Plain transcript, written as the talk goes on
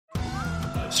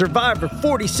Survivor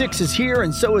 46 is here,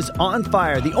 and so is On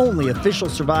Fire, the only official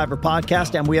Survivor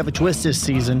podcast, and we have a twist this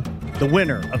season. The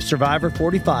winner of Survivor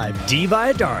 45, Dee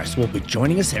Valladares, will be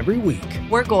joining us every week.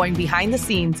 We're going behind the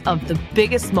scenes of the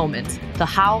biggest moments, the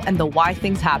how and the why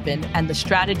things happen, and the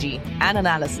strategy and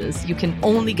analysis you can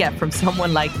only get from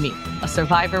someone like me, a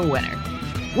Survivor winner.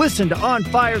 Listen to On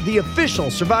Fire, the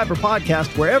official Survivor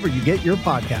podcast, wherever you get your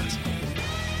podcast.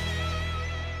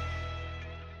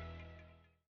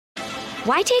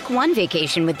 Why take one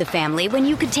vacation with the family when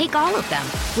you could take all of them?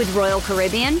 With Royal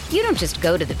Caribbean, you don't just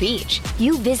go to the beach.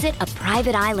 You visit a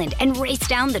private island and race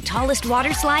down the tallest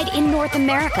water slide in North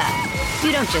America.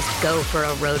 You don't just go for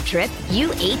a road trip. You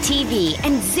ATV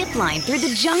and zip line through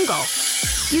the jungle.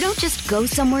 You don't just go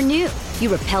somewhere new.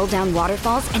 You rappel down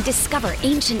waterfalls and discover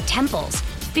ancient temples.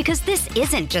 Because this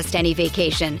isn't just any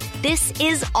vacation. This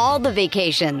is all the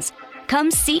vacations. Come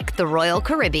seek the Royal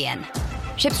Caribbean.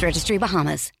 Ships Registry,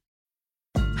 Bahamas.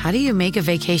 How do you make a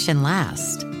vacation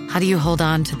last? How do you hold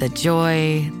on to the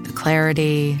joy, the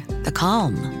clarity, the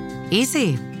calm?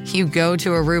 Easy. You go to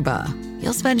Aruba.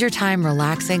 You'll spend your time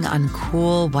relaxing on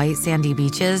cool, white sandy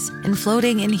beaches and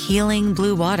floating in healing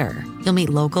blue water. You'll meet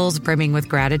locals brimming with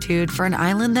gratitude for an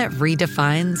island that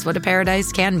redefines what a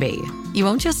paradise can be. You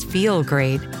won't just feel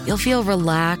great. You'll feel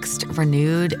relaxed,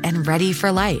 renewed, and ready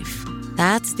for life.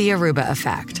 That's the Aruba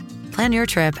effect. Plan your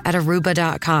trip at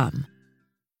Aruba.com.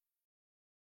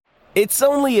 It's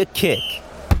only a kick,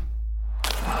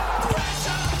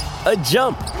 a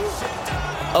jump,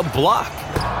 a block.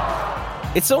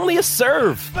 It's only a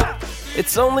serve.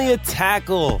 It's only a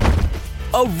tackle,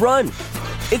 a run.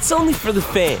 It's only for the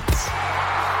fans.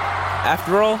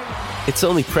 After all, it's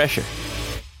only pressure.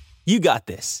 You got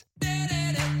this.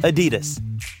 Adidas.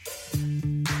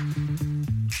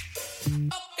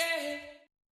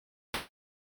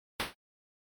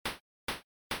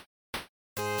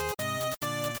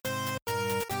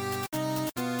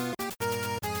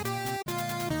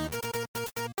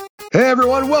 Hey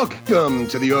everyone, welcome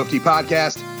to the OFT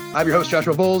podcast. I'm your host,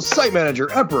 Joshua Bowles, site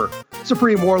manager, emperor,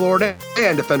 supreme warlord,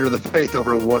 and defender of the faith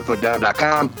over at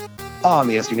OneFootDown.com on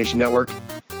the SB Nation Network.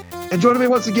 And joining me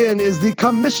once again is the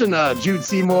Commissioner, Jude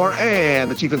Seymour,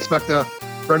 and the Chief Inspector,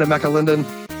 Brendan McAlinden.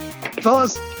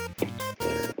 Fellas,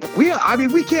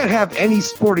 we can't have any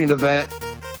sporting event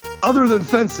other than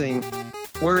fencing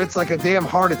where it's like a damn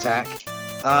heart attack.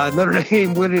 Notre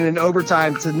Dame winning in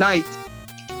overtime tonight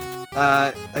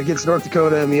against North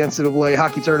Dakota in the NCAA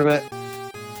hockey tournament,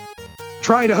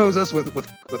 trying to hose us with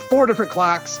 4 different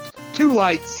clocks, 2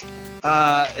 lights,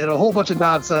 and a whole bunch of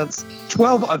nonsense.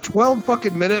 12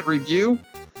 fucking minute review.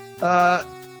 This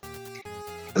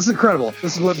is incredible.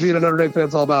 This is what being a Notre Dame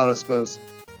fan's all about, I suppose.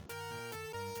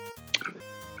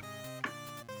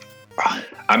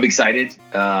 I'm excited.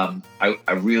 I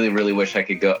really, really wish I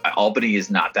could go. Albany is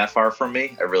not that far from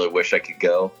me. I really wish I could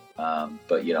go.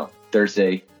 But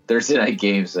Thursday night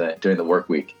games during the work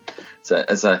week.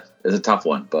 It's a tough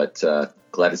one, but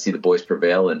glad to see the boys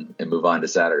prevail and move on to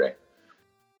Saturday.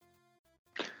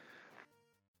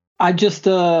 I'm just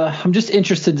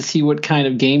interested to see what kind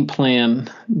of game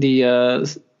plan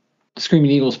the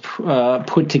Screaming Eagles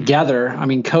put together. I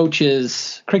mean, Craig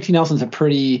T. Nelson's a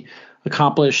pretty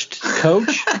accomplished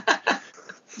coach.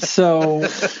 So,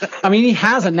 I mean, he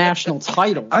has a national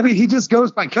title. I mean, he just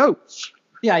goes by coach.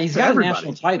 Yeah, he's got a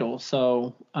national title,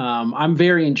 so I'm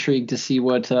very intrigued to see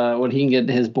what he can get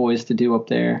his boys to do up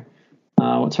there.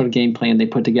 What sort of game plan they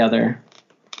put together.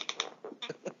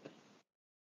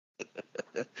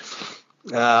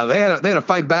 They had to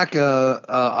fight back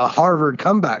a Harvard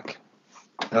comeback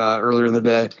earlier in the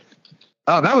day.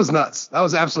 Oh, that was nuts. That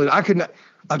was absolutely. I couldn't.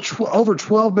 Over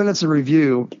 12 minutes of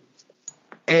review,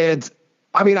 and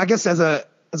I mean, I guess as a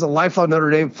lifelong Notre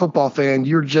Dame football fan,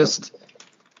 you're just.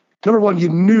 Number one, you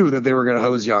knew that they were going to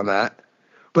hose you on that.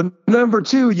 But number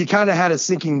two, you kind of had a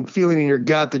sinking feeling in your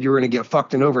gut that you were going to get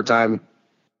fucked in overtime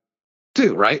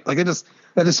too, right? Like that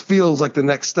just feels like the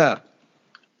next step.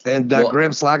 And Graham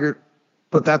Slaggert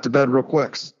put that to bed real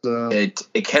quick. So.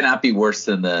 It cannot be worse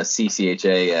than the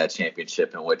CCHA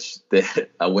championship in which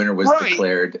a winner was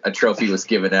declared, a trophy was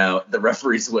given out, the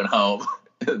referees went home,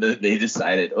 and then they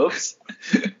decided, oops.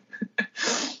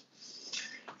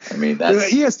 I mean,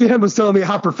 that's ESPN was telling me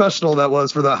how professional that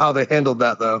was for how they handled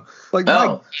that, though.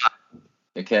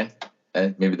 Okay.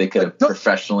 Maybe they could have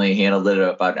professionally handled it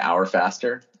about an hour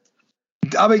faster.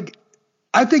 I mean,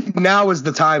 I think now is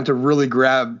the time to really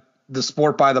grab the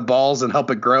sport by the balls and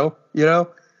help it grow. I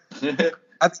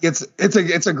think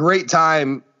it's a great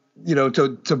time,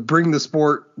 to bring the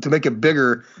sport to make it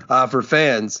bigger for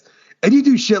fans. And you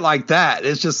do shit like that,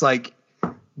 it's just like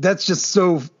that's just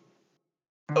so.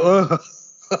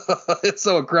 It's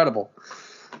so incredible.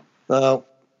 All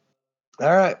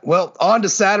right. Well, on to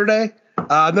Saturday.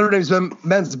 Notre Dame's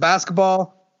men's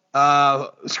basketball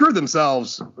screwed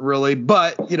themselves, really.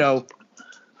 But,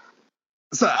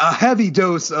 it's a heavy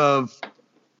dose of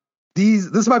these.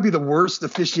 This might be the worst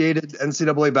officiated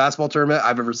NCAA basketball tournament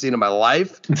I've ever seen in my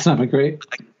life. It's not great.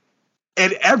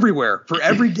 And everywhere, for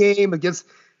every game against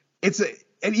 –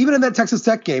 and even in that Texas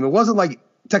Tech game, it wasn't like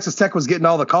Texas Tech was getting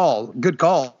all the good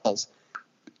calls.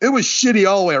 It was shitty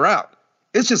all the way around.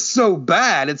 It's just so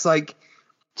bad. It's like –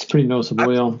 it's pretty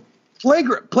noticeable, yeah.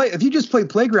 If you just played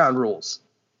playground rules,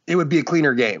 it would be a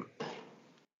cleaner game.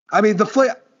 I mean,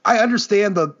 I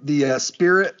understand the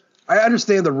spirit. I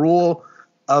understand the rule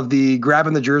of the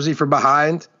grabbing the jersey from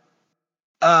behind,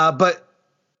 but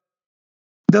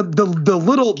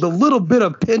the little bit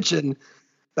of pinching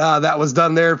that was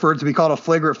done there for it to be called a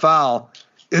flagrant foul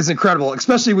is incredible,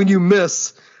 especially when you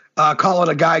miss calling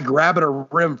a guy grabbing a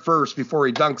rim first before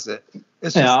he dunks it.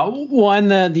 It's just, one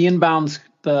the inbounds.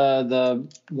 The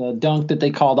dunk that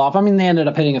they called off. I mean, they ended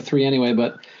up hitting a 3 anyway,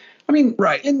 but I mean,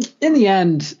 right. In the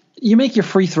end, you make your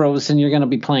free throws and you're going to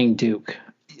be playing Duke.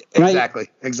 Right?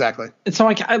 Exactly. And so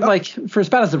like for as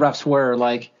bad as the refs were,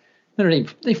 like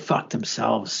they fucked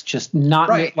themselves. Just not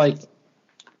right. It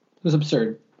was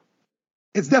absurd.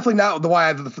 It's definitely not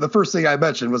the first thing I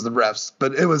mentioned was the refs,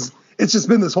 but it's just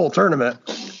been this whole tournament.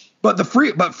 But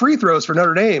free throws for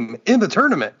Notre Dame in the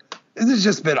tournament, it's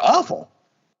just been awful.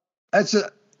 That's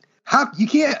how you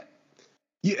can't.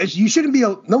 You shouldn't be.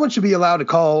 No one should be allowed to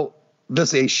call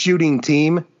this a shooting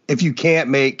team if you can't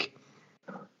make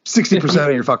 60%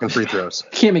 of your fucking free throws.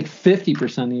 You can't make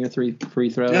 50% of your free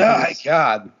throws. Oh my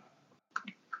God.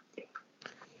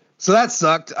 So that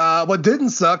sucked. What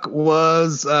didn't suck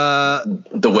was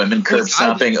the women curb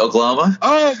stomping Oklahoma.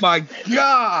 Oh my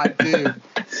God, dude!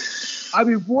 I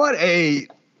mean, what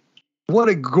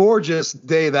a gorgeous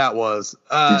day that was.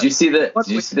 Did you see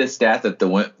the stat that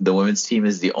the women's team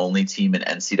is the only team in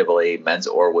NCAA men's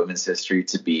or women's history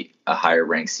to beat a higher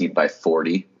ranked seed by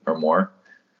 40 or more?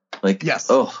 Yes.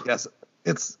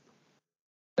 It's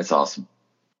awesome.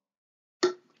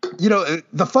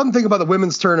 The fun thing about the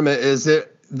women's tournament is that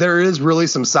there is really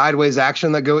some sideways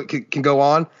action that can go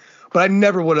on, but I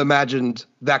never would have imagined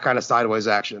that kind of sideways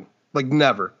action. Like,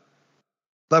 never.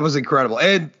 That was incredible.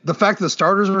 And the fact that the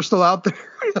starters were still out there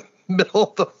in the middle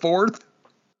of the fourth.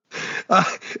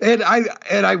 And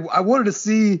I wanted to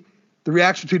see the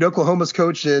reaction between Oklahoma's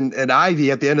coach and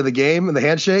Ivy at the end of the game and the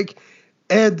handshake.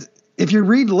 And if you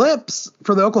read lips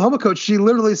from the Oklahoma coach, she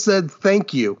literally said,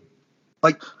 "Thank you."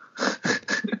 Like,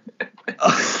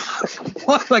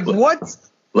 what? Like, what?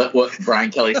 What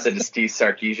Brian Kelly said to Steve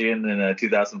Sarkisian in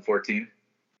 2014.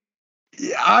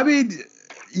 Yeah, I mean,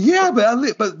 yeah,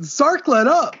 but Sark let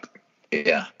up.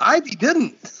 Yeah, Ivy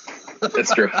didn't.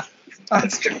 That's true.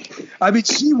 That's true. I mean,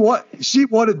 she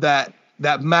wanted that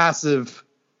massive,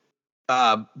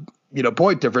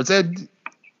 point difference, and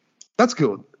that's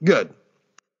cool. Good.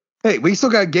 Hey, we still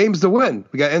got games to win.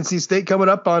 We got NC State coming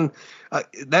up on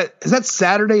that. Is that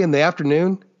Saturday in the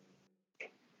afternoon?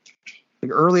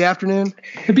 Like early afternoon?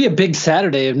 It'd be a big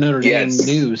Saturday of Notre Dame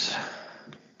news.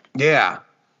 Yeah.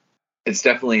 It's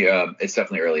definitely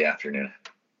early afternoon.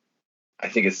 I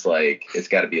think it's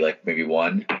got to be like maybe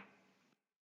 1. I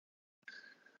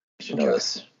should know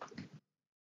this.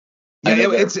 Yeah,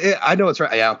 I know it's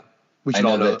right. Yeah, we should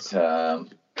all know that.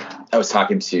 I was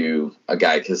talking to a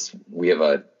guy because we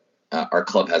have our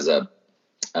club has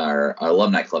our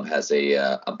alumni club has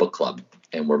a book club,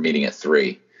 and we're meeting at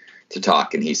 3 to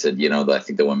talk. And he said, I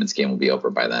think the women's game will be over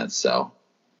by then. So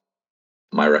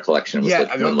my recollection was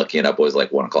when looking it up was like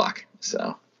 1:00.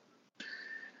 So.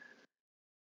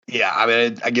 Yeah, I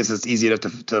mean, I guess it's easy enough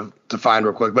to find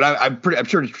real quick, but I'm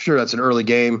sure that's an early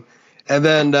game. And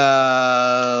then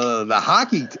the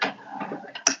hockey,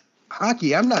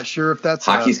 I'm not sure if that's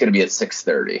hockey's going to be at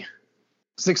 6:30.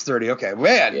 6:30. Okay,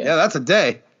 man, yeah, that's a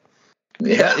day.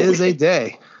 Yeah, that is a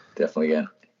day. Definitely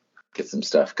gonna get some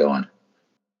stuff going.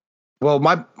 Well,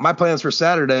 my plans for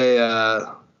Saturday,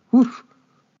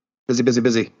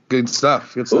 busy. Good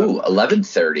stuff. Ooh,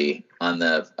 11:30 on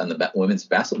the women's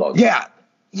basketball game.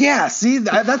 Yeah. See,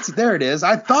 there it is.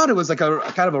 I thought it was like a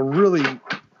kind of a really,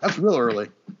 that's real early.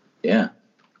 Yeah.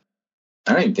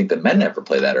 I don't even think the men ever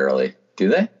play that early, do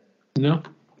they? No.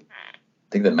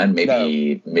 I think the men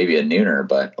maybe a nooner,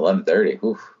 but 11:30.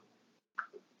 Oof.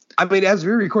 I mean, as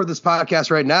we record this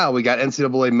podcast right now, we got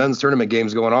NCAA men's tournament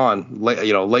games going on. Late.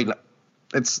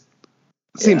 It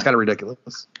seems kind of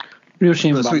ridiculous. Real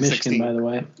shame about Michigan, 16. By the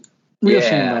way. Real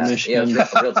shame about Michigan. Yeah,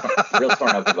 real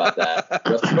torn up about that.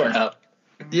 Real torn up.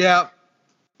 Yeah.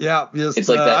 Just, it's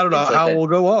like that. I don't know how we'll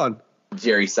go on.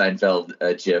 Jerry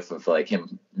Seinfeld gif of like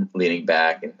him leaning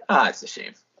back, and it's a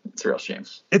shame. It's a real shame.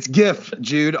 It's GIF,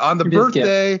 Jude. On the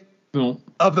birthday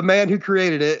of the man who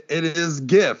created it, it is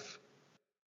GIF.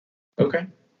 Okay.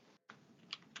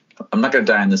 I'm not gonna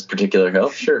die on this particular hill.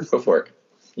 Sure, go for it.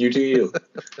 You do you.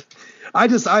 I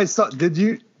saw. Did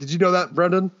you know that,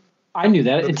 Brendan? I knew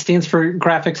that. It stands for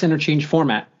Graphics Interchange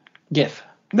Format, GIF.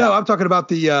 No, I'm talking about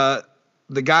the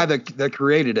guy that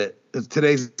created it.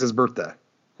 Today's his birthday,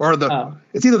 or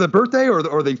it's either the birthday or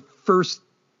the first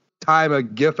time a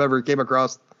GIF ever came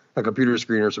across a computer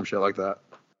screen or some shit like that.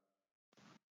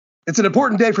 It's an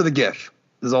important day for the GIF.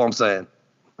 Is all I'm saying.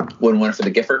 One for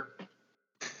the GIFer.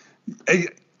 Hey,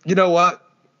 you know what?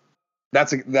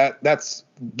 That's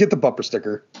get the bumper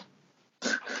sticker.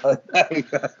 I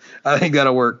think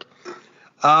that'll work.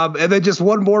 And then just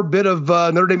one more bit of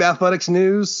Notre Dame athletics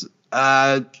news.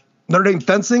 Notre Dame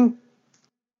fencing.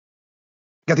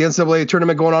 Got the NCAA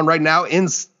tournament going on right now in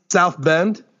South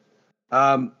Bend.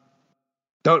 Not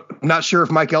sure if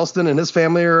Mike Elston and his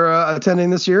family are attending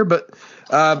this year, but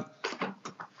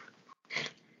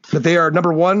they are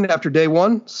number one after day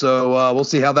one. So we'll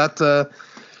see how that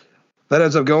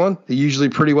ends up going. Usually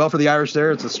pretty well for the Irish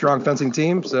there. It's a strong fencing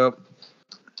team. So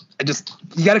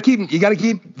you got to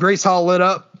keep Grace Hall lit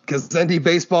up, because ND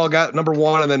baseball got number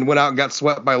one and then went out and got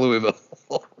swept by Louisville,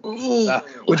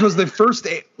 which was the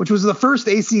first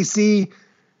ACC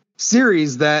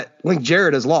series that Link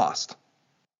Jarrett has lost.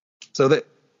 So they've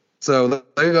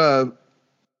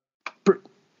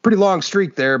pretty long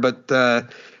streak there, but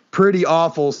pretty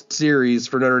awful series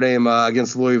for Notre Dame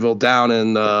against Louisville down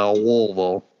in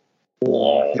Louisville.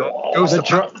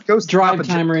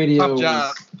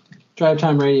 Drive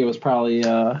Time Radio was probably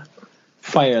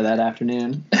fire that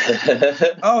afternoon.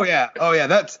 Oh yeah.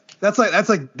 That's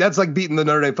like beating the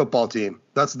Notre Dame football team.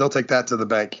 They'll take that to the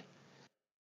bank.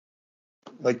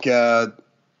 Like Jude,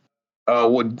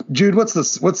 what's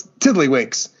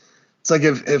Tiddlywinks? It's like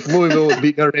if Louisville would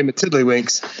beat Notre Dame at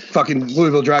Tiddlywinks, fucking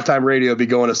Louisville Drive Time Radio would be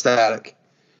going ecstatic.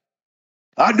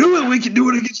 I knew that we could do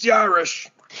it against the Irish.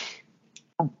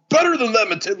 We're better than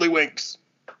them at Tiddlywinks.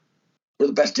 We're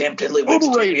the best damn Tiddlywinks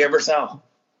team you ever saw.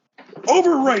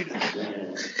 Overrated.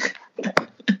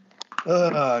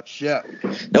 Shit.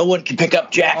 No one can pick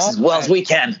up Jax as well as we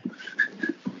can.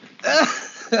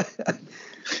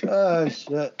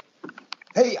 Shit.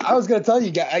 Hey, I was gonna tell you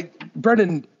guys,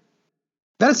 Brendan,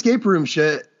 that escape room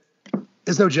shit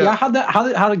is no joke. Yeah,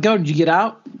 how'd it go? Did you get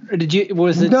out, or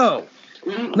No.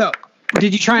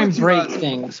 Did you try and break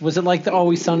things? Was it like the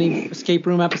Always Sunny escape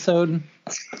room episode?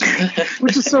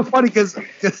 Which is so funny because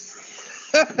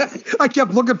I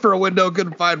kept looking for a window,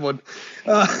 couldn't find one.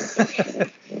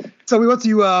 So we went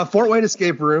to Fort Wayne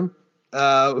Escape Room,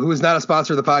 who is not a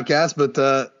sponsor of the podcast,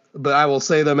 but I will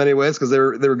say them anyways because they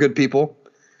were good people.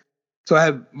 So I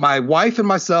had my wife and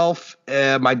myself,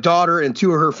 and my daughter and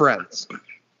two of her friends.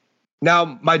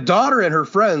 Now my daughter and her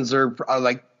friends are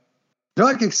like. They're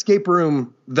like escape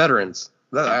room veterans.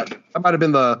 That might have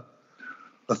been the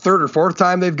third or fourth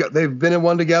time they've been in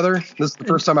one together. This is the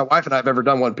first time my wife and I have ever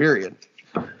done one. Period.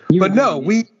 But no,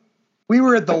 we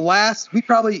were at the last. We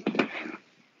probably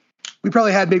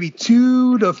had maybe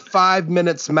 2 to 5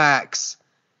 minutes max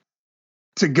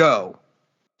to go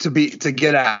to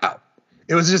get out.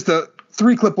 It was just the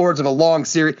 3 clipboards of a long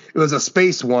series. It was a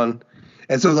space one,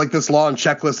 and so it was like this long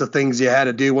checklist of things you had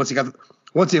to do once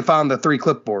you found the 3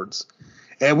 clipboards.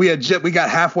 And we got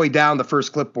halfway down the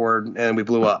first clipboard and we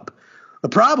blew up. The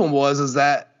problem was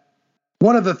that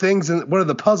one of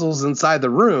the puzzles inside the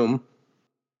room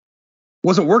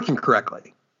wasn't working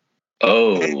correctly.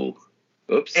 Oh,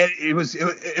 oops! And it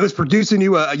was producing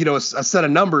you a set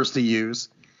of numbers to use,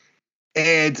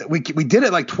 and we did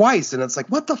it like twice, and it's like,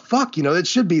 what the fuck, it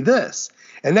should be this.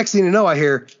 And next thing you know, I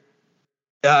hear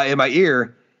in my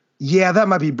ear, yeah, that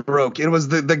might be broke. It was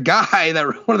the guy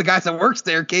one of the guys that works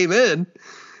there came in.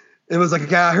 It was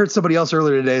like, I heard somebody else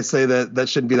earlier today say that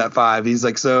shouldn't be that 5. He's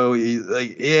like,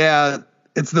 yeah,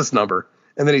 it's this number.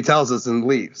 And then he tells us and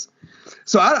leaves.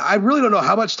 So I really don't know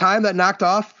how much time that knocked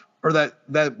off or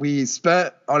that we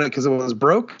spent on it because it was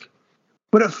broke.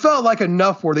 But it felt like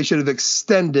enough where they should have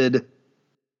extended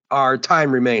our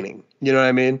time remaining. You know what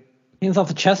I mean? Hands off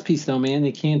the chess piece, though, man.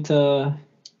 They can't.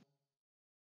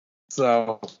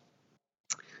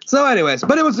 So anyways,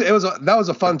 but that was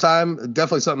a fun time.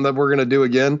 Definitely something that we're gonna do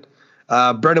again.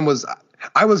 Brendan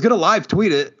I was gonna live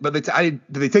tweet it, but did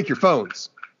they take your phones?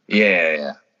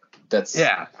 Yeah. That's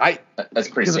pretty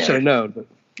because I should have known. But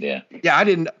yeah, I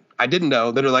didn't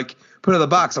know. They're like, put it in the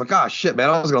box. I'm like, oh shit, man,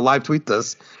 I was gonna live tweet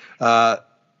this,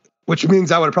 which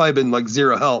means I would have probably been like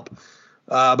zero help.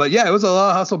 But yeah, it was a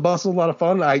lot of hustle bustle, a lot of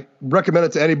fun. I recommend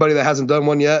it to anybody that hasn't done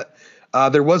one yet.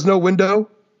 There was no window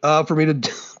for me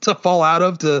to fall out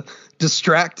of to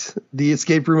distract the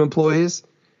escape room employees.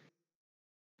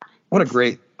 What a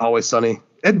great Always Sunny.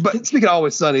 But speaking of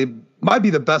Always Sunny, might be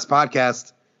the best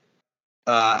podcast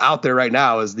out there right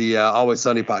now is the Always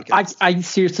Sunny podcast. I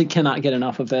seriously cannot get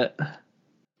enough of it.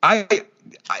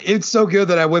 It's so good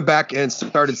that I went back and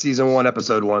started season 1,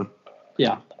 episode 1.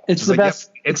 Yeah, it's the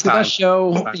best. Yep, it's the best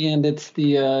show, and it's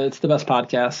the best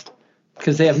podcast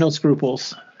because they have no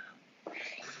scruples.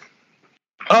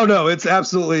 Oh no, it's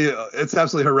absolutely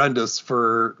horrendous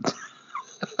for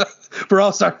for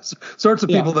all sorts of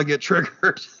people that get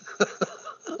triggered.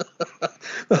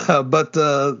 But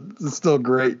it's still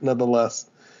great nonetheless.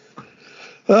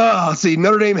 Let's see.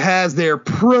 Notre Dame has their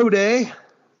pro day.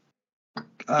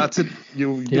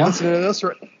 You listening to this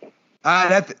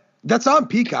right? That's on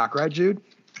Peacock, right, Jude?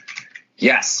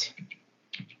 Yes.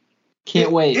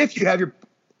 Can't wait. If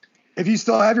you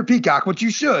still have your Peacock, which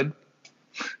you should.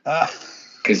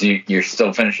 Because you're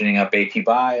still finishing up AP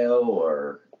Bio,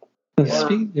 or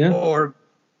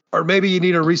maybe you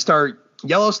need to restart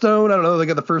Yellowstone. I don't know. They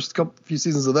got the first few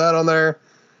seasons of that on there.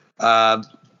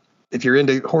 If you're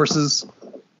into horses,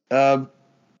 yeah.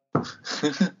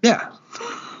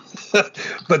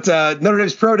 But Notre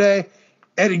Dame's pro day,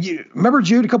 and you remember,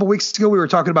 Jude, a couple weeks ago we were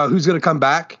talking about who's going to come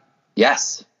back.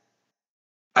 Yes,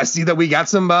 I see that we got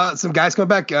some guys coming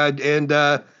back, and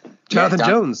Jonathan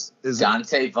Jones is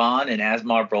Dante Vaughn and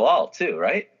Asmar Bilal too,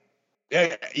 right?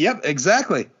 Yeah, yep,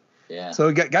 exactly. Yeah. So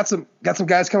we got some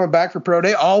guys coming back for pro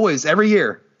day. Always, every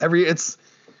year,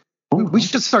 we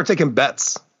should start taking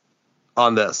bets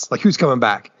on this, like who's coming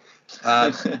back.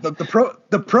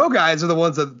 The pro guys are the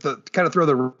ones that kind of throw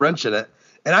the wrench in it.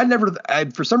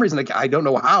 And for some reason, I don't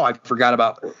know how I forgot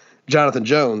about Jonathan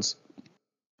Jones,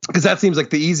 because that seems like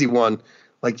the easy one.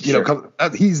 Like, you know,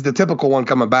 he's the typical one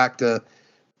coming back to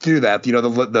do that. You know,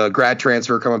 the grad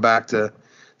transfer coming back to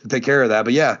take care of that.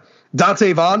 But yeah,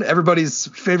 Dante Vaughn, everybody's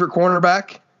favorite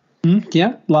cornerback.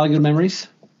 Yeah, a lot of good memories.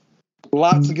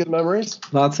 Lots of good memories.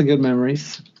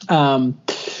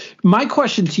 My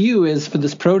question to you is, for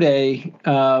this pro day,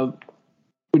 with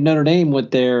Notre Dame, with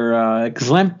their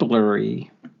exemplary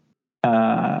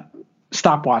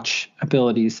stopwatch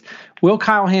abilities, will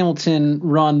Kyle Hamilton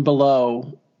run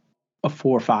below a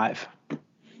 4.5?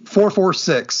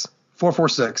 4.46.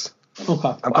 4.46.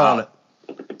 Okay, I'm calling it.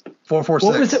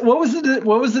 4.46.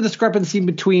 What was the discrepancy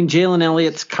between Jalen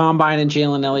Elliott's combine and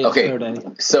Jalen Elliott's pro day?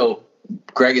 So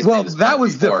Greg is that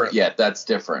was different. Yeah, that's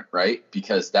different, right?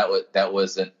 Because that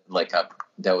wasn't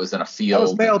a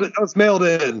field. That was mailed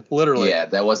in, literally. Yeah,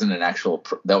 that wasn't an actual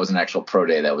pro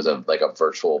day. That was a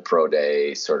virtual pro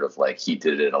day, sort of like he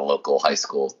did it at a local high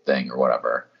school thing or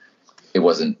whatever. It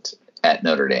wasn't at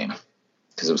Notre Dame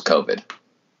because it was COVID.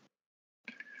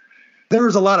 There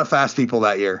was a lot of fast people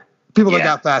that year. People that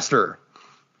got faster.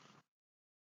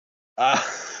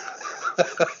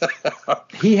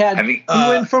 He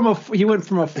went from a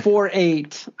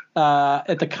 4.8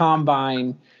 at the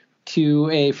combine to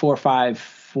a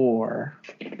 4.54.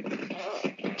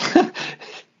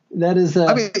 That is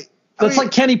that's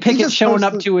like Kenny Pickett showing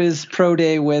up to his pro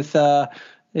day with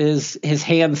his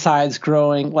hand size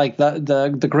growing, like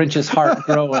the Grinch's heart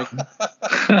growing.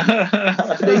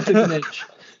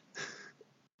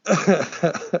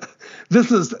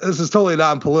 This is totally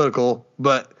non-political,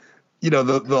 but you know,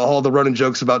 the running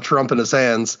jokes about Trump and his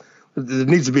hands. There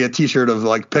needs to be a T-shirt of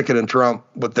like Pickett and Trump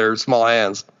with their small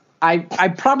hands. I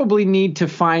probably need to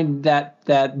find that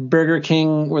Burger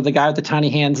King where the guy with the tiny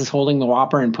hands is holding the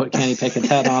Whopper and put Kenny Pickett's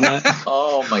head on it.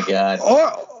 Oh my God!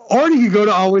 Or you could go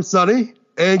to Always Sunny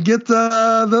and get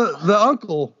the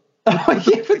uncle. With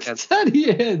the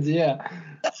tiny hands, yeah.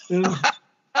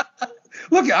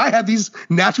 Look, I have these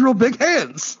natural big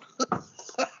hands.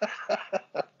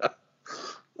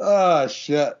 Oh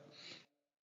shit!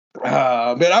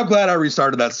 Man, I'm glad I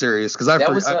restarted that series because that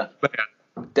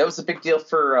was a big deal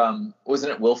for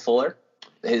wasn't it Will Fuller?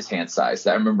 His hand size.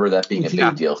 I remember that being a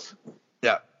big deal.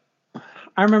 Yeah.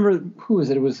 I remember, who was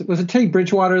it? Was it Teddy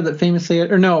Bridgewater that famously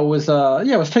had, or no, it was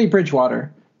Teddy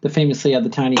Bridgewater that famously had the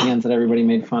tiny hands that everybody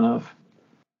made fun of.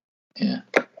 Yeah.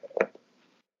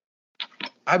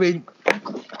 I mean,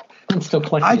 I'm still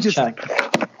collecting a check.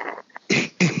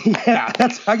 Yeah,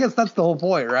 I guess that's the whole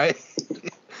point, right?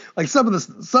 Like some of the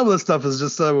stuff is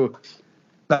just so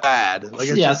bad. Like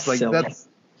it's just like silly.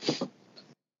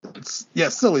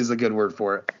 Silly is a good word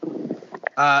for it.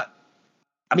 I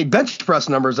mean, bench press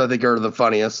numbers I think are the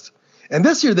funniest. And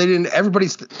this year they didn't.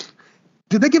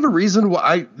 Did they give a reason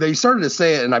why they started to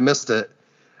say it and I missed it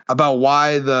about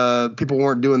why the people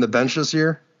weren't doing the bench this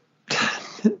year?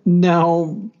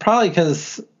 No, probably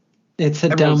because it's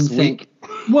a Everyone's dumb thing. weak.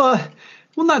 Well,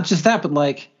 not just that, but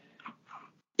like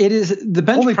it is the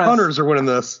bench Only press. punters are winning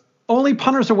this. Only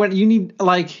punters are winning. You need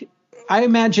like I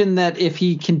imagine that if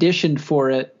he conditioned for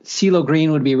it, CeeLo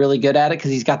Green would be really good at it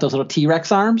because he's got those little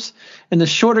T-Rex arms. And the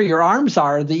shorter your arms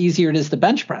are, the easier it is to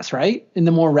bench press, right? And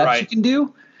the more reps you can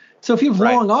do. So if you have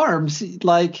long arms,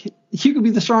 like you could be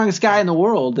the strongest guy in the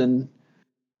world, and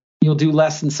you'll do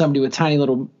less than somebody with tiny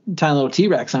little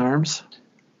T-Rex arms.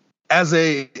 As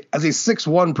a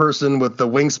 6'1" person with the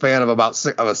wingspan of about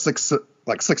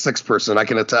 6'6" person, I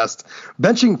can attest,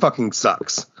 benching fucking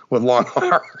sucks with long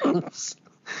arms.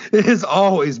 It has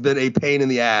always been a pain in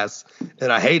the ass,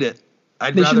 and I hate it.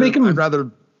 I'd rather make him do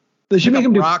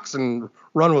rocks and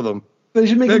run with them. They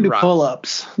should make him do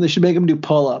pull-ups. They should make him do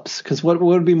pull-ups, because what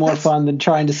would be more fun than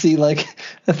trying to see like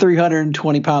a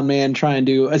 320-pound man try and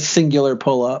do a singular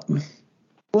pull-up?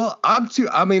 Well, I'm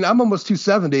almost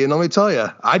 270, and let me tell you,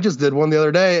 I just did one the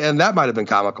other day, and that might have been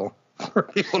comical for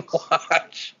people to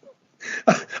watch.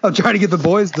 I'm trying to get the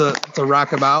boys to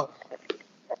rock him out.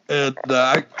 And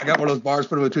I got one of those bars,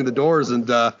 put them between the doors, and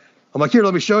I'm like, here,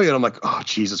 let me show you. And I'm like, oh,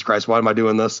 Jesus Christ, why am I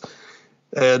doing this?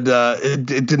 And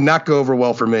it did not go over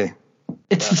well for me.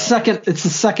 It's the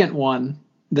second one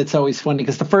that's always funny,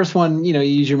 because the first one, you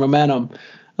use your momentum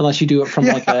unless you do it from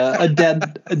like a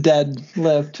dead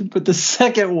lift. But the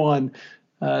second one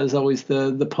is always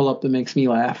the pull up that makes me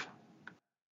laugh.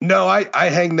 No, I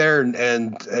hang there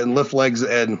and lift legs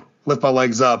and lift my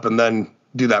legs up and then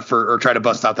do that or try to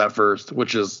bust out that first,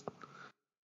 which is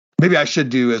maybe I should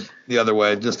do it the other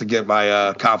way just to get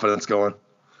my confidence going.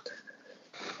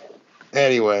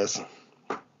 Anyways,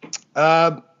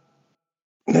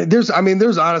 there's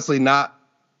honestly not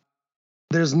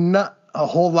a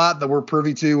whole lot that we're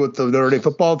privy to with the Notre Dame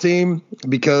football team,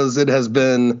 because it has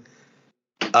been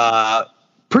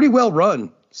pretty well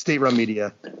run, state-run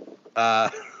media.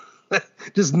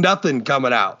 Just nothing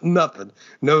coming out. Nothing.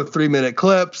 No 3-minute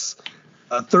clips,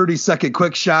 30-second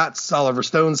quick shots, Oliver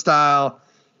Stone style.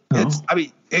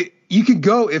 You could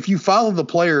go, if you follow the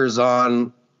players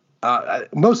on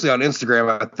mostly on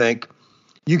Instagram, I think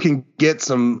you can get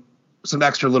some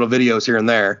extra little videos here and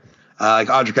there. Like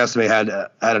Audric Estime had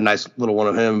a nice little one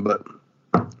of him, but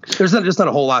there's not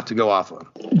a whole lot to go off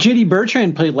of. JD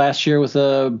Bertrand played last year with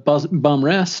a bum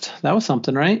wrist. That was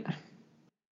something, right?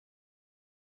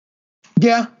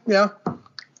 Yeah.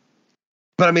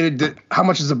 But I mean, how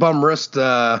much does a bum wrist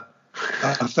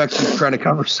affect you trying to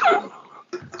cover something?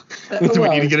 Do we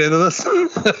need to get into this?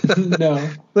 No.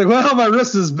 Like, well, my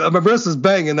wrist is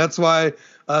banging. That's why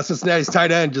Cincinnati's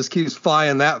tight end just keeps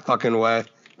flying that fucking way.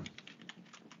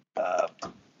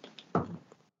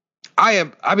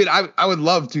 I would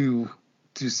love to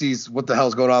see what the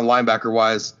hell's going on linebacker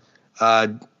wise.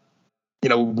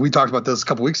 We talked about this a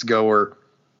couple weeks ago where,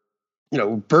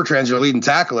 Bertrand's your leading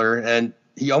tackler and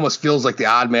he almost feels like the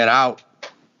odd man out.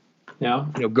 Yeah.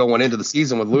 Going into the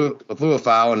season with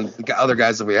Luafau and the other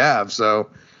guys that we have. So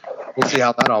we'll see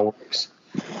how that all works.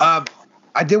 I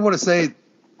did want to say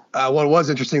what was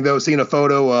interesting, though, seeing a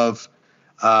photo of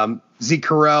Zeke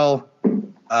Correll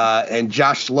and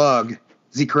Josh Lugg.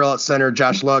 Zeke Correll at center,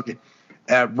 Josh Lugg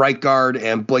at right guard,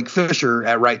 and Blake Fisher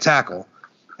at right tackle.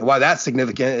 And why that's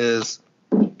significant is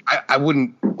I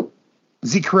wouldn't –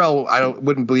 Zeke Correll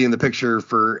wouldn't be in the picture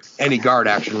for any guard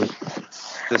action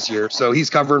this year. So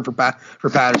he's covering for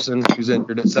Patterson, who's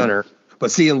injured at center. But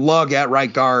seeing Lugg at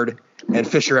right guard and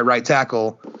Fisher at right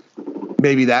tackle,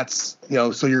 maybe that's,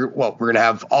 so we're going to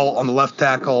have all on the left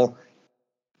tackle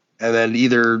and then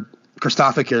either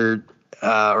Kristofic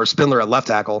or Spindler at left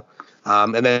tackle.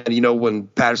 And then, when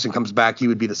Patterson comes back, he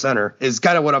would be the center is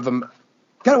kind of what I'm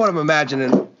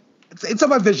imagining. It's on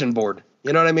my vision board.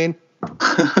 You know what I mean?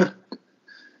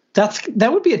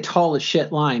 That would be a tall as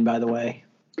shit line, by the way.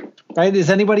 Right? Is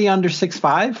anybody under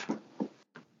 6'5"?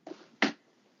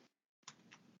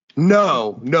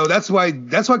 No. That's why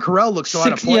Correll looks so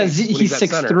out of place. Yeah, he's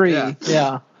 6'3".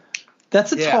 Yeah.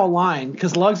 That's a tall line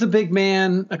because Lugg's a big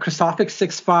man. Kristofic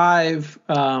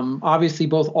 6'5". Obviously,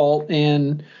 both Alt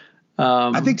and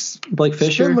I think Blake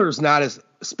Fisher. Spindler's not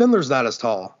as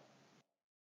tall.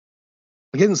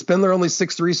 Again, Spindler only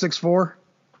 6'3", 6'4",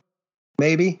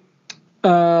 maybe.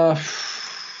 I'll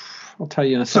tell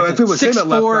you in a second. So if it was him at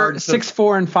left guard,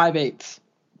 6'4" and 5/8.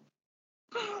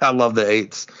 I love the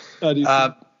 8s. So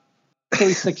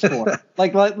he's 6'4".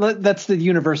 like that's the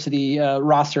university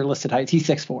roster listed height. He's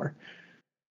 6'4".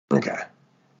 Okay.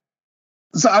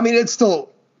 So I mean, you're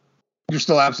still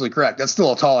absolutely correct. That's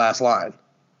still a tall ass line.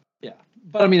 Yeah,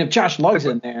 but I mean, if Josh Lugg's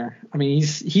in there, I mean,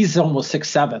 he's almost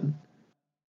 6'7".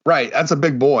 Right, that's a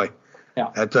big boy.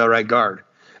 Yeah. At right guard.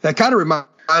 That kind of reminds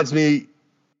reminds me.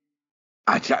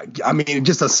 I mean,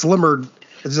 just a slim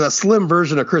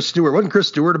version of Chris Stewart. Wasn't Chris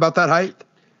Stewart about that height?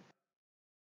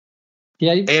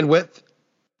 Yeah, and width.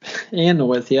 And the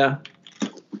width, yeah.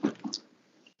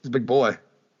 He's a big boy.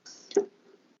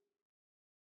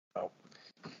 Oh.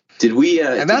 Did we?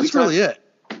 And that's really it.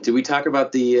 Did we talk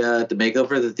about the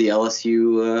makeover that the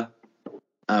LSU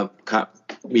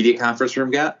media conference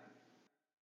room got?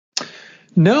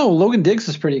 No, Logan Diggs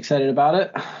is pretty excited about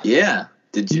it. Yeah.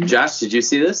 Josh? Did you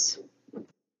see this?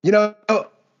 You know, I'm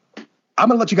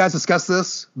gonna let you guys discuss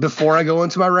this before I go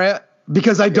into my rant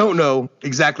because I don't know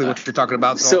exactly what you're talking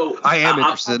about. So I am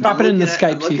interested. Drop it in the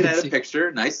Skype. I'm looking at a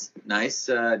picture. Nice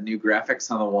new graphics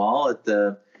on the wall at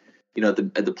the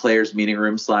players' meeting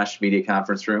room / media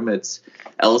conference room. It's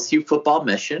LSU football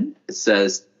mission. It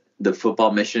says the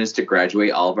football mission is to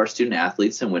graduate all of our student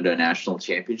athletes and win a national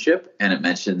championship. And it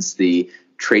mentions the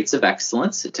traits of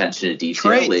excellence, attention to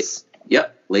detail.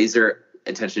 Laser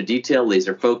attention to detail,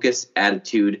 laser focus,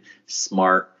 attitude,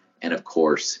 smart, and of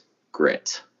course,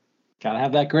 grit. Gotta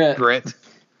have that grit.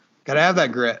 Gotta have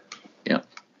that grit. Yeah.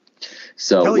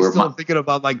 So Kelly's still thinking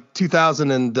about like 2000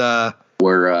 and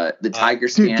where the Tiger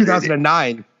standard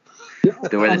 2009.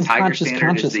 Where the Tiger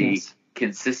standard is the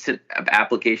consistent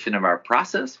application of our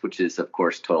process, which is of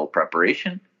course total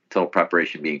preparation. Total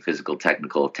preparation being physical,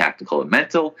 technical, tactical, and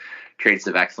mental. Traits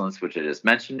of excellence, which I just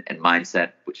mentioned, and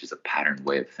mindset, which is a patterned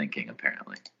way of thinking,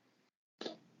 apparently.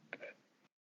 It's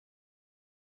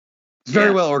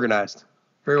very well organized.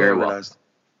 Very well organized.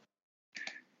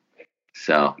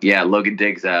 So, yeah, Logan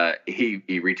Diggs, he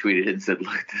retweeted it and said,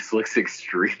 "Look, this looks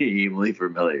extremely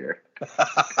familiar."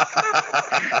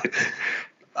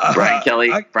 Brian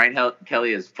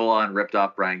Kelly is full on ripped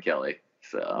off Brian Kelly.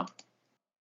 So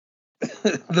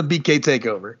the BK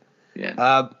takeover.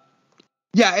 Yeah.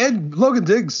 Yeah, and Logan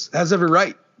Diggs has every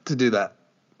right to do that.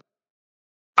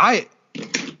 I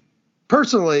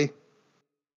personally,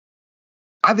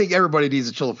 I think everybody needs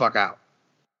to chill the fuck out.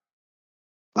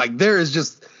 Like there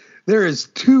is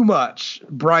too much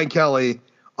Brian Kelly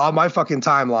on my fucking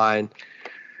timeline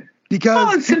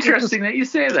because it's interesting that you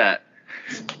say that.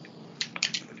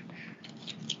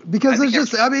 Because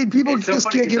people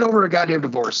just can't get over a goddamn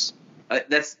divorce.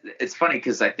 It's funny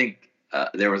because I think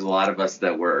there was a lot of us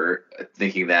that were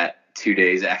thinking that 2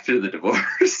 days after the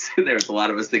divorce. There was a lot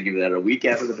of us thinking that a week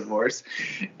after the divorce.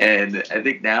 And I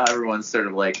think now everyone's sort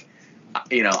of like,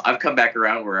 I've come back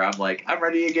around where I'm like, I'm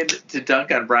ready again to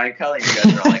dunk on Brian Kelly. You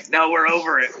guys are like, no, we're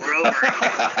over it.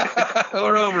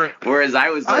 We're over it. Whereas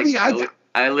I was like,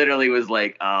 I literally was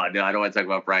like, oh, no, I don't want to talk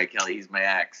about Brian Kelly. He's my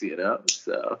ex,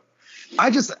 So I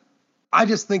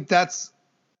just think that's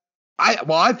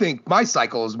I think my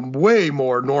cycle is way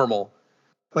more normal.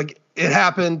 Like it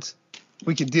happened,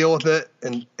 we could deal with it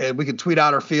and we could tweet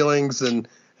out our feelings and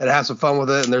have some fun with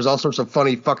it. And there's all sorts of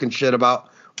funny fucking shit about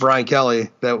Brian Kelly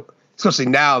that, especially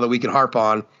now, that we can harp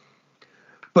on.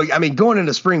 But I mean, going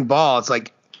into spring ball, it's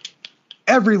like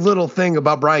every little thing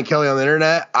about Brian Kelly on the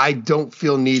internet, I don't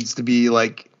feel needs to be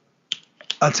like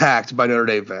attacked by Notre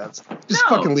Dame fans. Just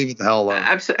fucking leave it the hell alone.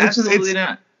 Absolutely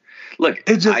not. Look,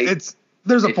 there's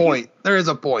a point. There is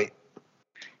a point.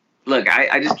 Look,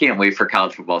 I just can't wait for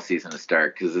college football season to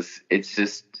start because it's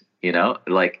just,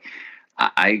 LSU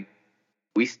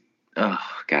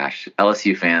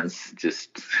fans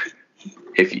just,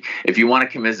 if you want to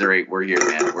commiserate, we're here,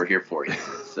 man. We're here for you.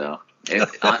 So,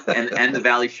 and the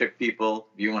Valley Shook people,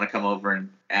 if you want to come over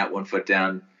and at 1 foot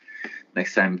down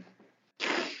next time.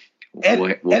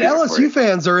 LSU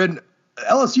fans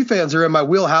are in my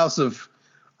wheelhouse of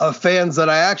fans that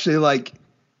I actually like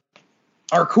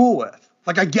are cool with.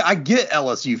 Like I get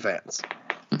LSU fans.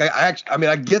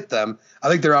 I get them. I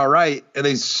think they're all right, and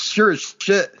they sure as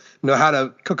shit know how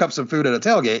to cook up some food at a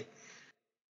tailgate.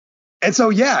 And so,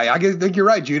 yeah, I think you're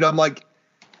right, Jude. I'm like,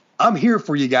 I'm here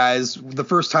for you guys. The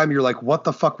first time you're like, what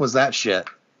the fuck was that shit?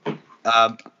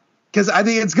 Because I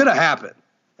think it's gonna happen.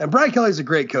 And Brian Kelly's a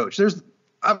great coach.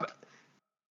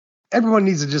 Everyone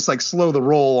needs to just like slow the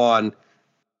roll on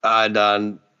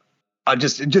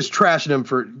just trashing him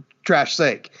for trash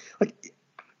sake. Like,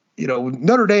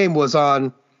 Notre Dame was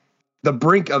on the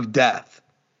brink of death.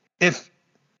 If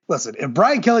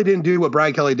Brian Kelly didn't do what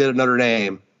Brian Kelly did at Notre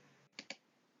Dame,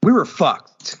 we were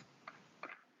fucked.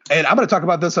 And I'm going to talk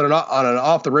about this on an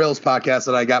Off the Rails podcast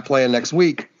that I got planned next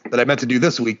week that I meant to do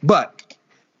this week. But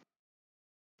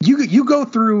you go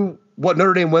through what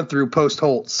Notre Dame went through post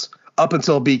Holtz up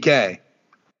until BK.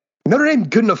 Notre Dame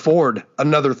couldn't afford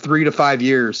another 3 to 5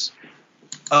 years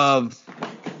of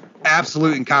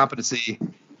absolute incompetency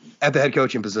at the head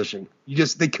coaching position.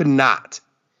 They could not.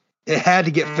 It had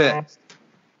to get fixed.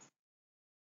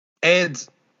 And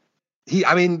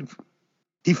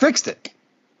he fixed it.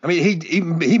 I mean,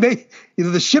 he made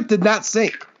the ship did not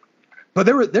sink, but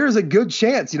there's a good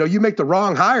chance, you make the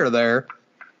wrong hire there,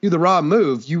 do the wrong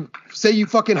move. You say you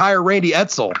fucking hire Randy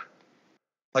Edsall,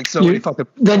 like so many fucking.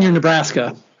 Then you're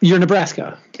Nebraska. You're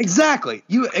Nebraska. Exactly.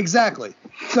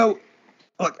 So,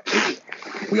 look,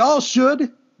 we all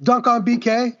should dunk on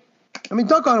BK. I mean,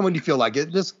 dunk on him when you feel like it.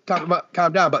 Just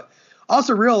calm down, but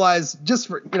also realize, just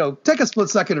for take a split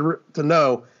second to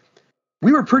know.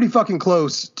 We were pretty fucking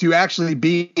close to actually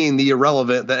being the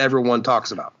irrelevant that everyone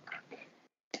talks about.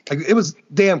 Like, it was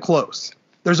damn close.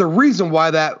 There's a reason why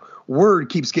that word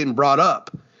keeps getting brought up,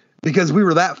 because we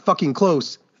were that fucking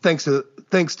close thanks to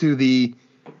the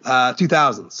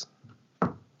 2000s.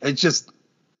 It's just,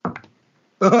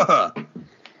 I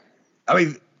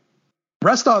mean,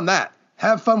 rest on that.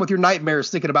 Have fun with your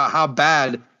nightmares thinking about how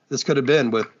bad this could have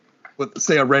been with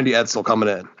say a Randy Edsall coming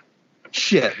in.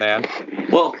 Shit, man.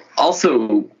 Well,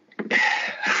 also,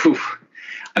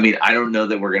 I mean, I don't know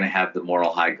that we're going to have the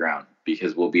moral high ground,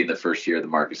 because we'll be in the first year of the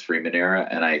Marcus Freeman era,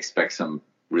 and I expect some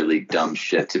really dumb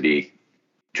shit to be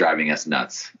driving us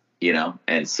nuts,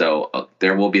 And so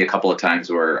there will be a couple of times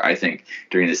where I think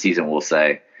during the season we'll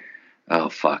say, oh,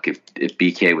 fuck, if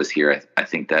BK was here, I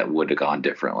think that would have gone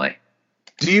differently.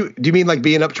 Do you mean like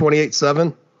being up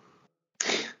 28-7?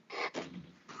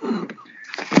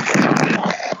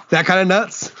 That kind of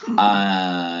nuts?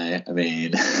 I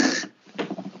mean,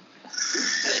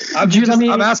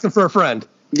 I'm asking for a friend.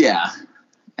 Yeah.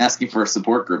 Asking for a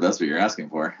support group. That's what you're asking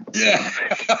for. Yeah.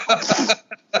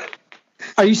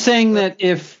 Are you saying that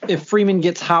if Freeman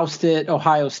gets housed at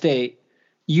Ohio State,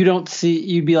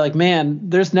 you'd be like, man,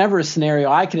 there's never a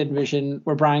scenario I could envision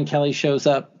where Brian Kelly shows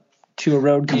up to a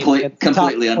road game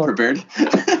completely unprepared.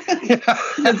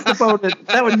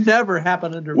 That would never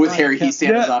happen under with Harry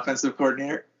Hiestand as offensive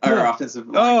coordinator or offensive.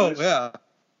 Oh yeah,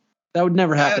 that would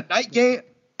never happen.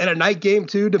 At a night game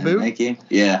too to boot. Night game,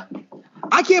 yeah.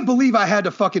 I can't believe I had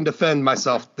to fucking defend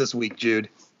myself this week, Jude.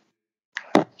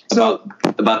 So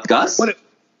about Gus?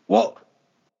 Well,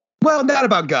 not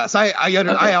about Gus.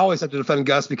 I always have to defend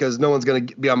Gus because no one's going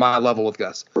to be on my level with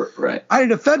Gus. Right. I had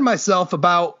to defend myself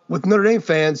with Notre Dame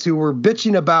fans who were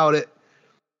bitching about it.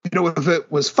 If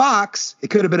it was Fox, it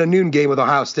could have been a noon game with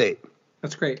Ohio State.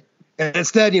 That's great. And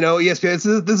instead,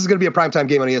 ESPN, this is going to be a primetime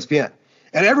game on ESPN.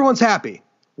 And everyone's happy.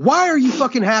 Why are you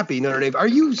fucking happy, Notre Dame? Are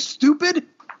you stupid?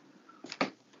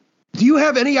 Do you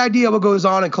have any idea what goes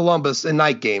on in Columbus in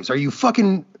night games? Are you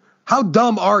fucking – how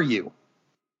dumb are you?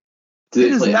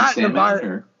 It is not an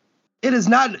environment. It is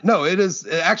not – no, it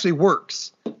actually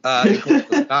works.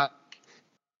 Not,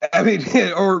 I mean,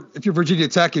 or if you're Virginia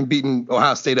Tech and beating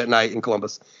Ohio State at night in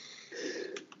Columbus.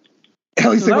 At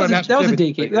least that was a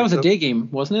day game. That was a day game,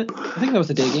 wasn't it? I think that was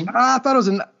a day game. I thought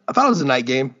it was a night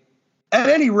game. At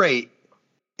any rate,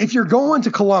 if you're going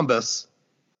to Columbus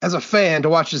as a fan to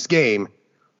watch this game,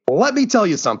 let me tell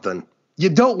you something. You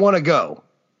don't want to go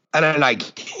at a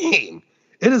night game.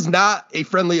 It is not a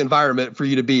friendly environment for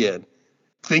you to be in.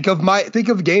 Think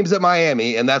of games at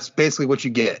Miami, and that's basically what you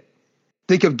get.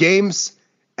 Think of games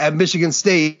at Michigan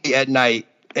State at night,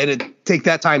 and take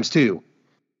that times 2.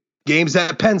 Games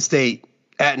at Penn State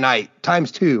at night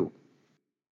times 2.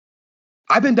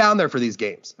 I've been down there for these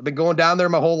games. I've been going down there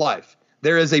my whole life.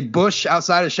 There is a bush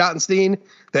outside of Schottenstein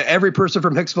that every person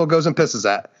from Hicksville goes and pisses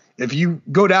at. If you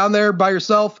go down there by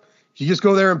yourself, you just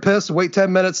go there and piss, wait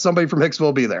 10 minutes, somebody from Hicksville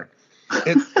will be there.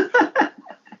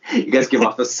 You guys give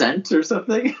off a scent or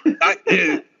something?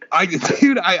 I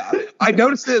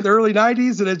noticed it in the early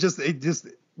 90s, and it just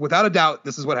without a doubt,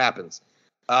 this is what happens.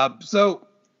 So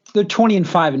they're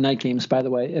 20-5 in night games, by the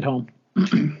way, at home.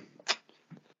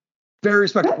 Very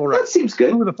respectable. That seems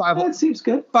good. That seems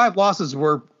good. 5 losses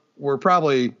were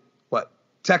probably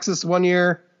Texas one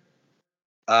year,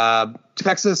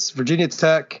 Texas, Virginia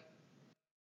Tech.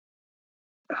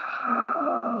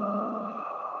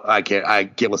 I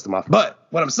can't list them off. But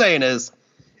what I'm saying is,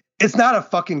 it's not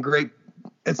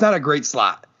a great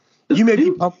slot. You may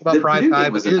be pumped about prime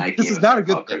time. This is not a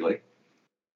good thing.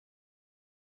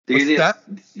 The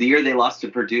year they lost to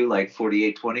Purdue, like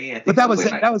 48-20. I think. But that was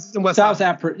in West. That was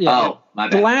after. Yeah. Oh, my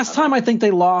bad. The last time I think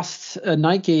they lost a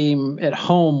night game at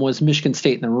home was Michigan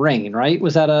State in the rain. Right?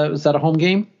 Was that a home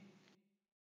game?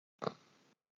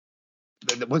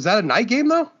 Was that a night game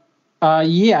though?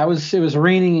 Yeah, it was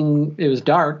raining and it was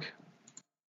dark.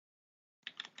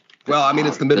 Well, I mean,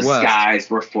 it's the Midwest. The skies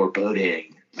were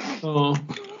foreboding. Oh,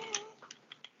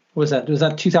 was that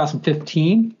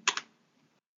 2015?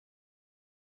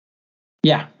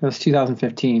 Yeah, it was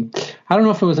 2015. I don't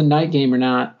know if it was a night game or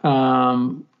not,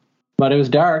 but it was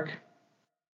dark.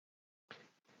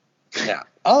 Yeah.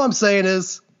 All I'm saying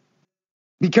is,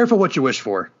 be careful what you wish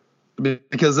for,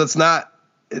 because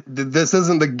this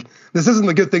isn't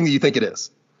the good thing that you think it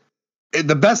is.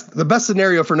 The best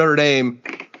scenario for Notre Dame,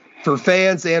 for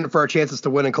fans and for our chances to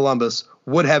win in Columbus,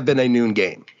 would have been a noon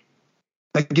game.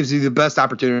 That gives you the best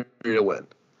opportunity to win,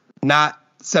 not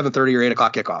 7:30 or 8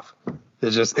 o'clock kickoff.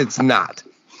 It's not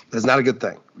a good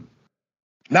thing.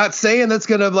 Not saying that's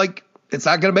it's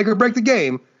not gonna make or break the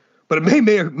game, but it may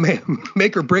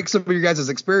make or break some of your guys'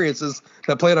 experiences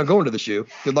that plan on going to the shoe.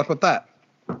 Good luck with that.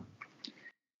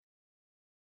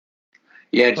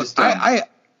 Yeah, just I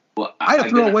had to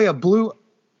throw away a blue.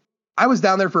 I was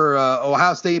down there for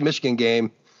Ohio State Michigan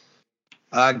game.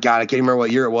 God, I can't remember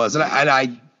what year it was, and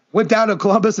I went down to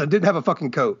Columbus and didn't have a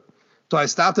fucking coat, so I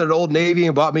stopped at an Old Navy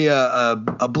and bought me a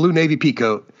blue Navy pea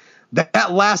coat.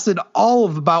 That lasted all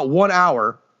of about 1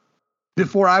 hour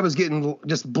before I was getting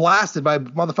just blasted by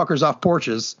motherfuckers off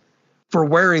porches for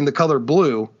wearing the color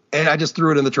blue, and I just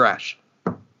threw it in the trash.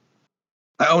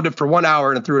 I owned it for 1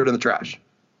 hour and threw it in the trash.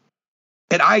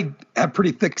 And I have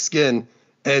pretty thick skin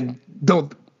and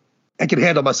I can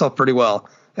handle myself pretty well.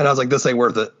 And I was like, this ain't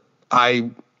worth it.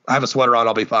 I have a sweater on,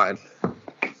 I'll be fine.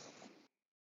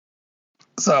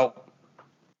 So,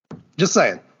 just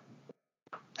saying,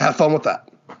 have fun with that.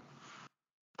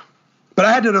 But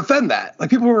I had to defend that. Like,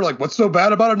 people were like, what's so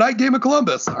bad about a night game in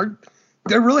Columbus? Do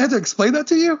I really have to explain that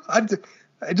to you? I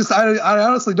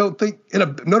honestly don't think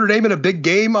Notre Dame in a big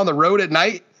game on the road at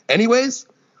night anyways,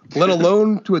 let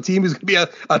alone to a team who's going to be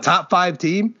a top 5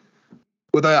 team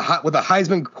with a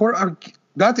Heisman quarter.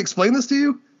 Do I have to explain this to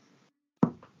you?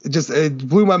 It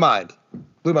blew my mind.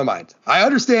 I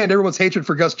understand everyone's hatred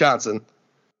for Gus Johnson,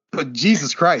 but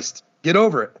Jesus Christ, get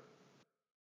over it.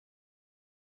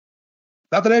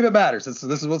 Not the name it matters. This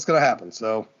is what's going to happen.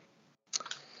 So,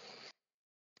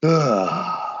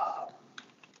 I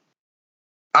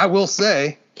will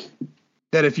say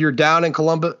that if you're down in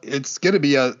Columbus, it's going to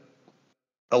be a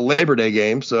Labor Day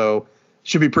game, so it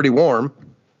should be pretty warm.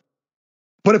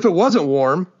 But if it wasn't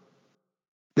warm,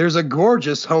 there's a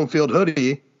gorgeous home field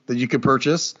hoodie that you could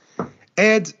purchase,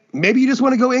 and maybe you just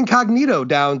want to go incognito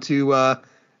down to a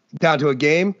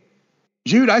game.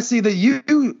 Jude, I see that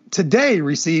you today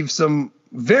received some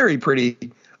very pretty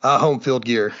home field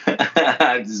gear.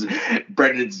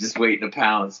 Brendan's just waiting to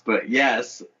pounce, but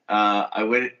yes, I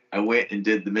went and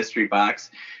did the mystery box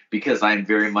because I'm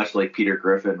very much like Peter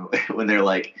Griffin when they're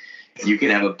like, you can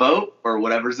have a boat or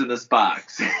whatever's in this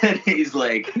box. And he's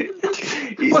like,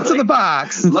 what's in the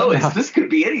box? Lois, this could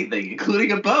be anything,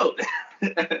 including a boat.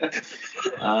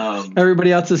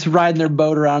 Everybody else is riding their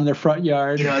boat around their front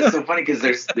yard. You know, it's so funny because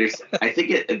there's I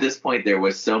think at this point there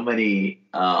was so many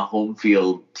home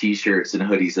field T-shirts and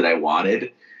hoodies that I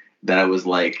wanted that I was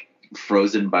like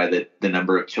frozen by the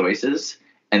number of choices,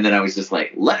 and then I was just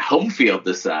like, let home field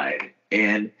decide.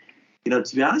 And you know,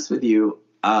 to be honest with you,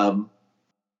 I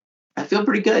feel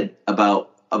pretty good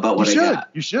about what I got.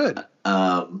 You should.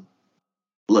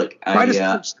 Look,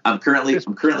 I'm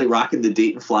currently rocking the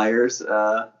Dayton Flyers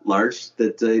large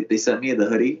that they sent me, the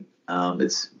hoodie.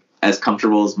 It's as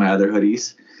comfortable as my other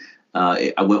hoodies.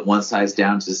 I went one size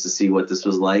down just to see what this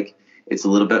was like. It's a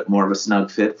little bit more of a snug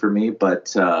fit for me,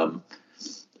 but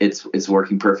it's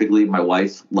working perfectly. My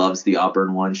wife loves the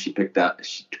Auburn one. She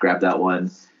grabbed that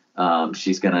one.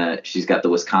 She's got the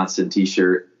Wisconsin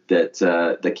T-shirt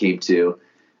that came to.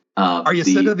 Are you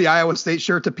sending the Iowa State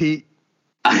shirt to Pete?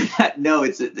 No,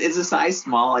 it's a size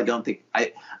small. I don't think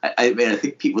I mean, I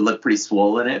think Pete would look pretty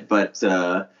swollen in it, but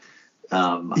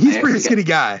he's a pretty skinny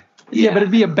guy. Yeah, but it'd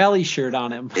be a belly shirt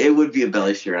on him. It would be a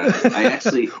belly shirt on him. I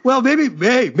actually well,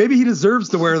 maybe he deserves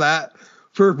to wear that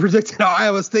for predicting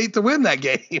Iowa State to win that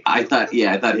game. I thought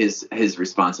his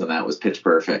response on that was pitch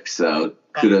perfect. So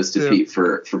kudos to Pete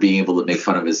for being able to make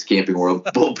fun of his Camping World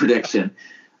Bowl prediction.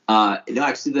 No,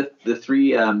 actually, the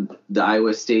three, the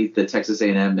Iowa State, the Texas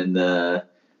A&M, and the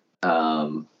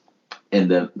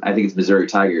I think it's Missouri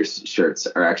Tigers shirts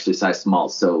are actually size small.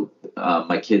 So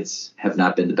my kids have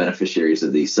not been the beneficiaries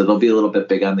of these. So they'll be a little bit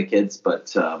big on the kids,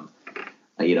 but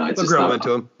you know, it's they'll just grow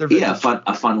into them.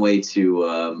 A fun way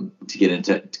to get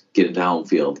into home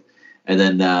field. And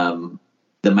then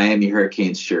the Miami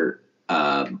Hurricanes shirt.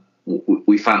 I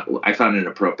found an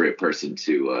appropriate person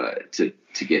to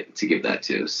give that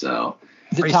to. So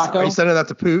is it Taco? Are you sending that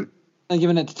to Poot? I'm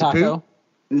giving it to Taco. Poot?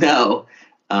 No,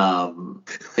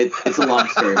 it's a long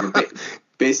story. But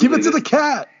basically, give it to the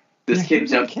cat. This kid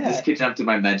jumped to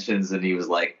my mentions, and he was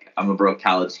like, "I'm a broke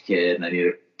college kid, and I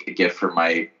need a gift for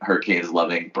my Hurricanes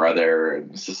loving brother."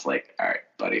 And it's just like, "All right,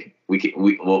 buddy,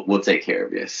 we'll take care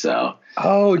of you." So,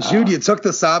 Jude, you took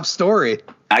the sob story.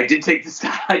 I did take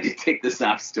the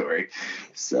sob story.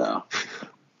 So,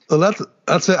 well,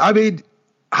 that's it. I mean,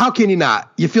 how can you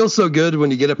not? You feel so good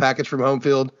when you get a package from Home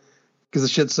Field because the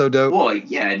shit's so dope. Well,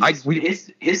 yeah, and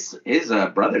his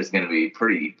brother's gonna be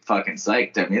pretty fucking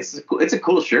psyched. I mean, it's a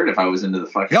cool shirt. If I was into the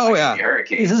fucking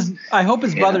Hurricanes, I hope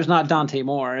his brother's not Dante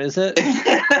Moore. Is it?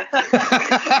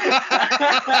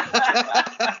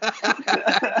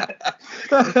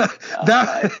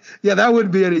 That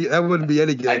wouldn't be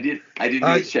any good. I did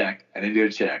do a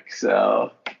check.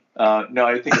 So no,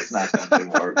 I think it's not Dante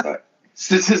Moore, but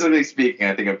statistically speaking,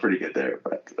 I think I'm pretty good there.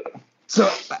 But so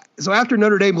after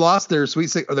Notre Dame lost their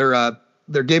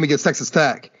their game against Texas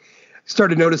Tech,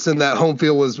 started noticing that Home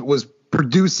Field was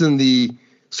producing the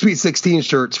Sweet 16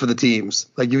 shirts for the teams.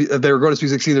 Like if they were going to Sweet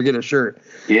 16, they're getting a shirt.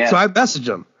 Yeah. So I messaged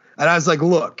them and I was like,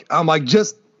 look, I'm like,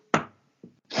 just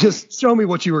show me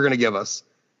what you were going to give us.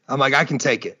 I'm like, I can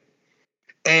take it.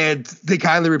 And they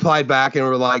kindly replied back and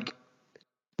were like,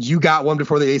 you got one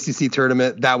before the ACC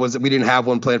tournament. We didn't have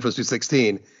one planned for Sweet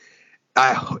 16.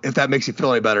 If that makes you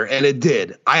feel any better. And it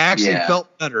did. I actually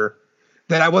felt better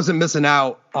that I wasn't missing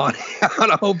out on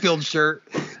a Home Field shirt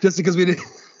just because we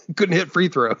couldn't hit free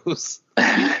throws.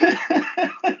 I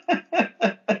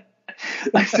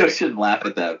still shouldn't laugh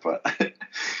at that, but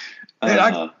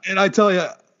and I tell you,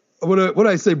 what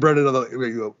I say, Brendan,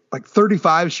 like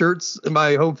 35 shirts in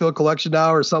my Home Field collection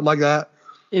now or something like that.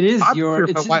 It is you don't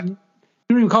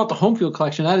even call it the Home Field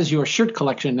collection. That is your shirt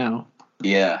collection now.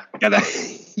 Yeah.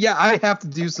 I have to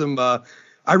do some.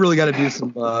 I really got to do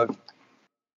some.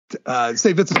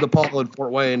 St. Vincent de Paul in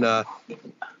Fort Wayne. I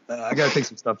got to take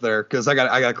some stuff there because I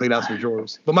got to clean out some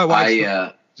drawers. But my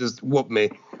wife just whooped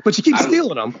me. But she keeps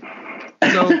stealing them.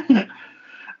 So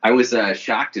I was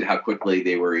shocked at how quickly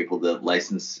they were able to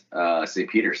license St.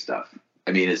 Peter's stuff.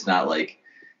 I mean, it's not like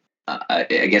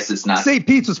I guess it's not. St.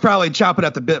 Pete's was probably chopping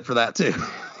at the bit for that too.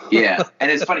 Yeah, and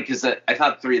it's funny because I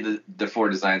thought 3 of the 4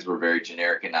 designs were very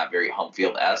generic and not very Home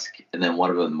Field-esque, and then one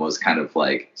of them was kind of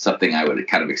like something I would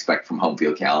kind of expect from Home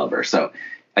Field caliber. So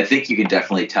I think you can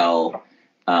definitely tell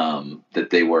that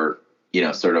they were,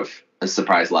 sort of a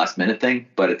surprise last-minute thing,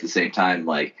 but at the same time,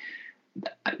 like,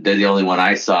 they're the only one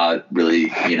I saw really,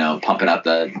 pumping out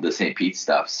the St. Pete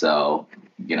stuff. So,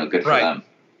 good for them.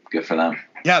 Good for them.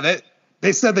 Yeah,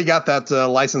 they said they got that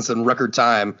license in record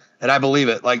time, and I believe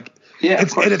it. Like,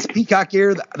 it's peacock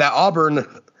gear. That Auburn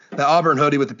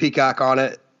hoodie with the peacock on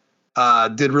it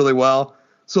did really well.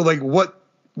 So like, what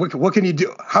can you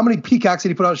do? How many peacocks did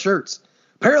he put on shirts?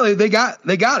 Apparently they got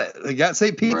it. They got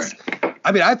St. Pete's. Right.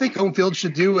 I mean, I think Home Field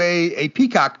should do a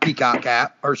peacock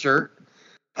hat or shirt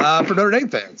for Notre Dame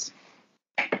fans,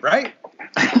 right?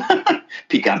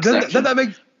 Peacock section.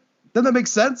 Doesn't that make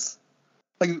sense?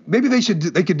 Like maybe they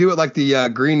could do it like the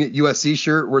green USC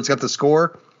shirt where it's got the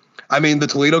score. I mean, the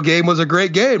Toledo game was a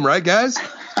great game, right, guys?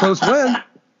 Close win.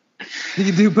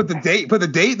 You can put the date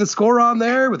and the score on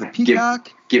there with a peacock.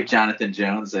 Give Jonathan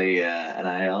Jones a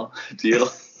NIL deal.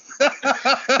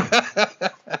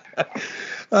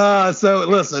 So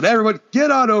listen, everyone, get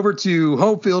on over to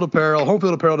Home Field Apparel,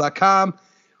 homefieldapparel.com.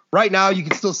 Right now, you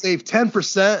can still save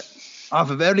 10%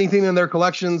 off of anything in their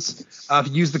collections if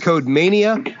you use the code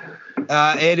MANIA.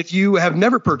 And if you have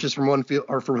never purchased from Home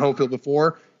Field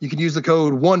before, you can use the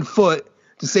code ONEFOOT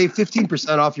to save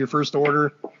 15% off your first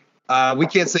order. We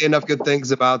can't say enough good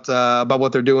things about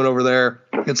what they're doing over there.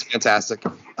 It's fantastic.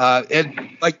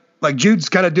 And like Jude's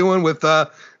kind of doing with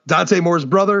Dante Moore's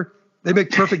brother, they make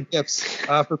perfect gifts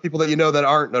for people that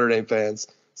aren't Notre Dame fans.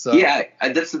 So yeah,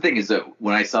 that's the thing is that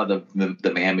when I saw the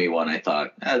Miami one, I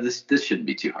thought this shouldn't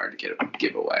be too hard to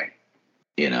give away.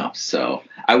 So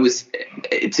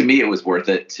to me, it was worth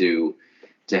it to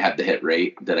have the hit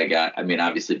rate that I got. I mean,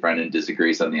 obviously Brendan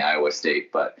disagrees on the Iowa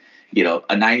State, but a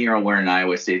 9-year-old wearing an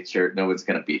Iowa State shirt, no one's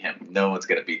going to beat him. No one's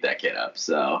going to beat that kid up.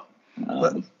 So,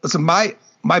 listen, my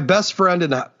best friend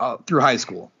through high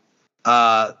school,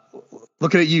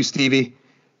 looking at you, Stevie,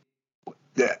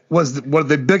 was one of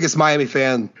the biggest Miami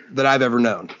fan that I've ever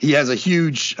known. He has a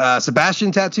huge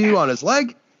Sebastian tattoo on his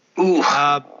leg. Ooh.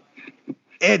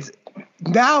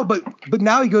 But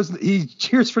now he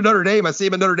cheers for Notre Dame. I see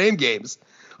him at Notre Dame games.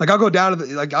 Like I'll go down to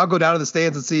the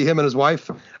stands and see him and his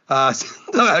wife a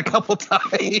couple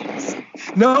times.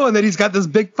 No, and then he's got this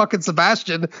big fucking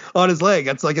Sebastian on his leg.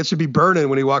 It's like it should be burning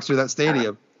when he walks through that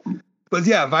stadium. But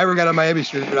yeah, if I ever got a Miami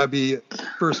shirt, I'd be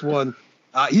first one.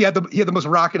 He had the most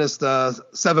rockinest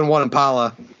 7-1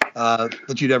 Impala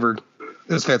that you'd ever.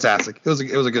 It was fantastic. It was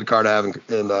a good car to have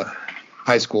in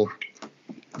high school.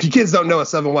 If you kids don't know, a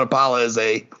 7-1 Impala is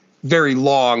a very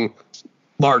long,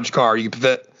 large car. You can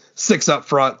fit 6 up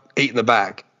front, 8 in the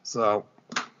back. So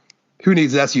who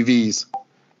needs SUVs?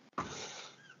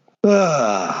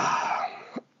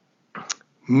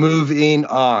 Moving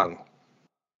on.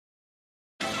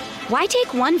 Why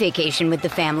take one vacation with the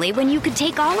family when you could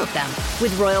take all of them?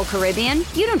 With Royal Caribbean,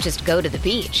 you don't just go to the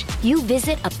beach. You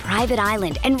visit a private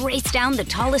island and race down the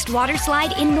tallest water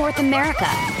slide in North America.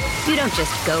 You don't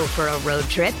just go for a road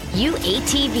trip. You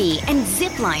ATV and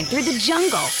zip line through the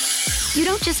jungle. You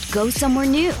don't just go somewhere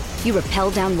new. You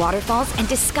rappel down waterfalls and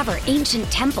discover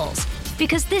ancient temples.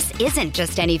 Because this isn't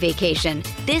just any vacation.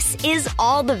 This is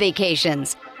all the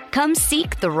vacations. Come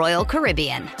seek the Royal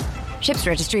Caribbean. Ships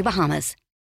Registry, Bahamas.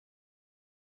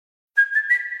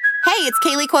 Hey, it's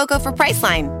Kaylee Cuoco for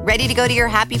Priceline. Ready to go to your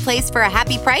happy place for a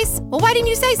happy price? Well, why didn't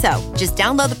you say so? Just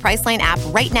download the Priceline app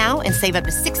right now and save up to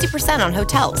 60% on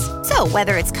hotels. So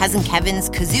whether it's Cousin Kevin's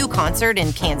Kazoo Concert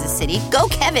in Kansas City, go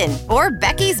Kevin, or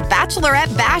Becky's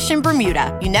Bachelorette Bash in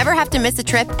Bermuda, you never have to miss a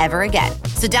trip ever again.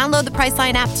 So download the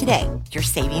Priceline app today. Your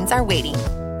savings are waiting.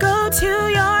 Go to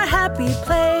your happy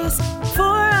place for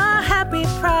a happy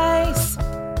price.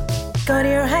 Go to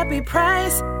your happy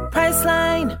price,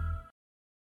 Priceline.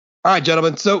 All right,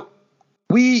 gentlemen. So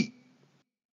we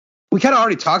kind of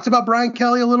already talked about Brian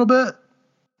Kelly a little bit,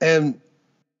 and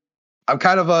I'm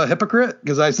kind of a hypocrite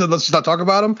because I said let's just not talk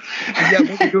about him. And yet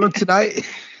what we're doing tonight.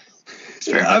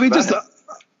 I mean,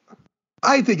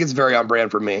 I think it's very on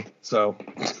brand for me. So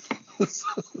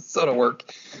to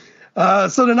work.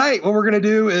 So tonight, what we're gonna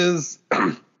do is,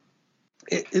 I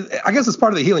guess it's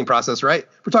part of the healing process, right?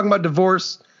 We're talking about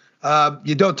divorce.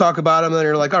 You don't talk about them, and then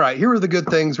you're like, all right, here are the good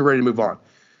things. We're ready to move on.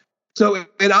 So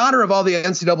in honor of all the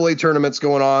NCAA tournaments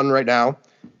going on right now,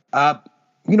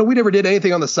 we never did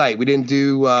anything on the site. We didn't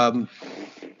do,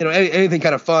 anything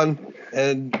kind of fun.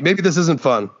 And maybe this isn't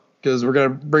fun because we're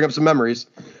going to bring up some memories.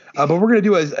 But we're going to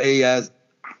do a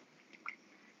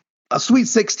Sweet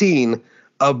 16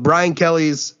 of Brian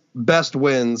Kelly's best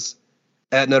wins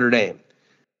at Notre Dame.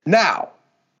 Now,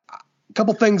 a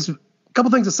couple things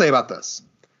to say about this.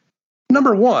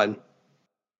 Number one,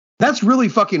 that's really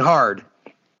fucking hard.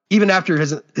 Even after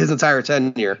his entire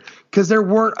tenure, because there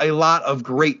weren't a lot of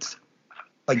great,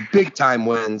 big time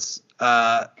wins,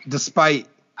 despite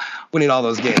winning all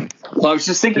those games. Well, I was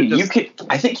just thinking,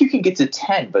 I think you can get to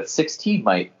 10, but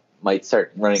 16 might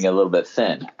start running a little bit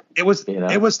thin. It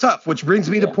was tough, which brings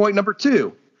me to point number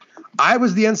 2. I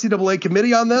was the NCAA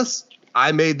committee on this.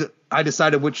 I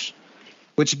decided which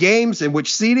games and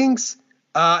which seedings,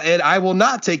 and I will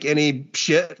not take any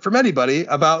shit from anybody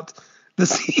about the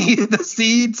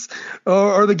seeds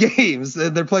or the games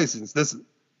and their placings.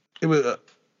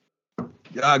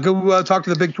 Go talk to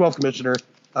the Big 12 commissioner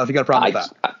if you got a problem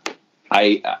with that.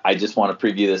 I just want to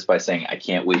preview this by saying I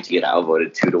can't wait to get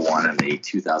outvoted 2-1 in the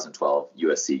 2012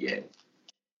 USC game.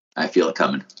 I feel it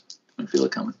coming.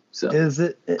 So is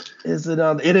it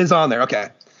on? It is on there. Okay.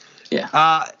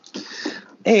 Yeah.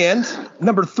 And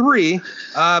number 3,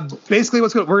 basically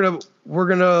we're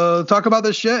gonna talk about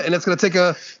this shit, and it's gonna take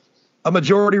a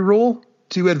majority rule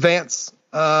to advance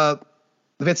the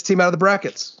team out of the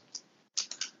brackets.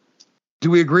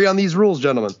 Do we agree on these rules,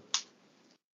 gentlemen?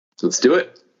 Let's do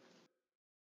it.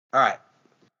 All right.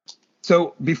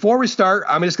 So before we start,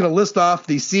 I'm just going to list off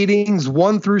the seedings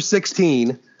 1 through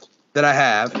 16 that I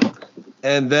have,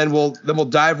 and then we'll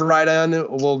dive right in.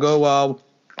 We'll go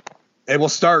and we'll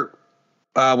start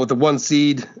with the 1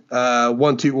 seed,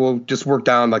 1, 2. We'll just work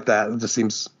down like that. It just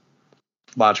seems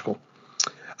logical.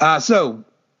 So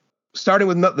starting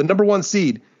with the number 1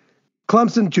 seed,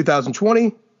 Clemson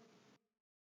 2020.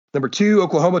 Number 2,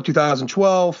 Oklahoma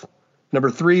 2012.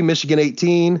 Number 3, Michigan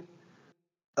 18.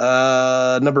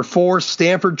 Number 4,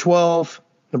 Stanford 12.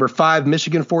 Number 5,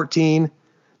 Michigan 14.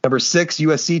 Number 6,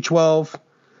 USC 12.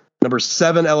 Number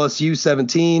 7, LSU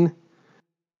 17.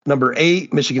 Number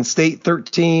 8, Michigan State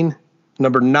 13.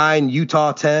 Number 9,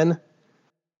 Utah 10.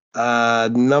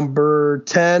 Number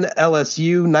 10,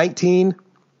 LSU 19.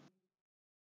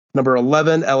 Number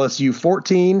 11, LSU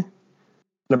 14.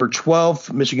 Number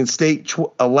 12, Michigan State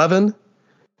 11.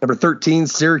 Number 13,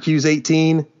 Syracuse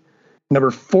 18.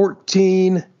 Number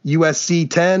 14, USC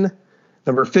 10.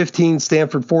 Number 15,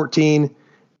 Stanford 14.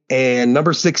 And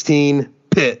number 16,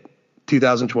 Pitt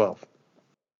 2012.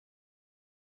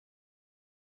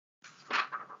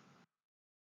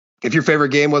 If your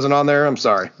favorite game wasn't on there, I'm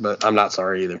sorry, but I'm not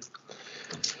sorry either.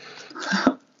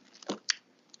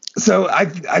 So I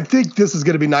think this is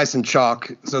going to be nice and chalk,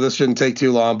 so this shouldn't take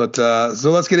too long. But so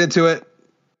let's get into it.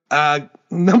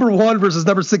 Number 1 versus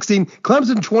number 16,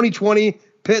 Clemson 2020,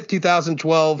 Pitt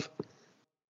 2012.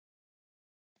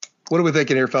 What are we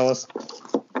thinking here, fellas?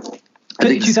 I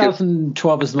think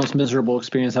 2012 is the most miserable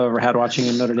experience I've ever had watching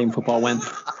a Notre Dame football win.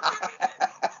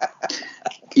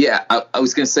 Yeah, I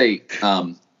was going to say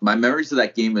my memories of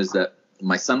that game is that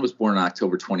my son was born on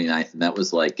October 29th, and that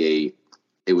was like a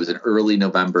it was an early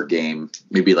November game,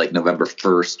 maybe like November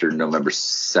 1st or November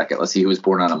 2nd. Let's see, he was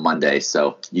born on a Monday,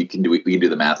 so we can do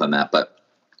the math on that. But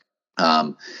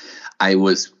I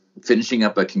was finishing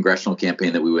up a congressional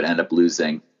campaign that we would end up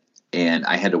losing, and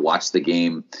I had to watch the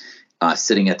game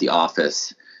sitting at the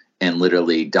office and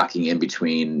literally ducking in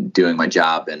between doing my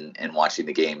job and watching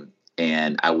the game.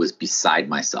 And I was beside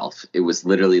myself. It was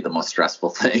literally the most stressful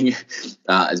thing,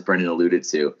 as Brendan alluded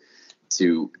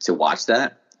to watch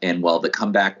that. And while the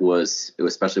comeback was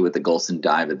especially with the Golson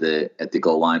dive at the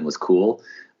goal line was cool,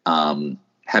 having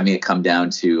it come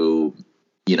down to,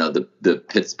 the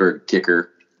Pittsburgh kicker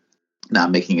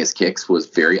not making his kicks was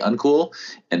very uncool.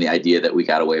 And the idea that we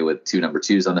got away with 2 number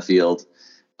 2s on the field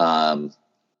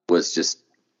was just,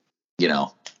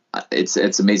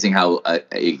 it's amazing how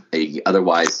a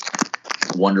otherwise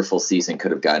wonderful season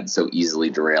could have gotten so easily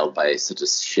derailed by such a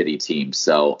shitty team.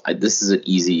 So this is an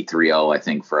easy 3-0, I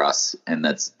think, for us. And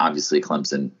that's obviously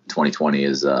Clemson 2020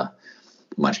 is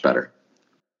much better.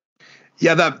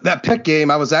 Yeah, that Pitt game,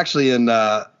 I was actually in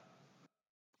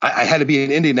I had to be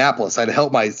in Indianapolis. I had to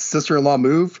help my sister-in-law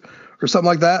move or something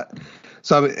like that.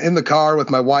 So I'm in the car with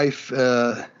my wife,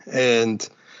 and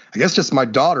I guess just my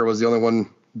daughter was the only one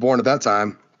born at that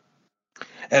time.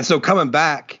 And so coming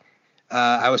back,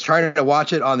 I was trying to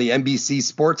watch it on the NBC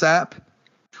Sports app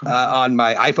on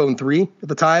my iPhone 3 at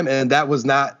the time, and that was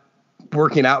not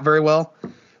working out very well.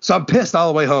 So I'm pissed all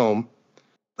the way home.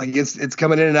 Like it's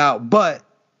coming in and out. But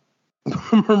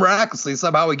miraculously,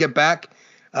 somehow we get back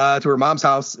to her mom's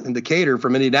house in Decatur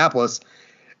from Indianapolis,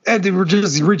 and they were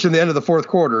just reaching the end of the fourth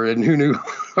quarter, and who knew,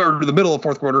 or the middle of the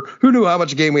fourth quarter, who knew how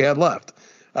much game we had left.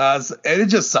 And it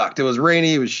just sucked. It was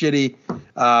rainy. It was shitty.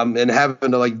 And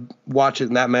having to watch it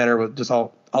in that manner was just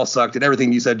all sucked. And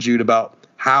everything you said, Jude, about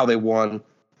how they won,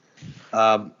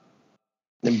 and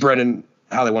Brendan,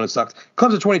 how they won, it sucked.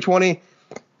 Clemson 2020.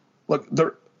 Look,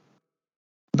 the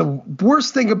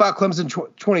worst thing about Clemson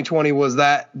 2020 was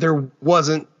that there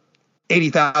wasn't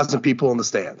 80,000 people in the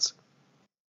stands.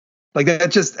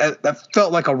 That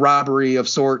felt like a robbery of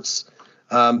sorts.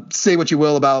 Say what you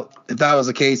will about if that was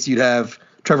the case, you'd have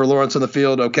Trevor Lawrence on the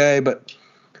field, okay, but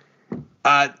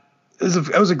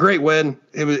it was a great win.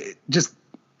 It was just,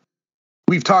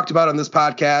 we've talked about on this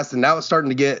podcast, and now it's starting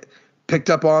to get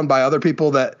picked up on by other people,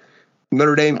 that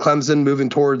Notre Dame Clemson moving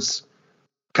towards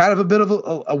kind of a bit of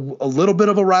a little bit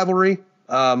of a rivalry.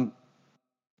 I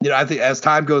think as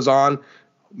time goes on,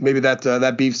 maybe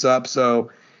that beefs up.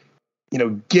 So,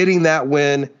 getting that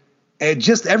win and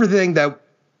just everything that,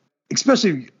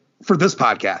 especially for this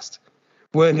podcast,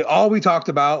 when all we talked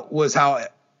about was how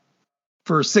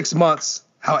for 6 months,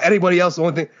 how anybody else, the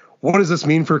only thing, what does this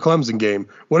mean for a Clemson game?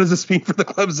 What does this mean for the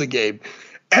Clemson game?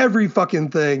 Every fucking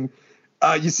thing.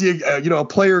 You see, a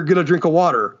player get a drink of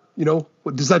water.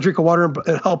 Does that drink of water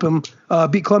help him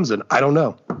beat Clemson? I don't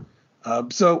know.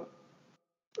 So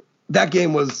that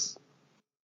game was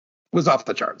off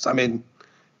the charts. I mean,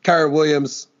 Kyren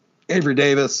Williams, Avery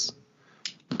Davis,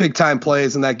 big time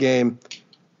plays in that game.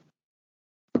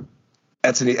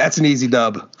 That's an easy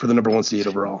dub for the number 1 seed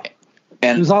overall.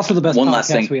 And it was also the best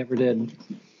podcast we ever did.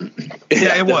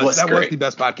 Yeah, it was. That was the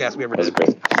best podcast we ever did.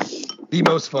 Great. The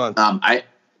most fun. I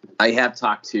have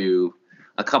talked to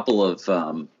a couple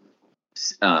of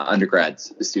undergrad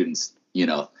students,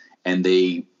 and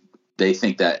they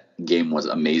think that game was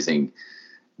amazing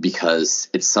because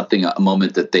it's a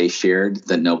moment that they shared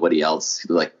that nobody else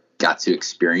got to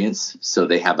experience. So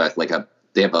they have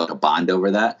a bond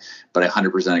over that. But I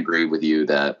 100% agree with you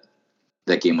that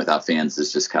game without fans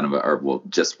is just kind of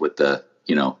just with the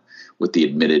with the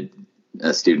admitted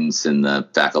students and the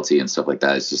faculty and stuff like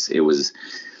that. It's just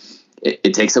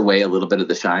it takes away a little bit of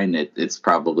the shine. It's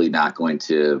probably not going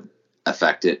to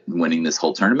affect it winning this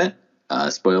whole tournament.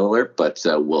 Spoiler alert, but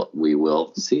we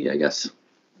will see, I guess.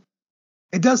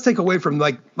 It does take away from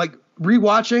like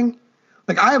rewatching.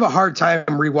 I have a hard time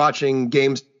rewatching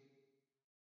games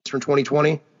from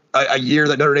 2020, a year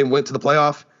that Notre Dame went to the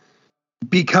playoff,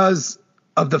 because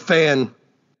of the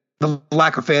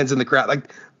lack of fans in the crowd,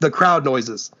 the crowd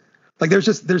noises.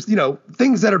 There's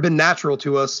things that have been natural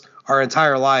to us our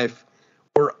entire life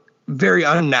were very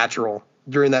unnatural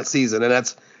during that season, and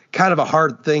that's kind of a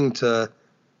hard thing to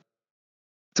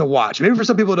watch. Maybe for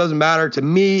some people it doesn't matter. To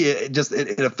me,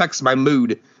 it affects my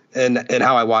mood and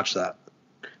how I watch that.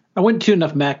 I went to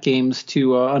enough MAC games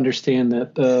to understand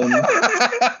that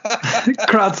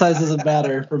crowd size doesn't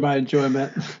matter for my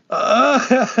enjoyment.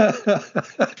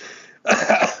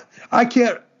 I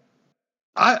can't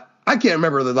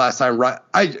remember the last time.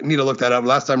 I need to look that up.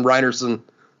 Last time Reinerson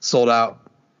sold out.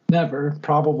 Never,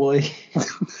 probably.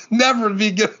 Never would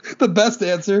be good. The best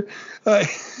answer. I'm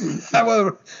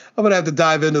gonna have to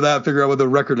dive into that and figure out what the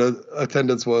record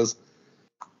attendance was.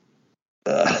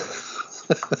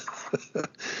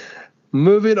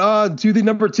 Moving on to the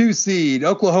number 2 seed,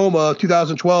 Oklahoma,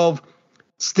 2012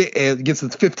 gets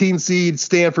its 15 seed,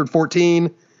 Stanford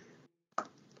 14. What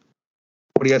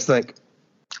do you guys think?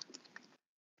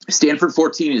 Stanford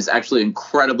 14 is actually an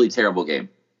incredibly terrible game.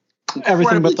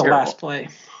 Everything but the last play.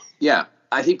 Yeah,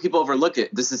 I think people overlook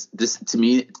it. To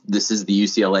me, this is the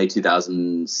UCLA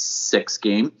 2006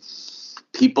 game.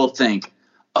 People think,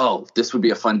 oh, this would be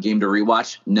a fun game to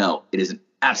rewatch. No, it is an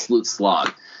absolute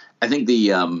slog. I think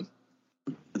the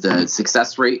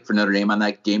success rate for Notre Dame on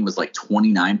that game was like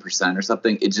 29% or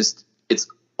something. It's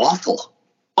awful.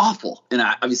 And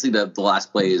obviously the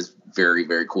last play is very,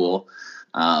 very cool.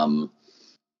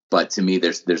 But to me,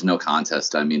 there's no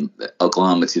contest. I mean,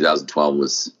 Oklahoma 2012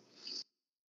 was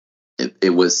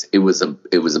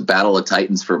a battle of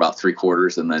titans for about 3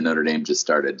 quarters, and then Notre Dame just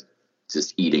started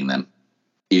eating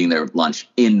their lunch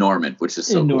in Norman, which is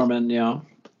so in cool. Norman, yeah,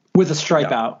 with a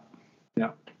stripe out.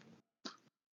 Yeah,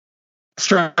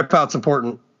 stripe out's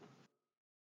important.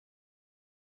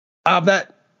 When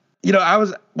I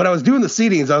was doing the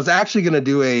seedings, I was actually going to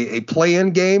do a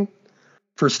play-in game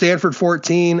for Stanford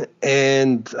 14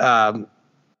 and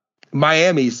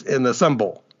Miami's in the Sun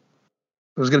Bowl.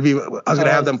 I was going to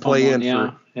have them play in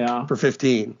for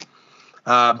 15.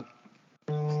 But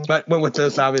went with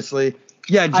this, obviously.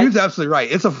 Yeah, Jude's absolutely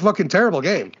right. It's a fucking terrible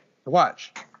game to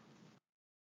watch.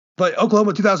 But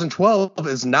Oklahoma 2012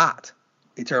 is not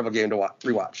a terrible game to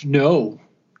rewatch. No,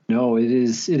 it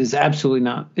is absolutely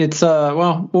not. It's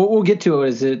we'll get to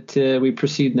it as we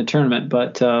proceed in the tournament,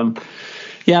 but I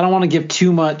don't want to give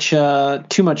too much to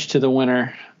the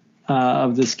winner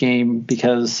of this game,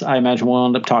 because I imagine we'll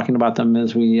end up talking about them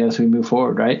as we move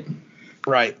forward, right?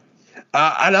 Right.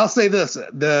 And I'll say this: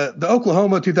 the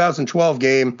Oklahoma 2012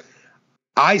 game,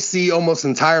 I see almost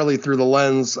entirely through the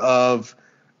lens of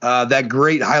that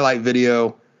great highlight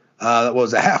video that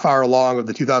was a half hour long of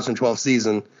the 2012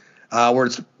 season,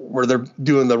 where they're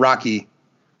doing the Rocky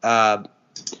IV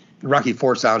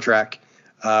soundtrack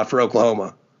for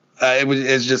Oklahoma.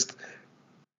 It's just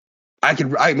I could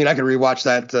rewatch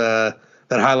that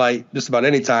highlight just about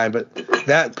any time, but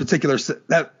that particular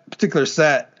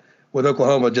set with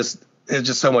Oklahoma is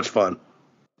just so much fun.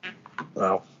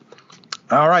 Wow.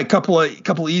 All right,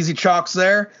 couple easy chalks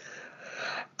there.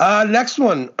 Next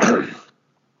one,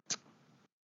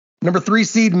 number 3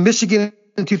 seed Michigan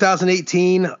in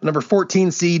 2018, number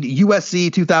 14 seed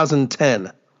USC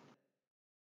 2010.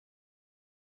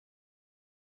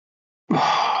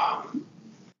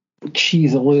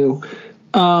 Cheese-a-loo.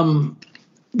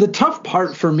 The tough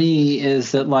part for me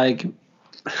is that, like,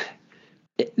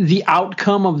 the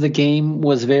outcome of the game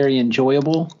was very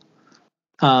enjoyable.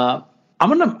 So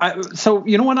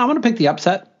you know what? I'm gonna pick the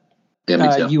upset. Yeah, me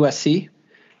too. USC.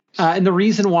 And the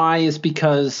reason why is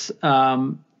because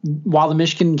while the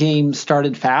Michigan game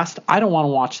started fast, I don't want to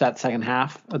watch that second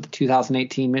half of the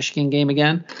 2018 Michigan game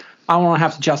again. I don't want to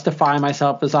have to justify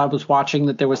myself as I was watching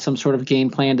that there was some sort of game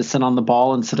plan to sit on the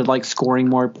ball instead of like scoring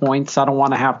more points. I don't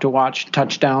want to have to watch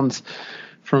touchdowns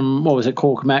from,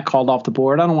 Cole Kmet called off the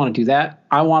board. I don't want to do that.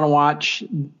 I want to watch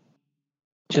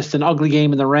just an ugly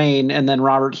game in the rain and then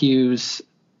Robert Hughes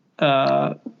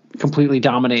completely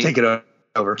dominate. Take it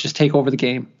over. Just take over the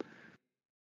game.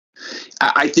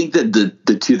 I think that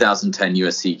the 2010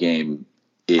 USC game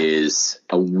is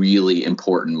a really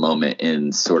important moment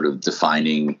in sort of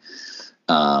defining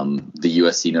the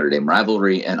USC Notre Dame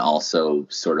rivalry, and also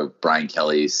sort of Brian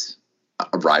Kelly's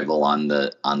arrival on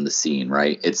the scene.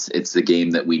 Right, it's the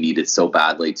game that we needed so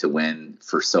badly to win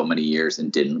for so many years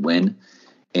and didn't win,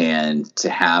 and to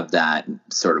have that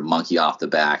sort of monkey off the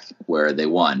back where they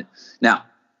won. Now,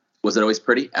 was it always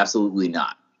pretty? Absolutely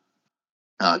not.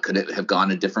 Could it have gone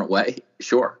a different way?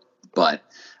 Sure, but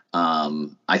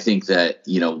I think that,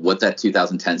 what that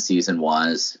 2010 season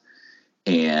was,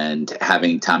 and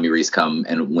having Tommy Rees come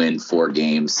and win 4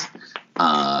 games,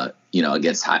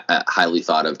 against highly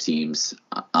thought of teams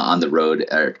on the road,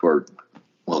 or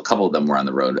a couple of them were on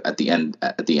the road at the end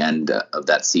of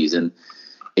that season.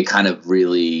 It kind of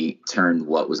really turned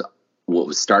what was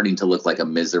starting to look like a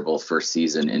miserable first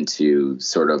season into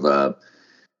sort of a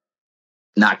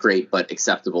not great but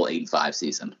acceptable 8-5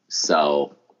 season.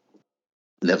 So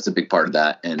that was a big part of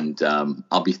that, and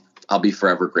I'll be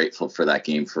forever grateful for that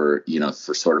game for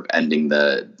sort of ending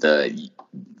the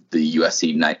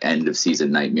USC end of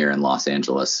season nightmare in Los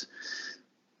Angeles.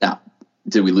 Now,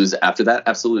 did we lose after that?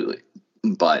 Absolutely,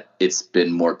 but it's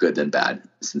been more good than bad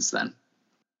since then.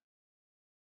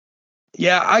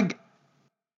 Yeah,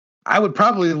 I would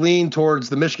probably lean towards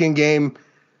the Michigan game,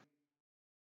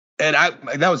 and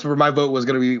that was where my vote was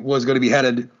going to be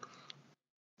headed,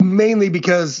 mainly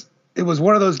because it was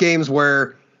one of those games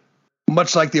where,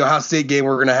 much like the Ohio State game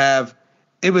we're going to have,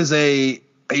 it was a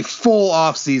full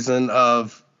off season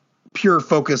of pure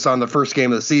focus on the first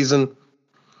game of the season.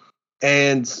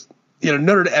 And,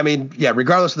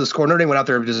 regardless of the score, Notre Dame went out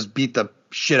there and just beat the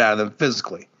shit out of them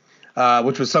physically,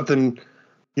 which was something,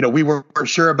 we weren't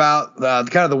sure about,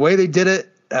 kind of the way they did it.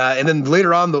 And then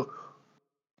later on,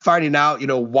 finding out,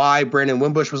 why Brandon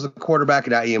Wimbush was the quarterback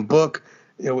and not Ian Book.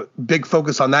 Big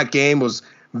focus on that game was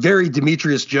very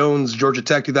Demetrius Jones, Georgia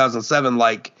Tech 2007,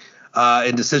 like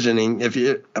in decisioning, if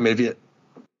you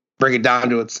break it down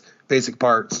to its basic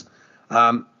parts.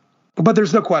 But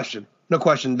there's no question. The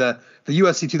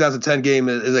USC 2010 game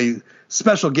is a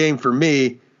special game for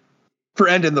me for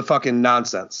ending the fucking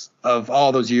nonsense of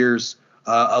all those years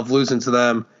of losing to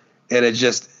them. And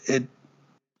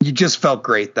you just felt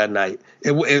great that night.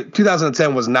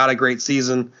 2010 was not a great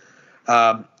season.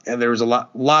 And there was a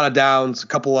lot of downs, a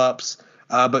couple ups,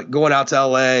 but going out to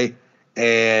LA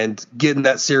and getting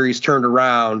that series turned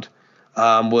around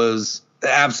was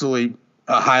absolutely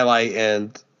a highlight,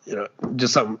 and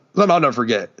just something I'll never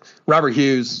forget. Robert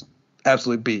Hughes,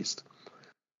 absolute beast.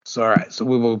 So all right, so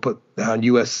we will put down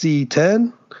USC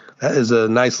 10. That is a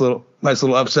nice little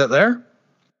upset there.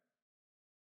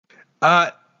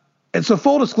 And so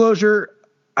full disclosure,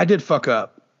 I did fuck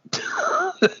up.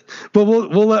 But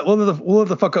we'll let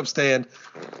the fuck up stand.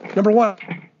 Number one.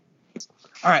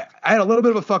 All right, I had a little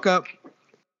bit of a fuck up.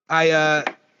 At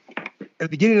the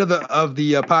beginning of the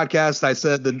podcast, I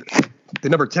said the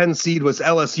number 10 seed was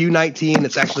LSU 19.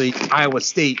 It's actually Iowa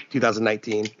State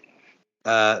 2019.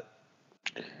 I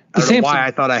don't know why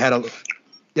I thought I had a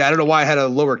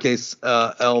lowercase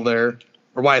L there,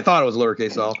 or why I thought it was a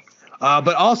lowercase L.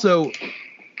 But also,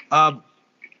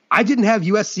 I didn't have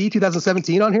USC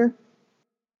 2017 on here.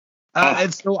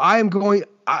 And so I am going,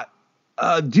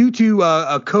 due to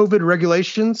COVID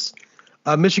regulations,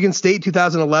 Michigan State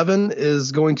 2011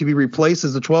 is going to be replaced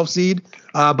as the 12 seed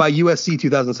by USC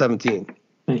 2017.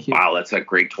 Thank you. Wow, that's a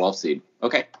great 12 seed.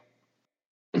 Okay.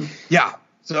 Yeah.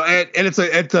 So and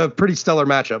it's a pretty stellar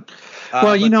matchup.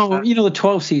 Well, the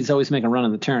 12 seeds always make a run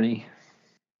in the tourney.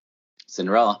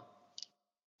 Cinderella.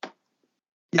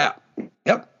 Yeah.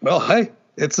 Yep. Well, hey,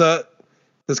 this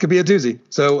could be a doozy.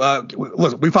 So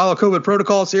look, we follow COVID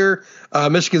protocols here.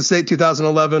 Michigan State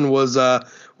 2011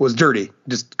 was dirty,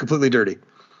 just completely dirty.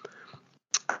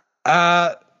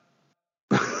 So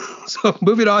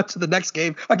moving on to the next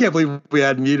game. I can't believe we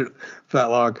had muted for that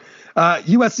long.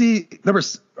 USC number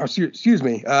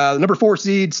 4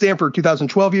 seed Stanford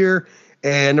 2012 year,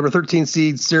 and number 13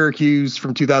 seed Syracuse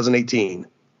from 2018.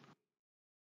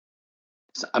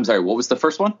 I'm sorry, what was the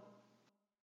first one?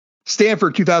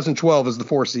 Stanford 2012 is the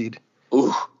 4 seed.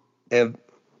 Ooh. And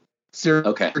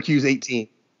Syracuse 18.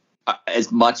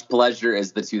 As much pleasure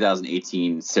as the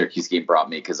 2018 Syracuse game brought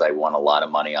me, because I won a lot of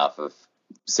money off of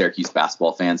Syracuse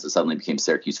basketball fans that suddenly became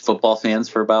Syracuse football fans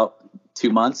for about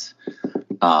 2 months.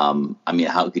 How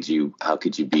could you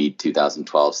beat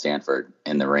 2012 Stanford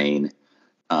in the rain?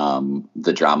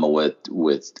 The drama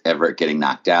with Everett getting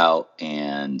knocked out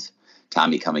and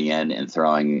Tommy coming in and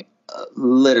throwing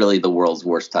literally the world's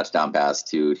worst touchdown pass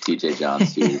to TJ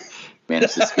Jones, who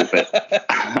managed to scoop it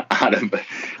out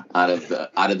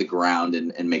of the ground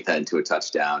and make that into a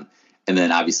touchdown. And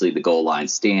then obviously the goal line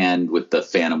stand with the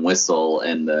phantom whistle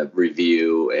and the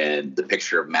review and the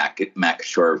picture of Matt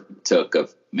Shore took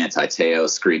of Manti Te'o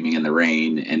screaming in the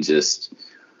rain, and just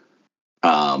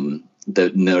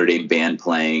the Notre Dame band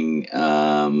playing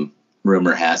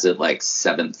rumor has it like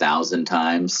 7,000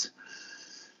 times.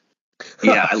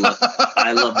 Yeah, I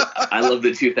love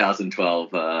the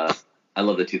 2012 I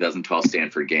love the 2012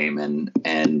 Stanford game, and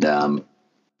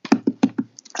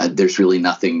there's really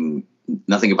nothing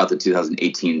about the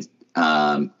 2018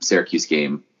 Syracuse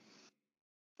game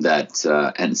that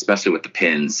and especially with the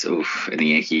pins and the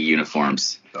Yankee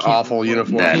uniforms, awful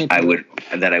uniform, that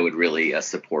I would really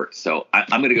support. So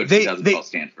I'm going to go 2012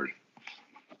 Stanford.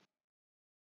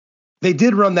 They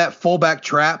did run that fullback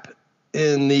trap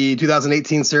in the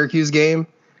 2018 Syracuse game.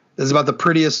 It was about the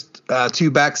prettiest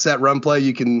 2-back set run play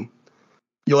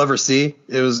you'll ever see.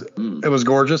 It was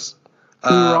gorgeous.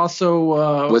 We were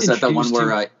also was that the one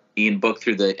where Ian Book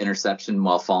threw the interception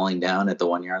while falling down at the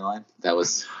 1-yard line? That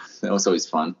was always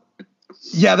fun.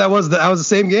 Yeah, that was the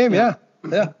same game. Yeah.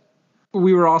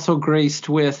 We were also graced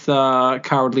with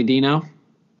Cowardly Dino.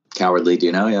 Cowardly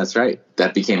Dino, yeah, that's right.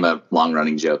 That became a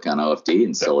long-running joke on OFD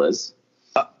and still is.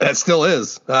 It still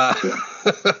is.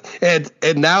 And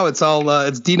now it's all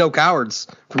it's Dino Cowards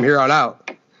from here on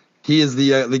out. He is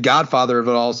the godfather of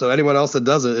it all. So anyone else that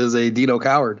does it is a Dino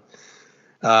Coward.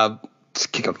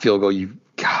 Just kick a field goal, you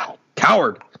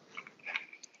coward.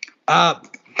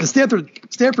 The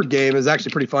Stanford game is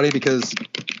actually pretty funny because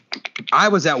I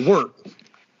was at work,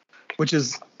 which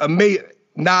is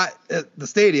not at the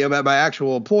stadium, at my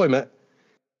actual employment.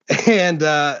 And,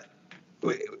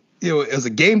 it was a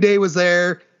game day was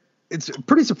there. It's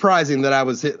pretty surprising that I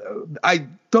was hit. I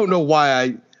don't know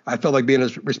why I felt like being a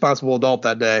responsible adult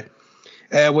that day.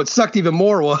 And what sucked even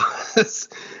more was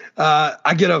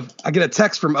I get a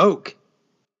text from Oak,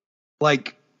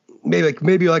 like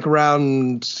maybe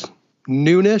around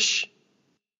noonish,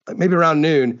 maybe around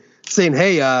noon, saying,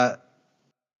 "Hey,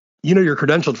 you're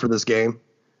credentialed for this game."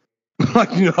 I'm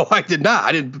like, no, I did not.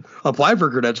 I didn't apply for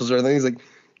credentials or anything. He's like,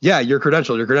 "Yeah, you're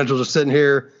credentialed. Your credentials are sitting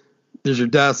here. There's your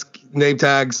desk, name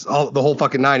tags, the whole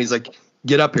fucking nine." He's like,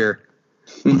 "Get up here."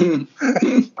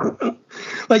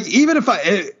 Like, even if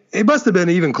it must have been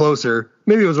even closer.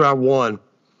 Maybe it was around 1. It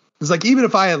was like, even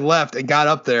if I had left and got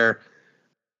up there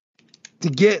to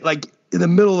get like in the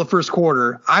middle of the first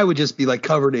quarter, I would just be like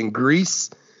covered in grease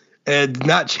and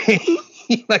not change.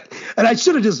 And I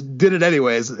should have just did it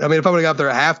anyways. I mean, if I would have got there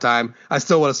at halftime, I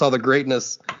still would have saw the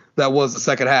greatness that was the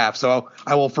second half. So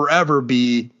I will forever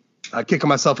be kicking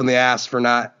myself in the ass for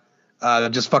not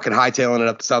just fucking hightailing it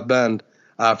up to South Bend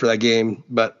for that game.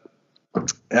 But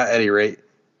at any rate,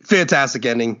 fantastic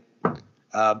ending.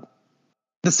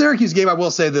 The Syracuse game, I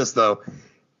will say this, though.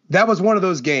 That was one of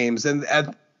those games. And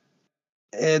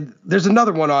there's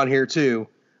another one on here, too.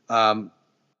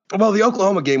 Well, the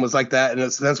Oklahoma game was like that in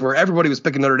a sense where everybody was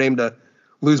picking Notre Dame to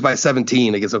lose by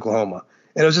 17 against Oklahoma.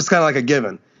 And it was just kind of like a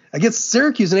given. Against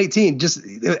Syracuse in 18, just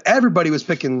everybody was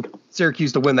picking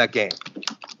Syracuse to win that game.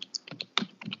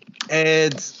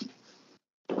 And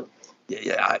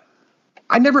yeah,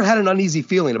 I never had an uneasy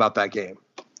feeling about that game.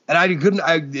 And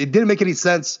it didn't make any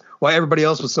sense why everybody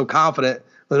else was so confident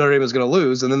that Notre Dame was going to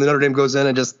lose. And then the Notre Dame goes in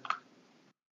and just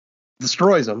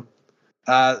destroys them.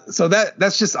 So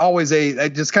that's just always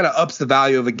it just kind of ups the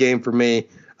value of a game for me.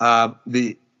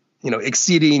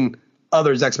 Exceeding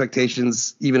others'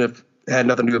 expectations, even if it had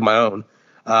nothing to do with my own.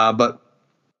 But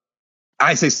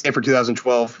I say Stanford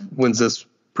 2012 wins this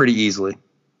pretty easily.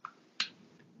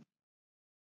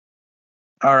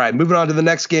 All right, moving on to the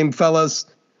next game, fellas.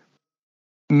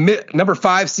 Number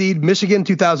 5 seed Michigan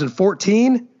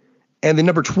 2014, and the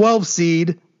number 12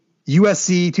 seed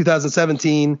USC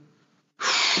 2017.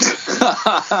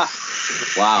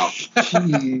 Wow.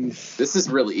 Jeez. This is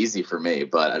really easy for me,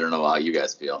 but I don't know how you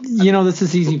guys feel. This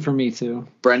is easy for me too.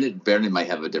 Brendan might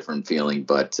have a different feeling,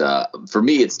 but for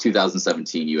me, it's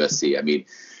 2017 USC. I mean,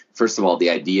 first of all, the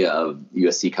idea of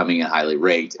USC coming in highly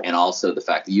ranked, and also the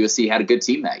fact that USC had a good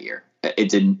team that year. It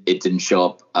didn't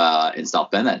show up in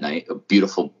South Bend that night. A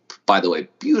beautiful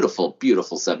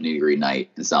 70-degree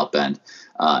night in South Bend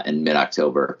in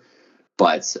mid-October.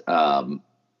 But I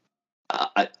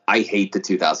hate the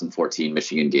 2014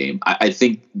 Michigan game. I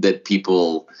think that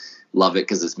people love it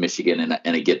because it's Michigan and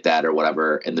I get that or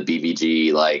whatever. And the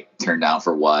BVG turned down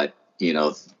for what,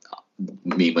 meme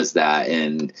was that.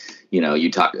 And,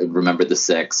 you remember the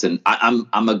 6, and I'm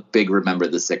a big remember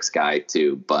the 6 guy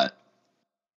too, but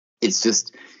it's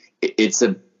just, it's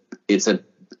a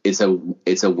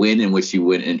win in which you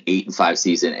win an 8-5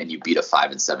 season and you beat a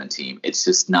 5-7 team. It's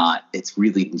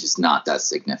really just not that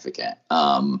significant.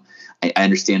 I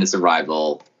understand it's a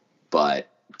rival, but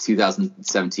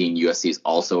 2017 USC is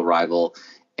also a rival,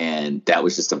 and that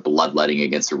was just a bloodletting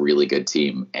against a really good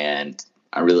team. And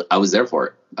I was there for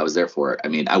it. I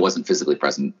mean, I wasn't physically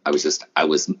present. I was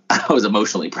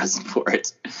emotionally present for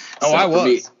it. Oh, so I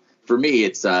was. For me,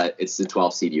 it's the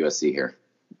 12 seed USC here.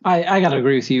 I gotta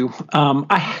agree with you.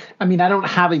 I mean, I don't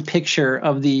have a picture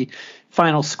of the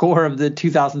final score of the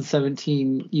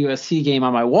 2017 USC game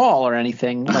on my wall or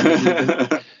anything,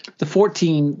 like the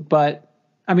 14. But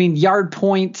I mean, yard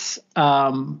points.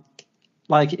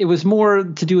 It was more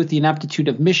to do with the ineptitude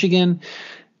of Michigan.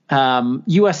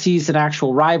 USC is an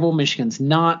actual rival. Michigan's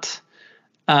not.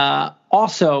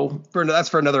 Also, that's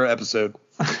for another episode.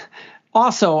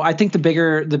 Also, I think the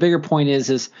bigger point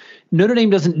is Notre Dame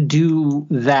doesn't do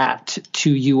that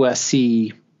to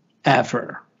USC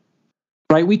ever,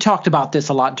 right? We talked about this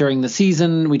a lot during the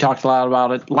season. We talked a lot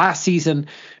about it last season.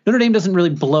 Notre Dame doesn't really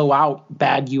blow out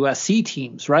bad USC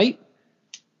teams, right?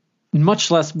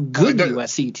 Much less good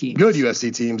USC teams. Good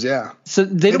USC teams, yeah. So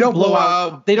they don't blow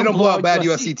out. They don't blow out bad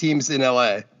USC teams in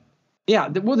LA. Yeah,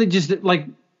 well, they just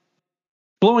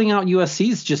blowing out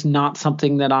USC is just not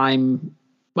something that I'm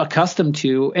accustomed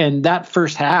to. And that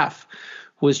first half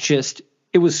was just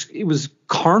it was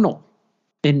carnal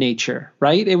in nature,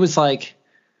 right? It was like,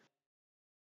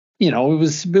 it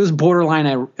was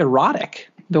borderline erotic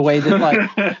the way that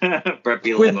like Brett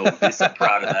Bielema would be so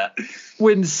proud of that.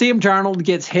 When Sam Darnold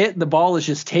gets hit, the ball is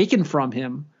just taken from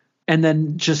him, and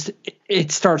then just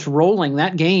it starts rolling.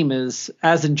 That game is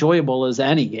as enjoyable as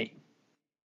any game.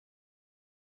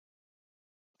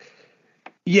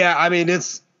 Yeah, I mean,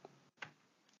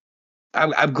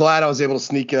 I'm glad I was able to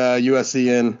sneak USC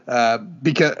in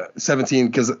because 17,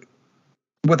 because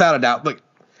without a doubt, look,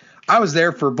 I was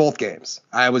there for both games.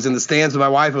 I was in the stands with my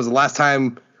wife. It was the last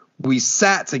time we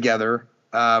sat together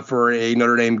for a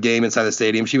Notre Dame game inside the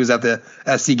stadium. She was at the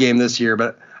SC game this year,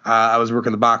 but I was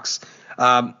working the box.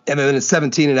 And then in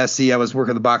 17 at SC, I was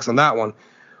working the box on that one.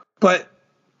 But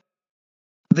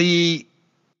I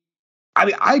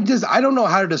don't know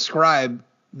how to describe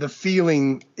the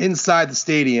feeling inside the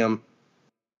stadium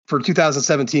for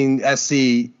 2017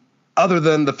 SC other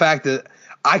than the fact that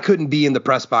I couldn't be in the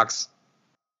press box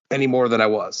any more than I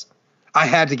was. I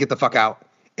had to get the fuck out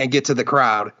and get to the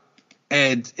crowd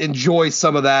and enjoy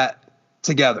some of that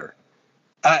together.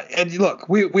 And look,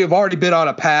 we have already been on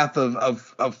a path of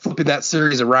flipping that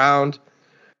series around.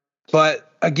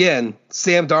 But again,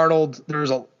 Sam Darnold,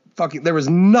 there was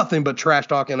nothing but trash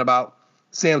talking about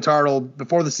Sam Darnold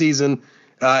before the season,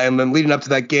 and then leading up to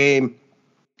that game.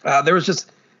 They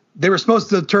were supposed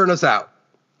to turn us out,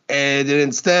 and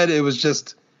instead it was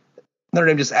just Notre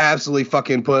Dame just absolutely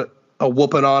fucking put a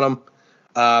whooping on them,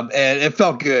 and it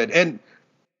felt good. And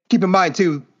keep in mind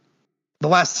too, the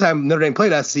last time Notre Dame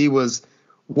played SC was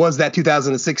that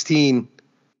 2016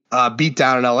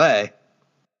 beatdown in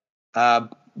LA,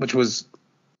 which was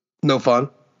no fun.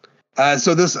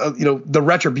 So this, the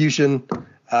retribution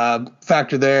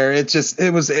factor there, it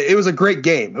was a great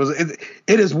game.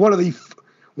 It is one of the,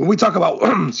 when we talk about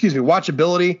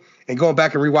watchability and going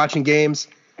back and rewatching games,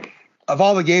 of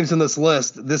all the games in this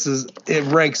list, it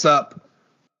ranks up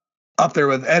there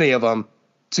with any of them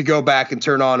to go back and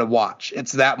turn on and watch.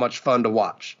 It's that much fun to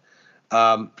watch.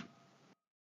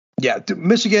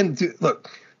 Michigan, look,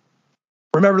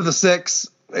 remember the 6.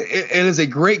 It is a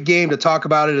great game to talk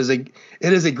about. It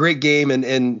is a great game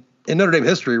in Notre Dame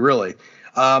history, really.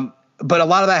 But a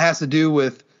lot of that has to do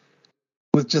with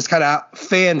just kind of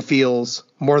fan feels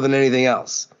more than anything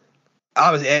else.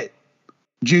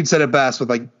 Jude said it best with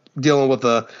like dealing with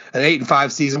an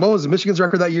 8-5 season. What was Michigan's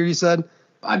record that year? You said,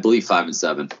 I believe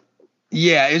 5-7.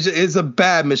 Yeah, it's a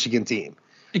bad Michigan team.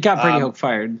 It got Brady Hoke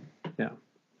fired.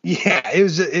 Yeah, it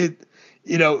was.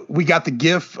 We got the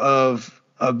gif of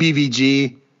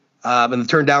BVG, and the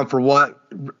turn down for what,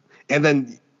 and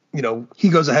then he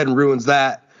goes ahead and ruins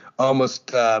that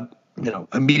almost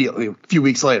immediately a few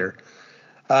weeks later.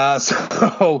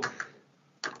 So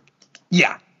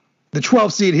yeah, the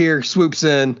 12 seed here swoops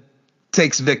in,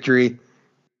 takes victory.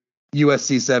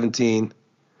 USC 17.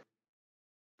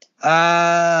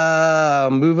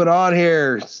 Moving on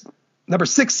here. Number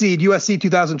 6 seed USC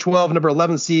 2012, number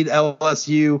 11 seed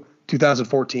LSU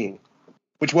 2014,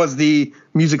 which was the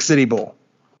Music City Bowl.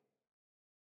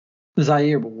 The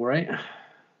Zaire Bowl, right?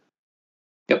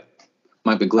 Yep.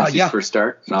 Mike McGlinchey's first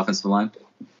start in offensive line.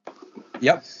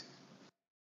 Yep.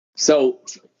 So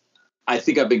I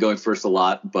think I've been going first a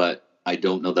lot, but I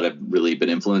don't know that I've really been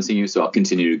influencing you, so I'll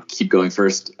continue to keep going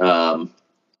first.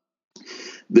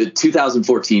 The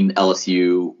 2014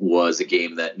 LSU was a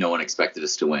game that no one expected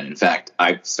us to win. In fact,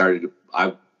 I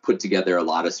put together a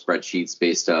lot of spreadsheets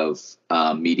based of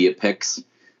media picks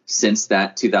since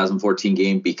that 2014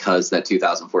 game, because that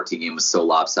 2014 game was so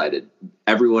lopsided.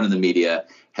 Everyone in the media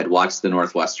had watched the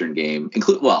Northwestern game,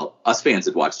 us fans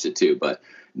had watched it too, but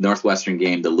Northwestern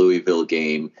game, the Louisville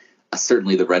game,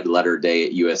 certainly the red letter day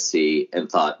at USC,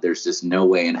 and thought there's just no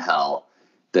way in hell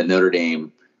that Notre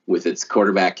Dame, with its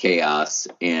quarterback chaos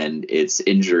and its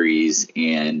injuries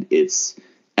and its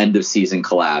end of season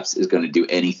collapse, is going to do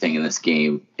anything in this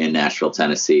game in Nashville,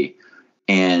 Tennessee.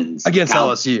 And against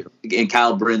LSU. And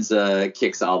Kyle Brinza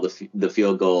kicks all the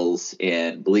field goals,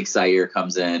 and Malik Zaire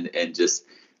comes in and just,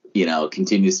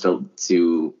 continues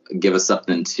to give us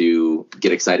something to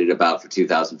get excited about for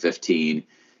 2015.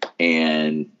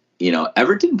 And,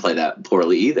 Everett didn't play that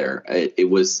poorly either. It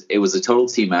was a total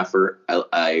team effort.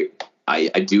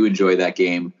 I do enjoy that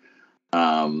game.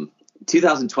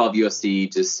 2012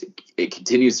 USC it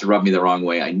continues to rub me the wrong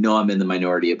way. I know I'm in the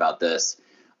minority about this.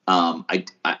 I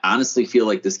honestly feel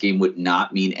like this game would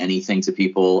not mean anything to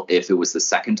people if it was the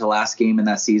second to last game in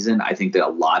that season. I think that a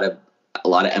lot of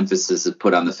emphasis is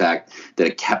put on the fact that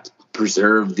it kept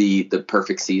preserve the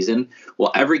perfect season.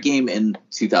 Well, every game in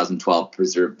 2012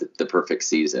 preserved the perfect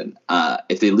season.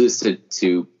 If they lose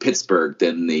to Pittsburgh,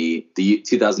 then the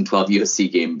 2012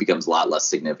 USC game becomes a lot less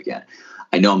significant.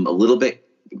 I know I'm a little bit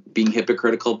being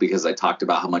hypocritical because I talked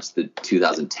about how much the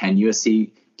 2010 USC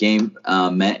game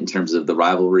meant in terms of the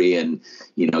rivalry and,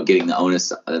 getting the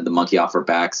onus, the monkey off our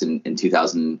backs in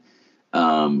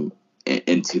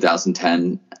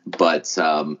 2010. But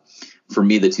for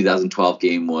me, the 2012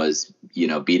 game was,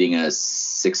 beating a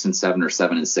 6-7 or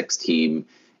 7-6 team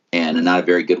and not a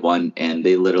very good one. And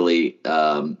they literally,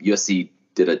 USC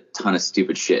did a ton of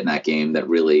stupid shit in that game that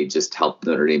really just helped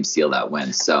Notre Dame seal that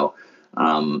win. So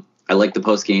I like the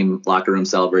post-game locker room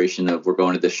celebration of we're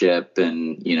going to the ship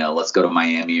and, let's go to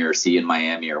Miami or see you in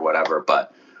Miami or whatever.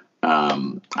 But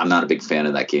I'm not a big fan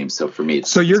of that game. So for me,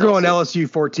 you're going LSU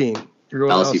 14. You're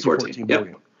going LSU 14.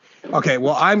 Yep. Okay,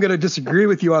 well, I'm going to disagree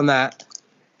with you on that.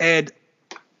 And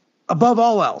above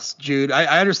all else, Jude,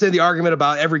 I understand the argument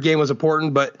about every game was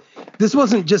important, but this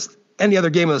wasn't just any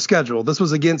other game of the schedule. This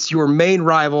was against your main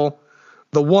rival,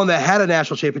 the one that had a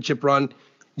national championship run.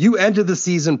 You ended the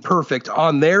season perfect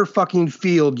on their fucking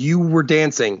field. You were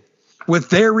dancing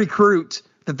with their recruit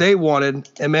that they wanted.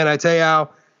 And man, I tell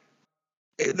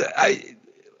you,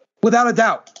 without a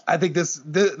doubt, I think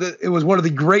it was one of the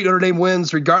great Notre Dame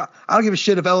wins. I don't give a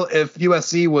shit if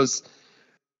USC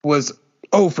was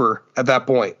over at that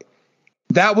point.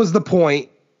 That was the point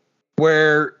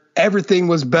where everything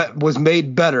was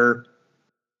made better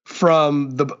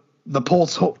from the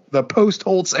post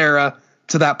Holtz era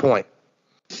to that point.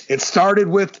 It started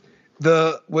with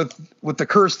the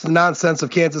cursed nonsense of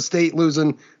Kansas State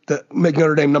losing to make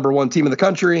Notre Dame number one team in the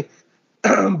country,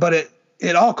 but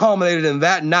it all culminated in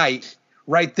that night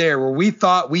right there where we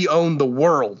thought we owned the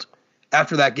world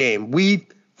after that game. We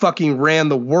fucking ran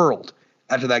the world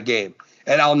after that game.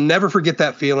 And I'll never forget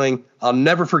that feeling. I'll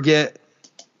never forget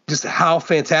just how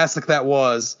fantastic that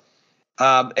was.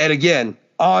 And again,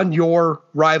 on your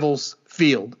rival's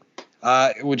field,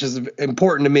 which is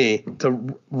important to me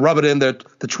to rub it in the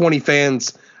 20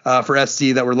 fans for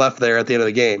SC that were left there at the end of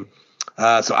the game.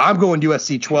 So I'm going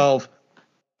USC 12.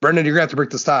 Brendan, you're going to have to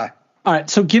break this tie. All right,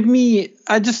 so give me.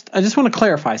 I just want to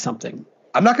clarify something.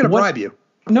 I'm not going to bribe you.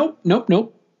 Nope.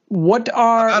 What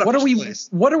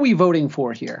are we voting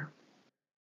for here?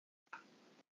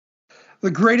 The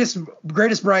greatest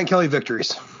Brian Kelly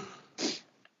victories,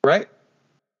 right?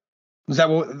 Is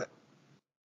that what?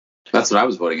 That's what I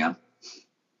was voting on.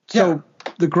 So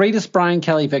the greatest Brian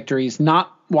Kelly victories,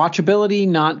 not watchability,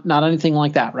 not anything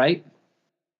like that, right?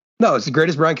 No, it's the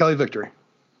greatest Brian Kelly victory.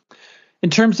 In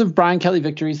terms of Brian Kelly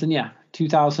victories, then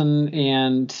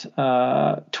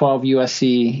 2012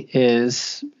 USC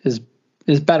is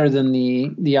better than the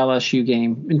LSU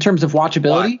game in terms of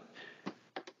watchability. Why?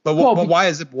 But why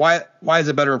is it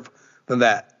better than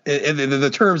that in the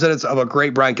terms that it's of a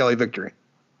great Brian Kelly victory?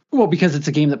 Well, because it's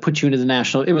a game that puts you into the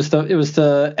national. It was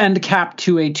the end cap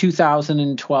to a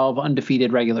 2012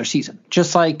 undefeated regular season,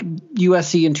 just like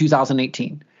USC in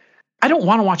 2018. I don't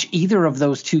want to watch either of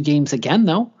those two games again,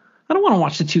 though. I don't want to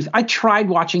watch I tried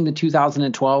watching the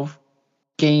 2012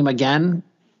 game again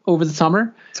over the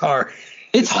summer. It's hard.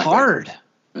 It's hard. It's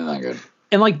not good.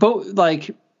 And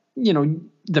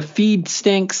the feed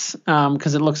stinks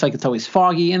because it looks like it's always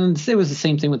foggy. And it was the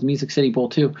same thing with the Music City Bowl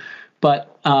too.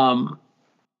 But the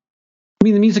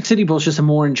Music City Bowl is just a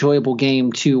more enjoyable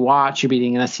game to watch. You're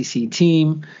beating an SEC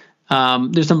team.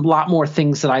 There's a lot more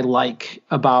things that I like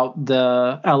about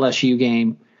the LSU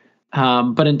game.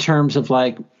 But in terms of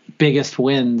biggest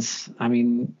wins,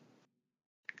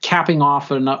 capping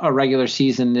off a regular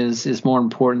season is more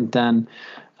important than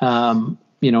an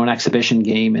exhibition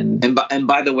game. And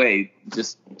by the way,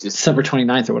 just December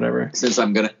 29th or whatever. Since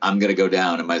I'm gonna go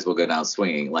down, I might as well go down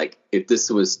swinging.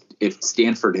 If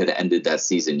Stanford had ended that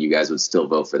season, you guys would still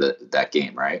vote for that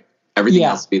game, right? Everything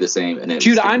else would be the same. And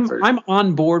Jude, I'm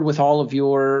on board with all of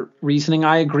your reasoning.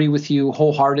 I agree with you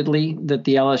wholeheartedly that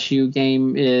the LSU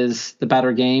game is the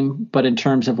better game. But in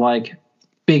terms of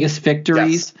biggest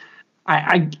victories,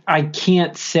 yes. I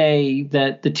can't say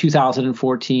that the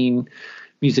 2014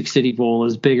 Music City Bowl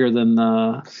is bigger than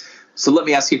the. So let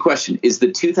me ask you a question. Is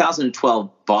the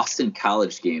 2012 Boston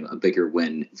College game a bigger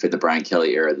win for the Brian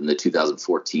Kelly era than the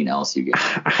 2014 LSU game?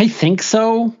 I think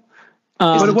so.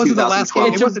 But it wasn't the last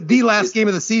game. It wasn't the last game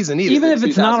of the season either. Even if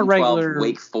it's not a regular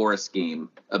Wake Forest game,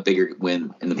 a bigger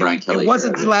win in the Brian Kelly. It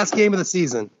wasn't the last game of the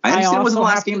season. I understand it wasn't the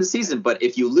last game of the season, but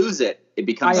if you lose it, it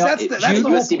becomes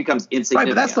USC becomes insignificant. Right,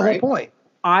 but that's the whole point.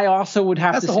 I also would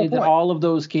have to say that all of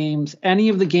those games, any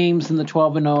of the games in the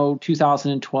 12-0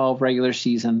 2012 regular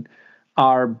season,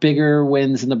 are bigger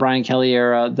wins in the Brian Kelly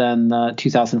era than the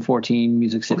 2014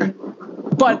 Music City. Okay.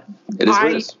 But It is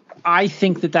what it is. I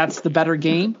think that that's the better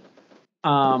game.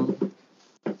 I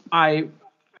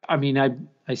mean,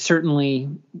 I certainly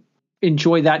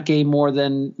enjoy that game more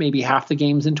than maybe half the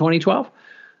games in 2012.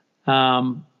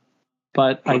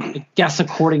 But I guess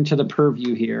according to the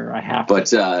purview here, I have But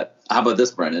to. how about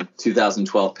this, Brendan?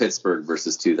 2012 Pittsburgh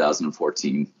versus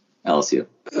 2014 LSU.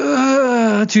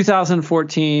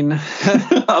 2014.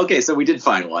 Okay, so we did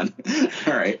find one.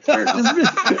 All right, fair enough.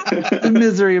 The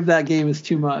misery of that game is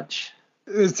too much.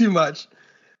 It was too much.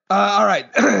 All right,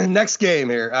 next game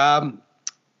here.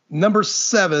 Number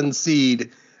 7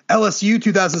 seed LSU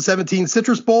 2017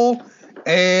 Citrus Bowl,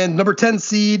 and number 10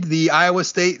 seed the Iowa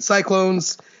State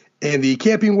Cyclones in the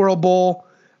Camping World Bowl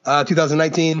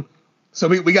 2019. So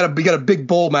we got a big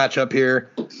bowl matchup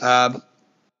here.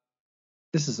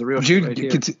 This is the real Jude, right here.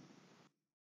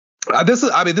 I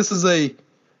think this is a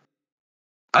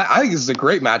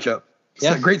great matchup. It's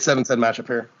a great 7-10 matchup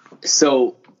here.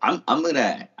 So I'm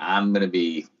gonna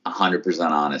be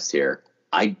 100% honest here.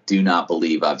 I do not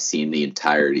believe I've seen the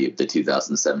entirety of the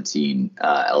 2017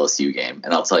 LSU game,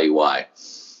 and I'll tell you why.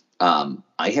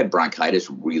 I had bronchitis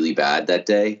really bad that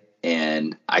day,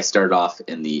 and I started off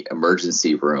in the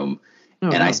emergency room,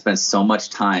 and I spent so much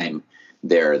time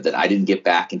there that I didn't get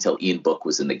back until Ian Book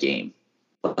was in the game.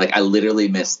 Like, I literally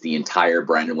missed the entire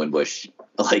Brandon Wimbush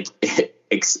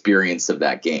experience of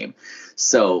that game.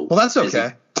 So, well, that's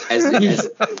okay.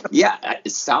 Yeah,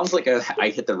 it sounds like I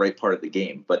hit the right part of the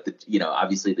game, but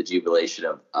obviously the jubilation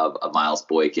of Miles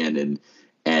Boykin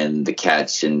and the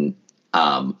catch, and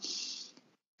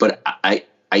but I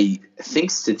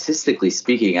think statistically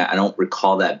speaking, I don't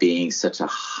recall that being such a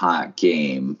hot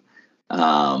game.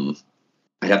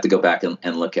 I'd have to go back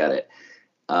and look at it.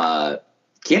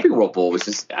 Camping World Bowl was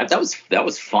just that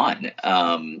was fun.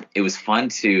 It was fun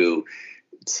to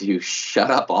shut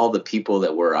up all the people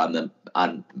that were on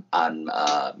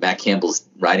Matt Campbell's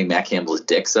riding Matt Campbell's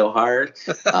dick so hard.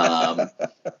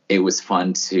 It was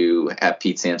fun to have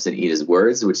Pete Sampson eat his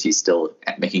words, which he's still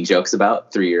making jokes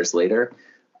about 3 years later.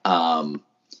 That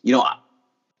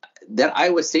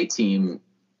Iowa State team,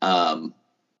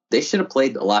 they should have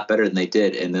played a lot better than they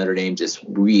did, and Notre Dame just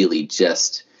really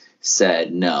just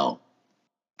said no.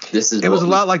 It was a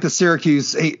lot like the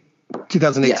Syracuse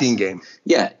 2018 game.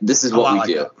 Yeah, this is what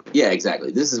we do. Yeah,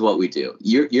 exactly. This is what we do.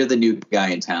 You're the new guy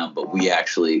in town, but we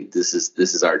actually this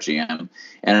is our jam.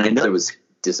 And I know there was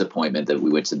disappointment that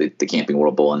we went to the Camping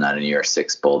World Bowl and not a New Year's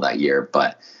Six Bowl that year,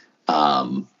 but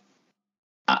I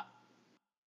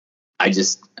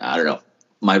don't know.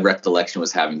 My recollection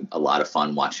was having a lot of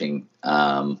fun watching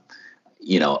a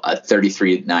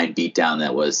 33-9 beatdown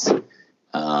that was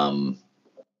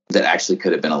that actually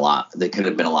could have been a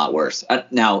lot worse.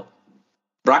 Now,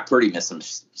 Brock Purdy missed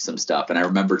some stuff, and I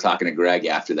remember talking to Greg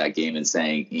after that game and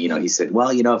saying, he said, well,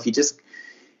 if he just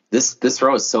this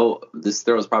throw is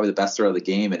probably the best throw of the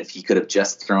game, and if he could have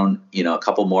just thrown a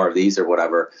couple more of these or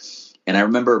whatever. And I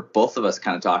remember both of us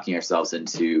kind of talking ourselves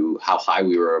into how high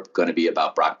we were going to be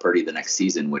about Brock Purdy the next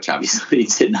season, which obviously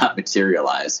did not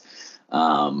materialize.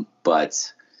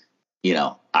 But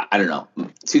I don't know.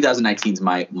 2019 is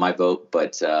my vote,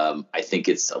 but I think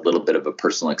it's a little bit of a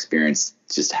personal experience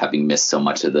just having missed so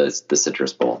much of the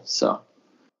Citrus Bowl. So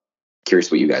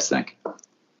curious what you guys think.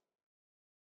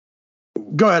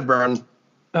 Go ahead, Brian.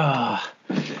 I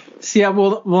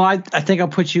think I'll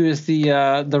put you as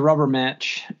the rubber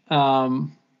match,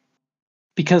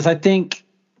 because I think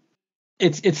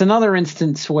it's another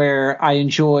instance where I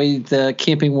enjoy the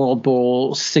Camping World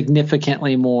Bowl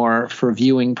significantly more for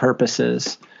viewing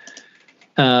purposes.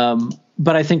 But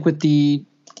I think with the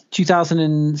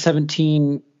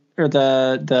 2017 or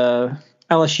the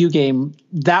LSU game,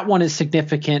 that one is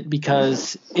significant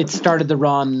because it started the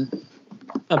run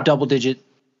of double-digit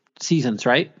seasons,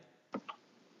 right?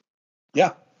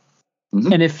 Yeah.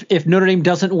 Mm-hmm. And if Notre Dame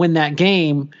doesn't win that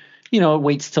game, it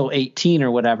waits till 18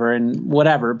 or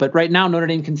whatever. But right now, Notre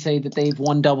Dame can say that they've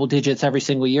won double digits every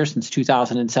single year since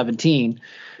 2017.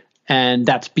 And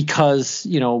that's because,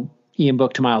 Ian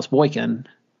Book to Miles Boykin.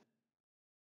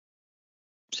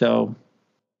 So.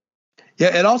 Yeah.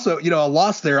 And also, a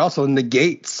loss there also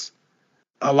negates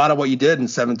a lot of what you did in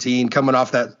 17 coming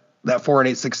off that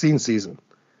 4-8-16 season.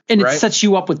 And it sets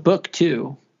you up with Book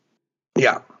too.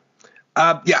 Yeah.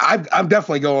 I'm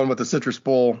definitely going with the Citrus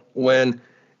Bowl win.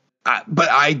 But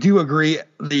I do agree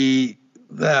the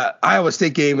Iowa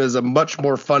State game is a much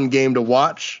more fun game to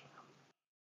watch.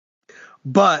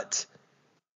 But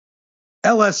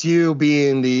LSU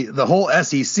being the whole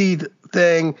SEC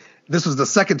thing, this was the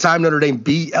second time Notre Dame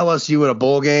beat LSU in a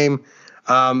bowl game.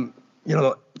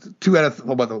 2 out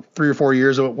of 3 or 4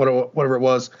 years, or whatever it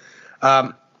was.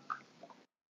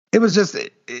 It was just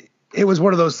it was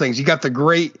one of those things. You got the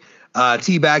great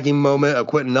teabagging moment of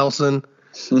Quentin Nelson.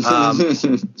 I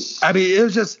mean, it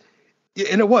was just,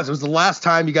 and it was the last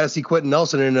time you got to see Quentin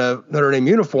Nelson in a Notre Dame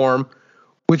uniform,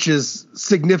 which is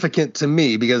significant to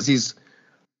me because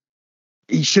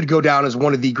he should go down as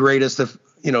one of the greatest of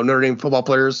Notre Dame football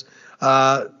players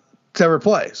to ever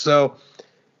play. So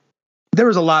there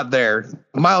was a lot there.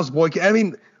 Miles Boykin. I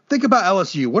mean, think about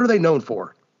LSU. What are they known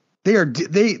for? They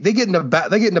get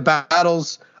into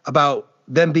battles about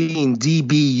them being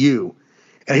DBU.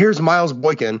 And here's Miles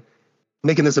Boykin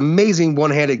making this amazing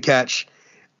one-handed catch,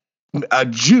 a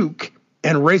juke,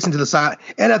 and racing to the side.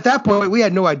 And at that point, we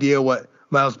had no idea what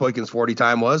Miles Boykin's 40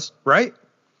 time was, right?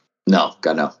 No,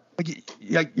 God no.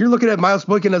 Like you're looking at Miles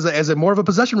Boykin as a more of a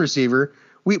possession receiver.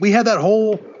 We had that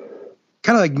whole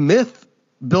kind of like myth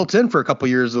built in for a couple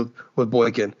years with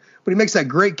Boykin, but he makes that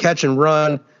great catch and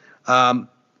run.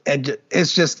 And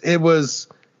it's just it was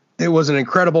an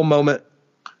incredible moment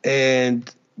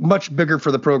and much bigger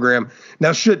for the program.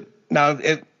 Now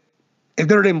if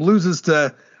Notre Dame loses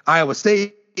to Iowa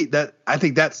State, I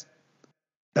think that's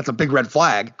a big red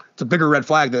flag. It's a bigger red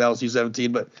flag than LSU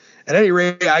 17. But at any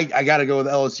rate, I got to go with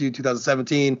LSU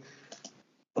 2017.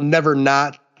 Never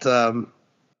not. A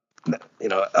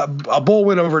bowl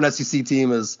win over an SEC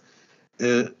team is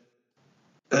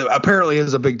apparently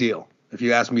is a big deal if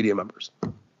you ask media members.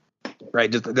 Right,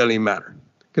 just it doesn't even matter.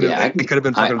 It could have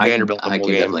been fucking Vanderbilt. I can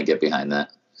definitely get behind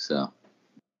that. So, all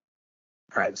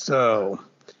right. So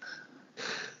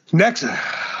next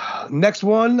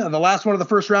one, the last one of the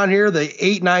first round here, the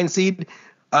 8-9 seed,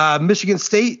 Michigan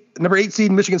State, number 8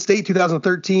 seed Michigan State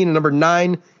 2013, and number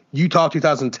 9 Utah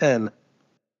 2010.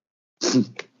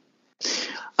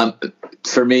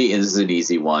 For me, this is an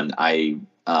easy one.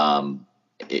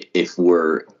 If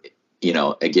we're,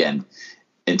 again,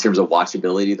 in terms of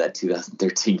watchability, that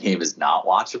 2013 game is not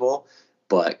watchable,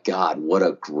 but God, what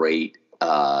a great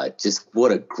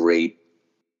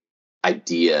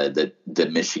idea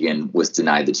that Michigan was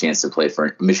denied the chance to play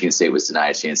for Michigan State was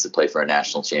denied a chance to play for a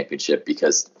national championship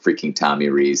because freaking Tommy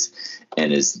Rees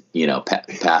and his,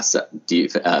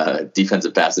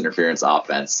 defensive pass interference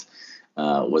offense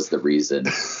was the reason.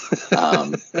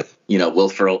 Will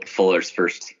Fuller's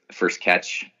first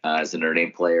catch as a Notre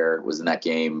Dame player was in that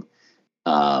game.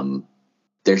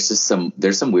 There's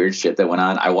some weird shit that went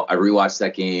on. I rewatched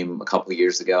that game a couple of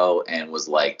years ago and was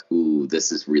like, ooh,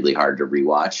 this is really hard to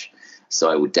rewatch. So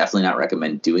I would definitely not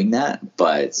recommend doing that.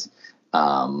 But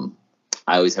I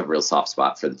always have a real soft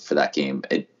spot for that game.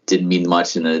 It didn't mean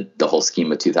much in the whole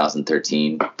scheme of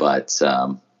 2013, but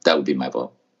that would be my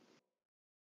vote.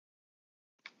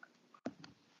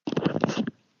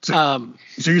 So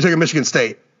you're taking Michigan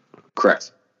State?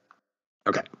 Correct.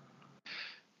 Okay.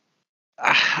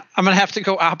 I'm going to have to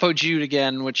go Oppo Jude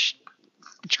again, which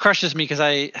crushes me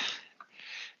because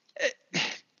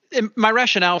my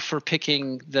rationale for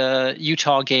picking the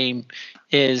Utah game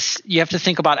is you have to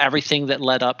think about everything that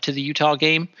led up to the Utah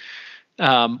game,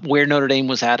 where Notre Dame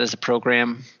was at as a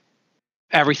program,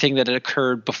 everything that had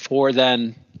occurred before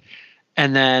then,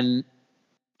 and then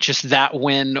just that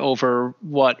win over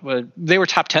they were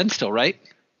top 10 still, right?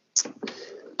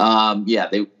 Yeah,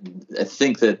 I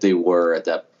think that they were at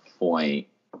that point.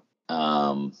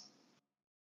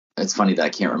 It's funny that I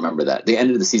can't remember that. They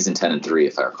ended the season 10-3,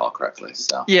 if I recall correctly.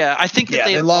 So yeah, I think that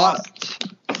they lost.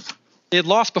 They had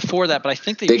lost before that, but I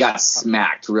think they got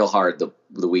smacked real hard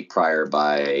the week prior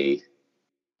by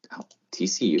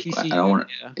TCU. I don't want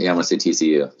to. Yeah, I want to say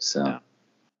TCU. So, yeah.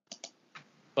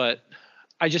 But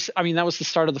that was the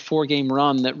start of the 4-game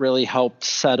run that really helped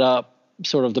set up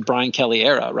sort of the Brian Kelly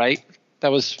era, right?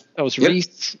 That was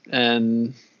Reese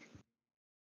and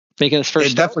making his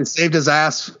first. It definitely saved his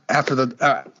ass after the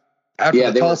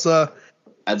Tulsa.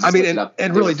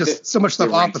 And really just so much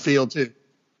stuff off the field too.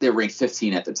 They were ranked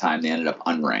 15 at the time. They ended up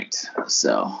unranked.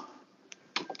 So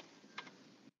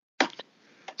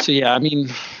yeah,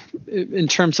 in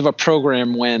terms of a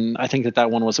program win, I think that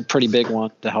one was a pretty big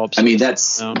one to help.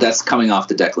 That's coming off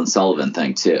the Declan Sullivan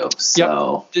thing too.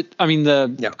 So coming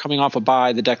off a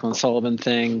bye, the Declan Sullivan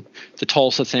thing, the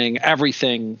Tulsa thing,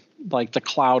 everything, like the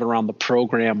cloud around the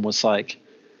program was like,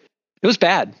 it was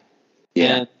bad.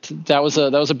 Yeah, and that was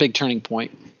a big turning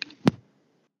point.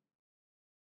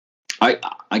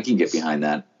 I can get behind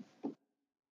that.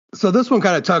 So this one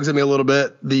kind of tugs at me a little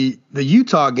bit. The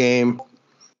Utah game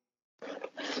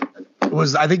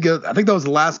was I think that was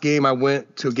the last game I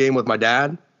went to a game with my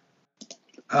dad.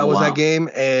 That game,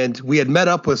 and we had met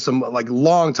up with some like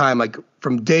long time, like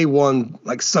from day one,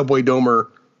 like Subway Domer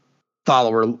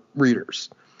follower readers.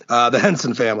 the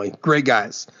Henson family, great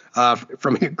guys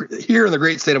from here in the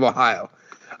great state of Ohio.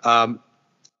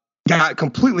 Got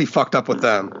completely fucked up with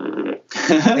them.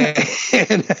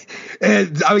 and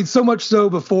I mean, so much so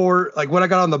before, like when I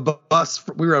got on the bus,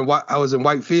 I was in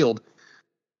Whitefield.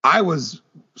 I was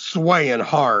swaying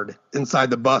hard inside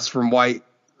the bus from White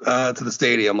to the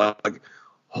stadium, like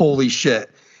holy shit.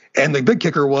 And the big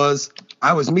kicker was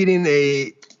I was meeting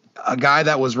a guy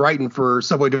that was writing for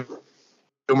Subway Doomer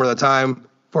at the time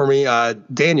for me,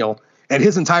 Daniel, and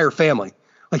his entire family.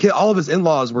 Like all of his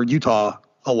in-laws were Utah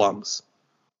alums.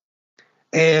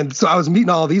 And so I was meeting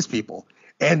all of these people,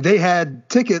 and they had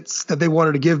tickets that they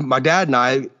wanted to give my dad and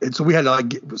I, and so we had to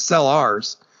like sell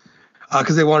ours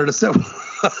because they wanted to sell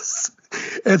us.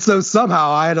 And so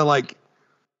somehow I had to like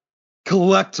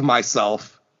collect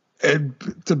myself and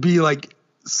to be like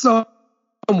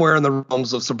somewhere in the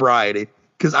realms of sobriety,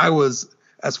 because I was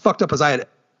as fucked up as I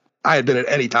had been at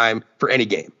any time for any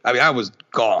game. I mean, I was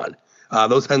gone.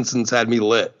 Those Hensons had me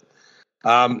lit.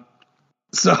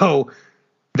 So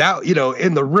that, you know,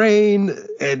 in the rain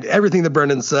and everything that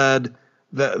Brendan said,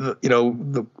 where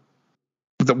the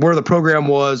program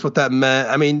was, what that meant.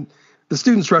 I mean, the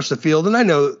students rushed the field, and I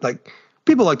know like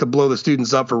people like to blow the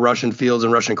students up for rushing fields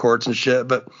and rushing courts and shit,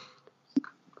 but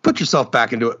put yourself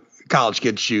back into a college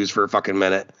kid's shoes for a fucking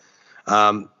minute.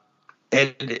 And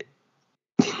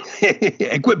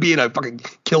quit being a fucking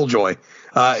killjoy.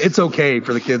 It's okay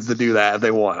for the kids to do that if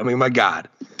they want. I mean, my God.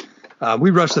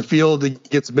 We rushed the field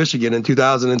against Michigan in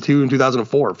 2002 and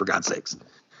 2004, for God's sakes.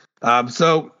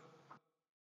 So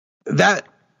that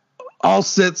all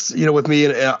sits, you know, with me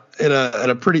in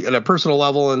a personal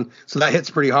level, and so that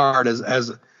hits pretty hard as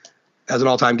an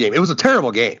all-time game. It was a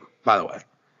terrible game, by the way.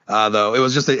 Though it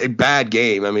was just a bad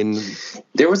game. I mean,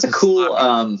 there was a cool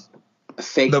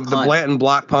fake punt. The Blanton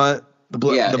block punt. The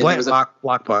Blanton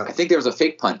block punt. I think there was a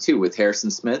fake punt too with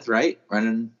Harrison Smith, right,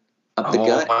 running up the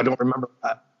gut. I don't remember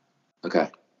that. Okay.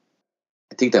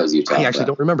 I think that was Utah. I actually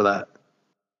don't remember that.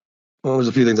 Well, there's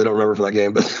a few things I don't remember from that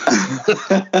game, but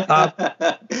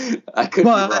I could be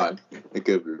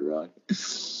wrong.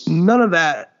 None of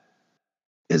that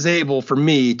is able for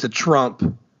me to trump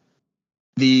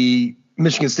the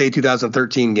Michigan State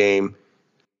 2013 game.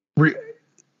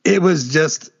 It was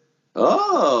just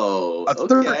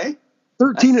okay.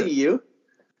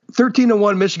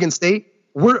 13-1 Michigan State.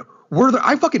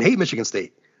 I fucking hate Michigan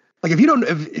State. Like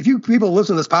if you people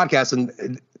listen to this podcast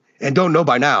and don't know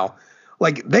by now,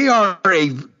 like they are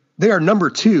number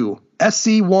 2,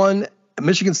 SC 1,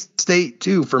 Michigan State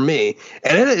 2 for me,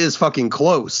 and it is fucking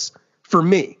close for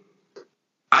me.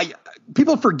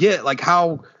 People forget like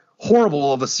how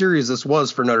horrible of a series this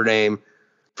was for Notre Dame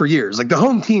for years. Like the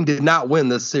home team did not win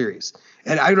this series,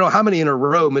 and I don't know how many in a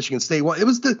row Michigan State won. It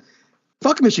was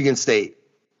fuck Michigan State.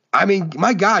 I mean,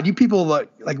 my God, you people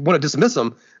like want to dismiss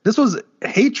them. This was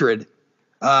hatred,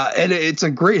 and it's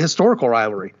a great historical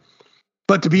rivalry.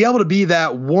 But to be able to be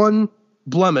that one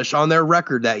blemish on their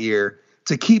record that year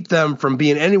to keep them from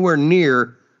being anywhere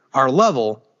near our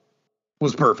level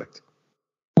was perfect.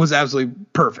 Was absolutely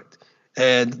perfect.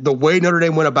 And the way Notre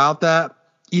Dame went about that,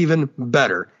 even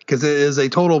better, because it is a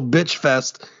total bitch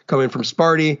fest coming from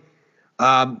Sparty.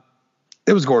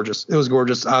 It was gorgeous. It was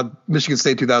gorgeous. Michigan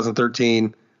State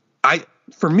 2013.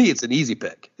 For me, it's an easy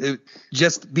pick.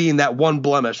 Just being that one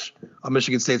blemish on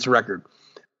Michigan State's record.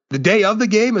 The day of the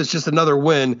game is just another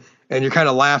win, and you're kind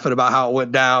of laughing about how it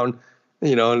went down,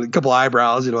 you know, and a couple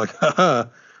eyebrows, you know, like, haha.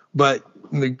 But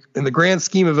in the grand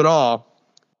scheme of it all,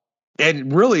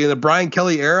 and really in the Brian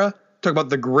Kelly era, talk about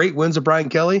the great wins of Brian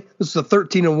Kelly. This is a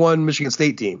 13-1 Michigan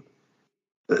State team.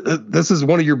 This is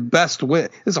one of your best wins.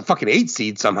 This is a fucking 8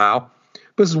 seed somehow,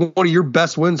 but this is one of your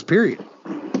best wins, period.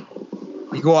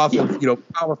 You go off of, you know,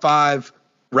 Power 5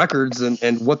 records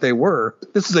and what they were.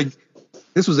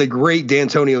 This was a great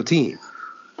D'Antonio team.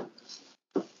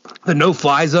 The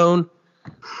no-fly zone,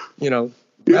 you know,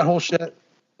 that whole shit.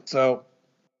 So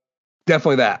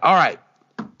definitely that. All right.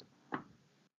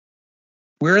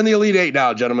 We're in the Elite 8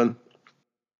 now, gentlemen.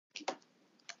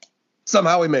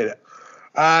 Somehow we made it.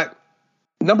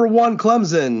 Number 1,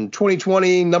 Clemson,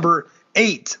 2020. Number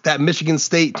 8, that Michigan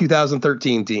State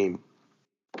 2013 team.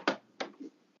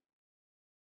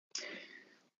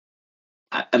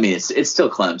 I mean, it's still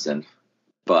Clemson,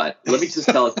 but let me just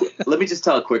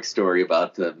tell a quick story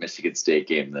about the Michigan State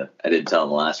game that I didn't tell in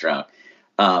the last round.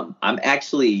 I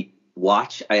actually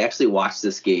watched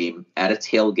this game at a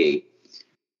tailgate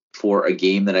for a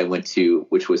game that I went to,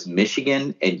 which was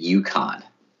Michigan and UConn.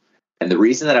 And the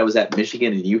reason that I was at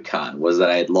Michigan and UConn was that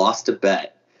I had lost a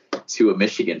bet to a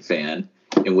Michigan fan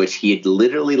in which he had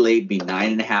literally laid me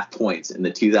 9.5 points in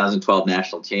the 2012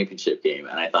 national championship game.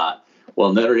 And I thought,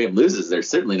 Well, Notre Dame loses, they're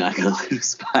certainly not going to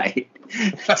lose by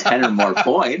 10 or more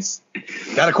points.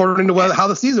 That according to how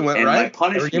the season went, and right?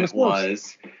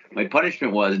 My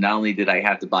punishment was not only did I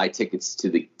have to buy tickets to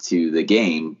the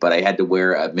game, but I had to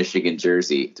wear a Michigan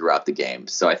jersey throughout the game.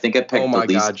 So I think I picked the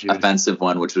least offensive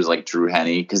one, which was like Drew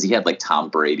Henne, because he had like Tom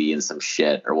Brady and some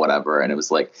shit or whatever, and it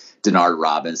was like Denard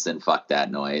Robinson. Fuck that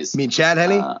noise. You mean Chad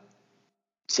Henne?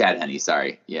 Chad Henne,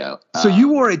 sorry. Yeah. So you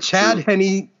wore a Chad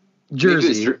Henne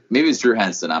jersey. Maybe it's Drew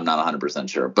Henson. I'm not 100%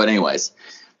 sure. But anyways,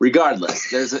 regardless,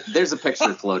 there's a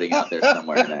picture floating out there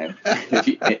somewhere. And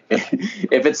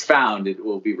if it's found, it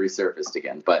will be resurfaced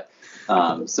again. But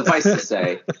suffice to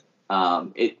say,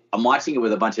 I'm watching it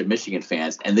with a bunch of Michigan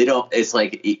fans, and they don't. It's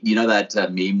like, you know that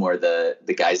meme where the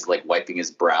guy's like wiping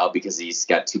his brow because he's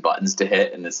got two buttons to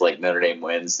hit, and it's like Notre Dame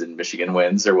wins and Michigan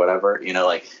wins or whatever. You know,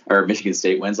 like, or Michigan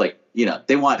State wins. Like, you know,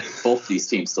 they want both these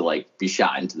teams to like be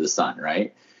shot into the sun,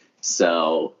 right?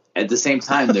 So at the same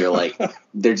time,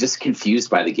 they're just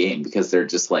confused by the game because they're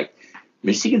just like,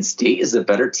 Michigan State is a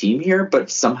better team here,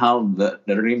 but somehow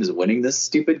Notre Dame is winning this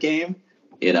stupid game.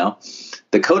 You know,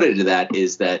 the coda to that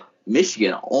is that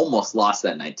Michigan almost lost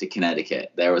that night to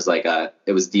Connecticut. There was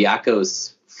it was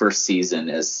Diaco's first season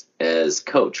as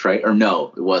coach, right? Or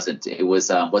no, it wasn't. It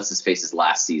was what's his face's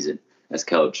last season as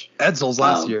coach. Edsall's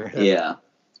last year. Yeah.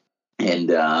 And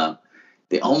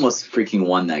they almost freaking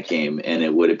won that game, and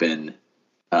it would have been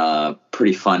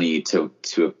pretty funny to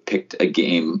have picked a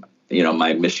game. You know,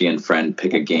 my Michigan friend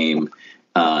pick a game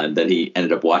that he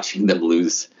ended up watching them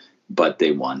lose, but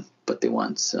they won.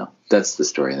 So that's the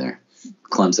story there.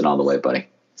 Clemson all the way, buddy.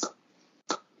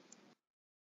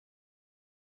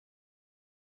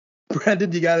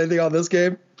 Brandon, you got anything on this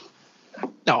game?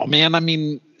 No, man. I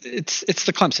mean, it's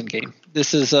the Clemson game.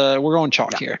 This is we're going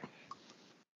chalk here.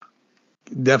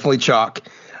 Definitely chalk.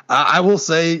 I will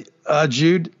say,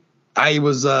 Jude, I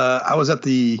was at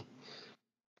the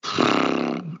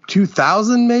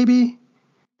 2000 maybe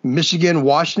Michigan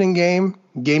Washington game.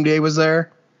 Game day was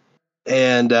there,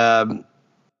 and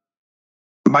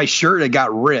my shirt had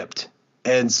got ripped,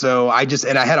 and so I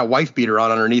had a wife beater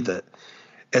on underneath it,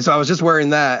 and so I was just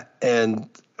wearing that, and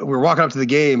we were walking up to the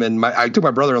game, and I took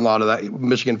my brother-in-law to that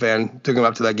Michigan fan, took him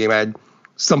up to that game. I had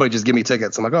somebody just give me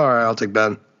tickets. I'm like, all right, I'll take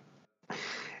Ben.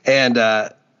 And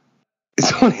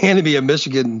someone handed me a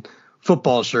Michigan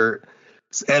football shirt,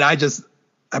 and I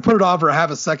put it on for a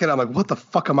half a second. I'm like, what the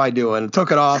fuck am I doing?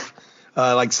 Took it off,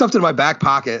 stuffed it in my back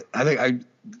pocket. I'm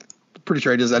pretty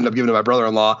sure I just ended up giving it to my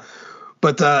brother-in-law.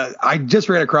 But I just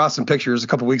ran across some pictures a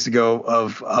couple weeks ago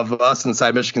of us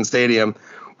inside Michigan Stadium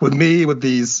with me with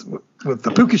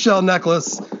the puka shell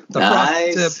necklace, the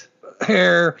frosted tip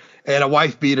hair, and a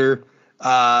wife beater.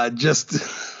 The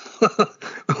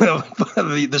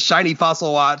shiny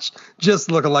fossil watch,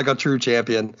 just looking like a true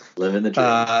champion. Living the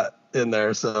dream. In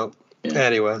there. So, yeah.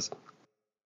 Anyways.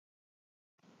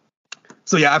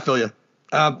 So, yeah, I feel you.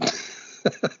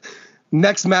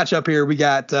 Next matchup here, we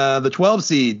got the 12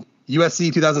 seed,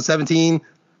 USC 2017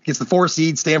 against the 4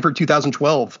 seed, Stanford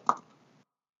 2012.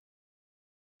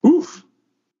 Oof.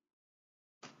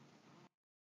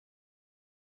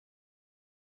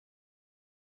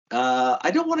 I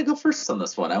don't want to go first on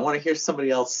this one. I want to hear somebody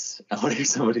else.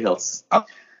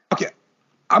 Okay.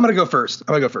 I'm going to go first.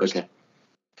 Okay.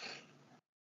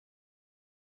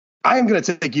 I am going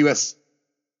to take USC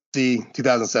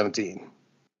 2017.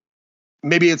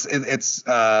 Maybe it's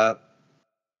off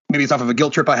of a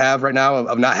guilt trip I have right now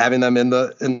of not having them in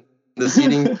the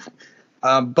seating.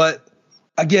 But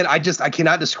again, I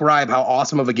cannot describe how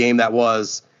awesome of a game that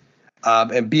was.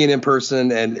 And being in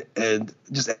person and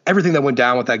just everything that went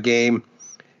down with that game,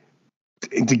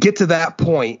 and to get to that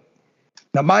point.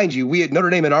 Now, mind you,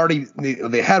 Notre Dame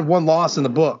they had one loss in the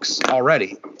books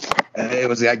already. It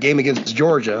was that game against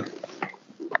Georgia,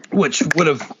 which would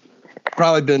have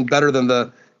probably been better than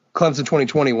the Clemson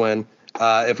 2020 win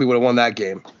if we would have won that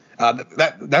game.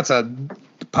 That's a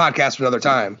podcast for another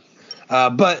time.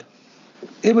 But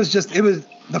it was the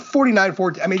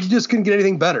 49-14. I mean, you just couldn't get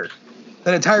anything better.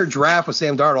 That entire draft with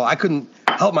Sam Darnold, I couldn't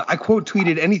help I quote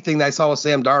tweeted anything that I saw with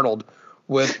Sam Darnold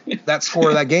with that score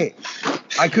of that game.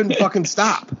 I couldn't fucking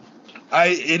stop.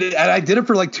 I did it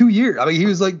for like 2 years. I mean, he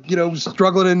was like,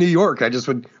 struggling in New York. I just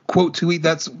would quote tweet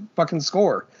that fucking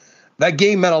score. That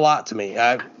game meant a lot to me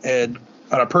and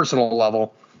on a personal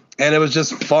level, and it was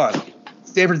just fun.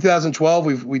 Stanford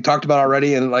 2012, we talked about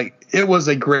already, and like it was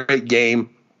a great game.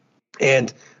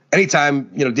 And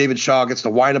anytime David Shaw gets to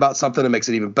whine about something, it makes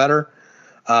it even better.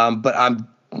 But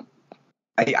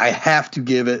I have to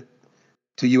give it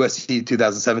to USC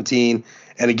 2017.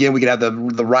 And again, we could have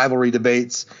the rivalry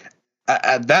debates.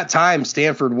 At that time,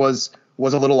 Stanford was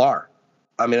a little R.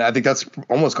 I mean, I think that's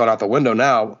almost gone out the window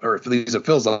now, or at least it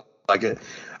feels like it.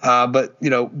 But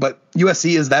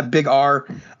USC is that big R,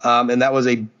 and that was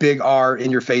a big R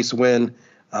in your face win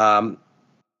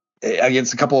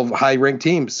against a couple of high ranked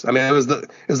teams. I mean, it was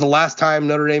the last time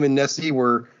Notre Dame and SC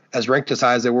were as ranked as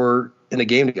high as they were in a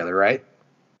game together, right?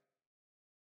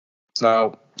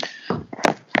 So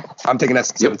I'm taking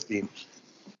SC 17.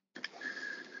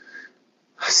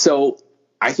 So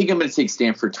I think I'm going to take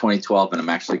Stanford 2012, and I'm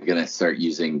actually going to start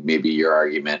using maybe your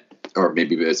argument, or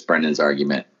maybe it's Brendan's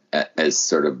argument, as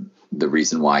sort of the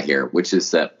reason why here, which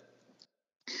is that,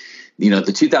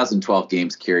 the 2012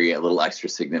 games carry a little extra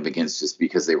significance just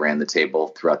because they ran the table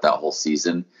throughout that whole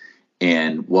season.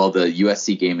 And while the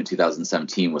USC game in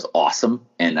 2017 was awesome,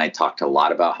 and I talked a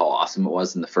lot about how awesome it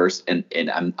was in the first, and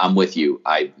I'm with you.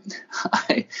 I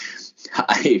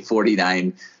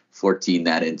 49-14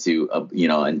 that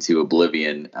into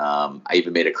oblivion. I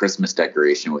even made a Christmas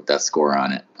decoration with that score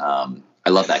on it. I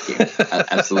love that game. I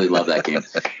absolutely love that game.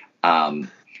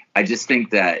 I just think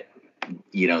that,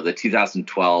 the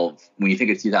 2012, when you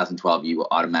think of 2012, you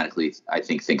automatically, I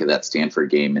think of that Stanford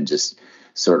game and just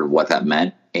sort of what that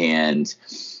meant. And,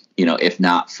 if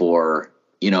not for,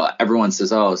 everyone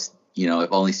says,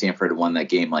 if only Stanford had won that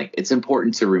game, like, it's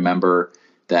important to remember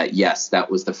that, yes,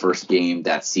 that was the first game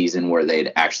that season where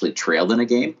they'd actually trailed in a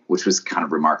game, which was kind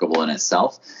of remarkable in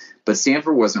itself. But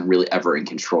Stanford wasn't really ever in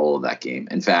control of that game.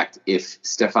 In fact, if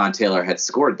Stefan Taylor had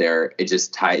scored there, it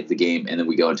just tied the game, and then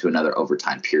we go into another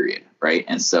overtime period, right?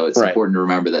 And so it's important to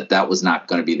remember that was not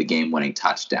going to be the game-winning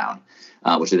touchdown,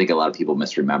 which I think a lot of people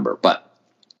misremember. But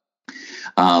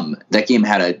that game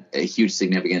had a huge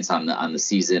significance on the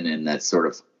season, and that sort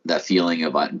of that feeling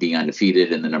of being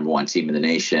undefeated and the number one team in the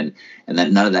nation, and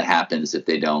that none of that happens if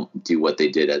they don't do what they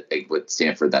did with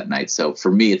Stanford that night. So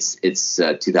for me, it's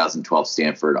 2012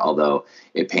 Stanford, although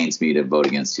it pains me to vote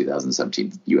against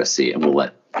 2017 USC, and we'll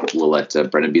let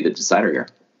Brendan be the decider here.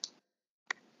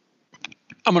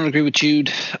 I'm going to agree with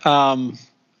Jude. The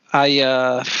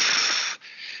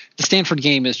Stanford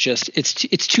game is just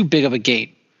it's too big of a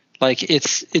game. Like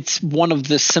it's one of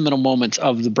the seminal moments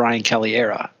of the Brian Kelly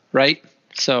era, right?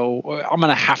 So I'm going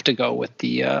to have to go with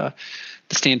the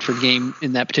Stanford game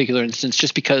in that particular instance,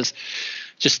 just because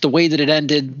just the way that it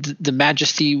ended, the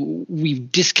majesty, we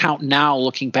discount now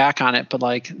looking back on it, but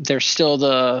like there's still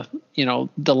the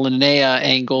Linnea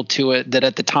angle to it that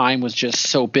at the time was just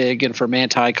so big. And for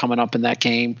Manti coming up in that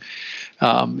game,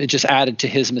 it just added to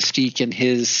his mystique and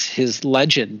his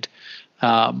legend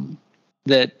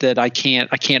that I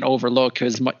can't overlook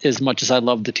as much as I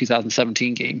love the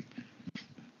 2017 game.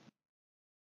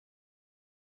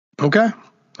 Okay.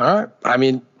 All right. I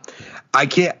mean, I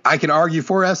can argue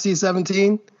for SC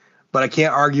 17, but I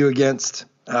can't argue against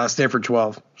Stanford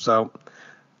 12. So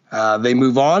they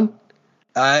move on.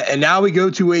 And now we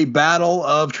go to a battle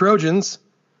of Trojans,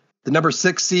 the number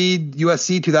 6 seed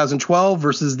USC 2012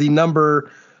 versus the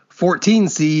number 14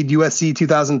 seed USC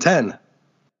 2010.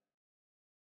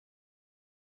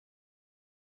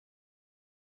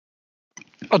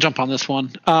 I'll jump on this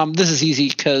one. This is easy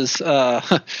because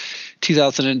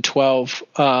 2012.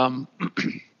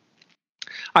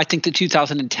 I think that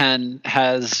 2010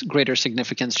 has greater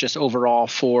significance just overall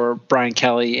for Brian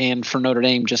Kelly and for Notre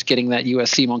Dame just getting that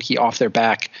USC monkey off their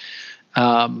back.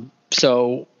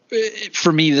 So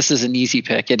for me, this is an easy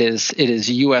pick. It is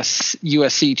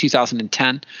USC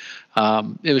 2010.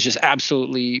 It was just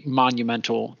absolutely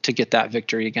monumental to get that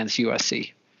victory against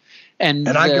USC. And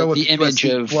I go with the image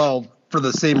USC of 12 for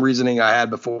the same reasoning I had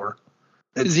before.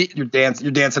 You're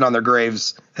dancing on their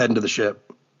graves heading to the ship.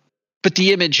 But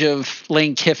the image of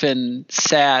Lane Kiffin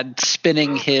sad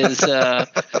spinning his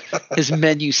his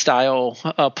menu style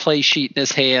play sheet in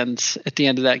his hands at the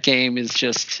end of that game is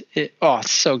just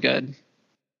it's so good.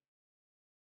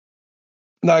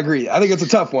 No, I agree. I think it's a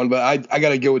tough one, but I got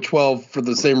to go with 12 for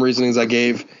the same reasonings I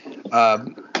gave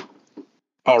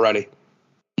already.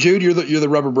 Jude, you're the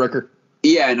rubber breaker.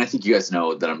 Yeah, and I think you guys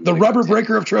know that I'm the rubber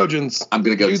breaker of Trojans. I'm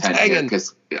going to go 10 here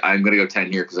because I'm going to go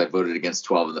 10 here because I voted against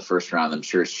 12 in the first round. I'm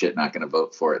sure as shit not going to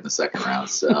vote for it in the second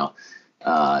round. So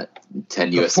 10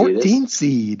 USC. 14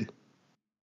 seed.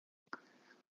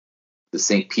 The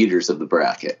St. Peter's of the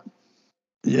bracket.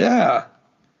 Yeah.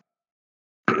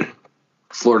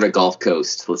 Florida Gulf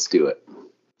Coast. Let's do it.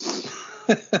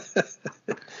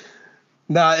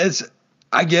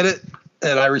 I get it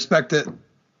and I respect it.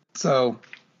 So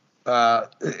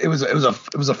it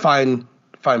was a fine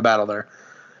battle there.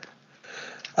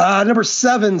 Number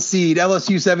 7 seed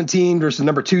LSU 17 versus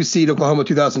number 2 seed Oklahoma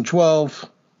 2012.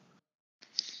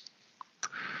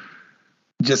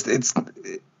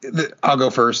 I'll go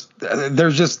first.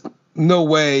 There's just no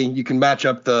way you can match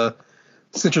up the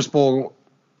Citrus Bowl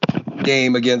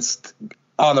game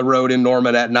on the road in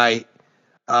Norman at night,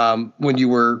 when you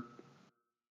were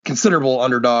considerable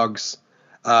underdogs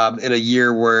in a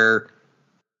year where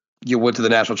you went to the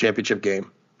national championship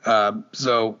game.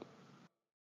 So,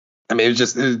 I mean, it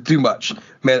was too much.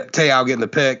 Man, Te'o getting the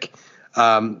pick,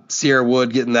 Sierra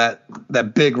Wood getting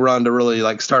that big run to really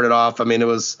like start it off. I mean, there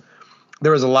was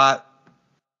a lot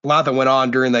that went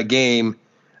on during that game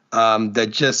that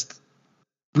just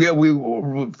we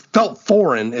felt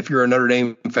foreign if you're a Notre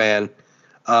Dame fan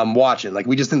watching. Like,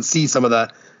 we just didn't see some of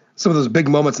those big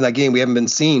moments in that game we haven't been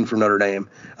seeing from Notre Dame,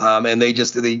 and they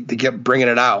kept bringing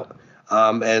it out,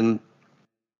 and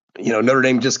Notre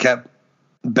Dame just kept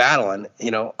battling.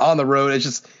 On the road, it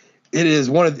is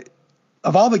one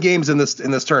of all the games in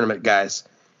this tournament, guys.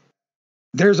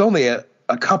 There's only a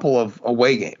couple of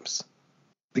away games,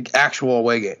 the actual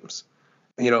away games.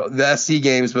 The SC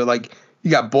games, but like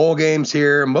you got bowl games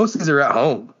here. Most of these are at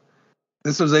home.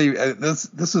 This was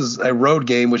this is a road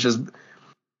game, which is one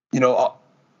of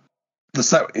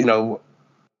the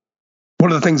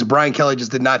things Brian Kelly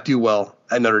just did not do well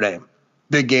at Notre Dame.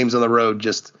 Big games on the road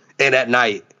and at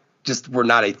night just were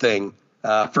not a thing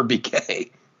for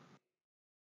BK.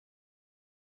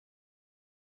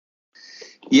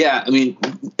 Yeah, I mean,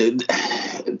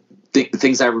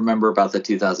 things I remember about the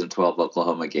 2012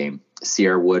 Oklahoma game: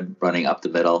 Sierra Wood running up the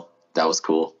middle. That was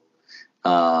cool.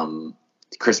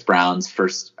 Chris Brown's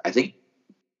first, I think,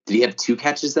 did he have 2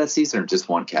 catches that season or just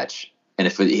 1 catch? And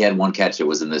if he had 1 catch, it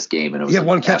was in this game. And it was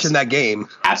one catch in that game.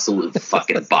 Absolute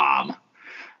fucking bomb.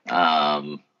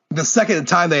 The second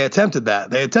time they attempted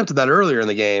that earlier in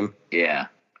the game. Yeah.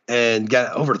 And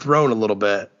got overthrown a little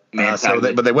bit.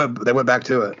 But they went back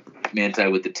to it. Manti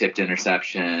with the tipped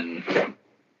interception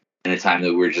in a time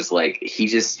that we're just like, he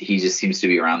just seems to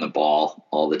be around the ball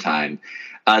all the time.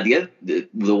 The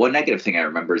one negative thing I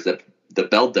remember is that the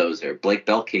Belldozer, Blake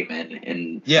Bell, came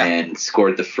in and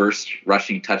scored the first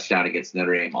rushing touchdown against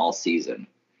Notre Dame all season,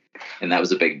 and that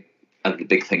was a big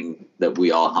thing that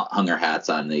we all hung our hats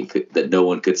on. That no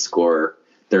one could score.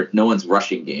 No one's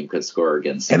rushing game could score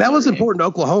against. And that was important to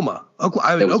Oklahoma.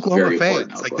 Oklahoma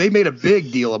fans, like, they made a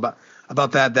big deal about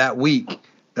that week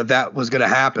that was going to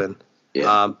happen.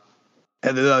 Yeah.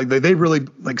 And they really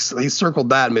they circled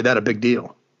that and made that a big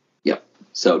deal. Yep.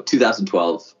 So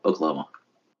 2012 Oklahoma.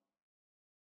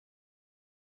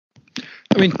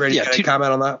 I mean, Brady, can I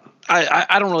comment on that?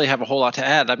 I don't really have a whole lot to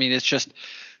add. I mean, it's just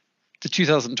the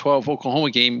 2012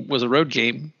 Oklahoma game was a road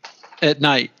game at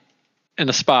night in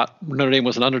a spot where Notre Dame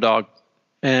was an underdog,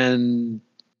 and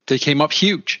they came up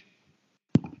huge.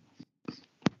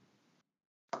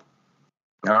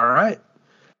 All right.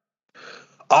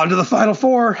 On to the Final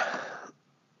Four.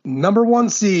 Number 1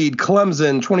 seed,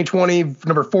 Clemson, 2020.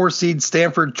 Number 4 seed,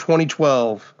 Stanford,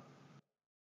 2012.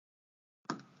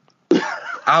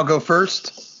 I'll go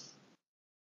first.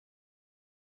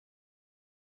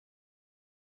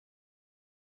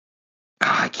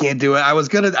 I can't do it. I was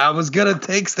gonna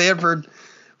take Stanford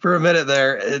for a minute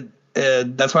there,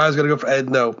 and that's why I was gonna go for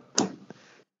no.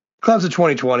 Clemson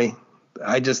 2020.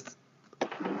 I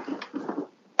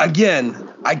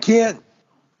can't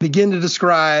begin to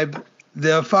describe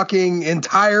the fucking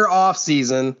entire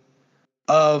offseason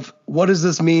of what does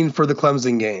this mean for the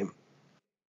Clemson game.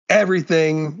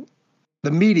 Everything,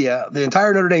 the media, the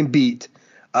entire Notre Dame beat,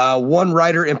 one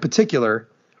writer in particular,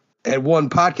 and one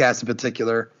podcast in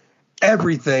particular,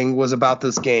 everything was about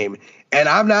this game. And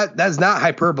that's not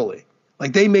hyperbole.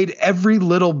 Like, they made every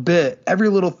little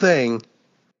thing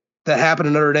that happened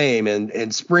in Notre Dame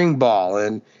and spring ball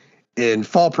and in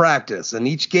fall practice and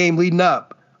each game leading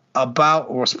up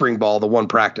or spring ball, the one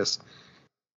practice,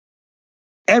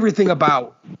 everything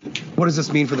about what does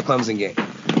this mean for the Clemson game.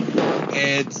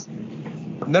 And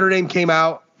Notre Dame came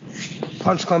out,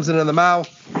 punched Clemson in the mouth,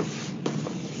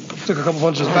 took a couple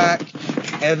punches back,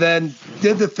 and then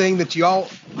did the thing that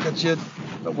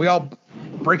we all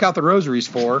break out the rosaries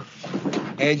for,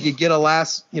 and you get a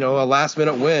last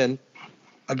minute win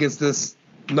against this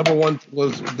number one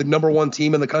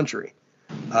team in the country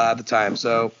at the time.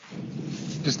 So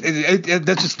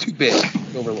that's just too big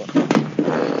to overlook.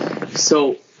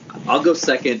 So I'll go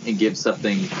second and give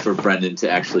something for Brendan to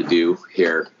actually do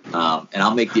here. And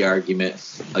I'll make the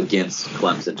argument against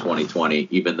Clemson 2020,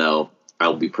 even though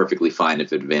I'll be perfectly fine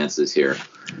if it advances here.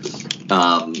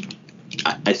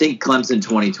 I think Clemson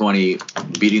 2020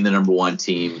 beating the number 1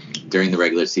 team during the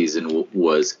regular season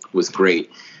was great,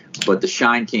 but the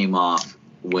shine came off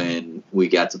when we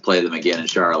got to play them again in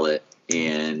Charlotte,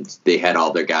 and they had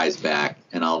all their guys back,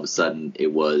 and all of a sudden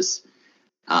it was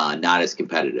not as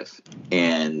competitive.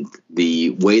 And the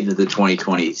way that the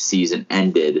 2020 season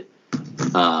ended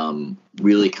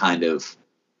really kind of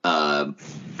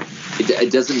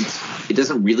it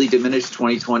doesn't really diminish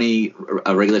 2020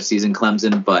 a regular season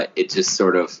Clemson, but it just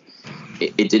sort of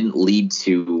it didn't lead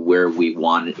to where we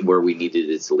needed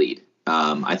it to lead.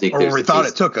 I think or we thought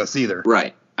it took us either.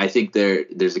 Right. I think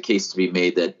there's a case to be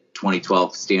made that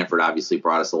 2012 Stanford obviously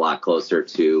brought us a lot closer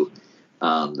to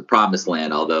the promised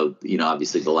land, although,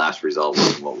 obviously the last result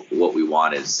wasn't what we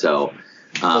wanted. So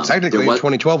technically in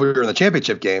 2012 we were in the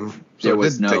championship game. So there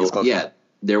was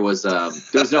there was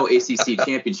no ACC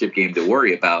championship game to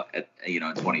worry about in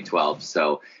 2012.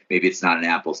 So maybe it's not an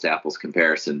apples to apples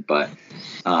comparison, but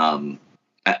I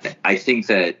think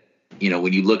that,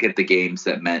 when you look at the games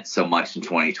that meant so much in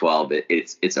 2012,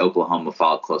 it's Oklahoma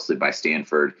followed closely by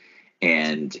Stanford.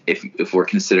 And if we're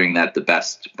considering that the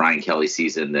best Brian Kelly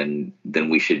season, then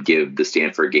we should give the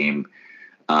Stanford game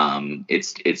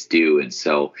its due. And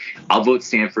so I'll vote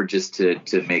Stanford just to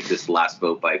make this last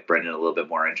vote by Brendan a little bit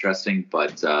more interesting.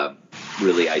 But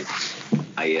really,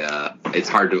 it's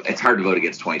hard to vote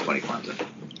against 2020 Clemson.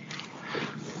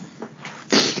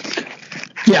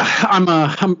 Yeah, I'm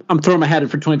throwing my hat in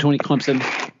for 2020 Clemson.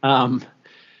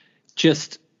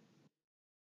 Just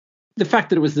the fact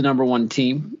that it was the number one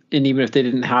team, and even if they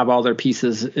didn't have all their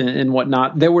pieces and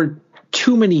whatnot, there were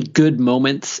too many good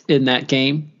moments in that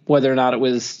game, whether or not it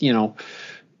was,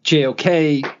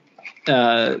 JOK,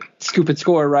 scoop and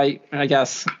score, right, I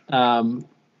guess,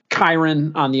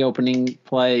 Kyron on the opening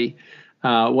play,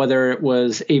 whether it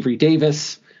was Avery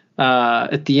Davis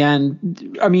at the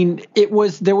end. I mean,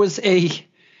 there was a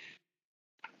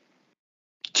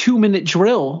 2-minute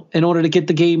drill in order to get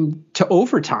the game to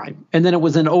overtime. And then it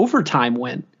was an overtime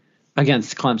win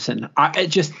against Clemson.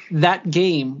 That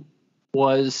game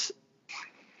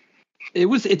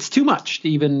it's too much to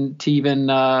even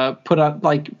put up,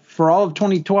 like, for all of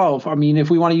 2012. I mean, if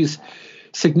we want to use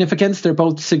significance, they're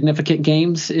both significant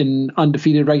games in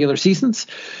undefeated regular seasons.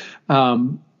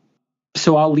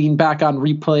 So I'll lean back on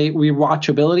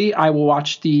rewatchability. I will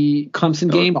watch the Clemson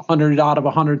game 100 out of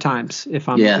 100 times if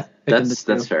I'm. Yeah, that's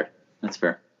fair. That's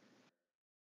fair.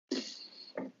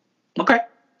 Okay.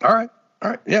 All right.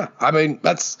 Yeah. I mean,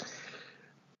 it's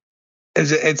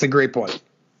a great point.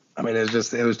 I mean, it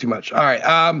was too much. All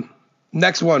right.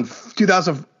 Next one,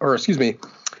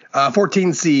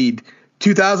 14 seed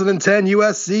 2010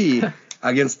 USC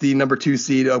against the number 2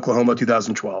 seed Oklahoma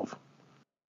 2012.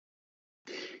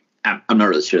 I'm not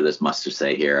really sure there's much to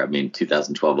say here. I mean,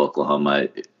 2012 Oklahoma,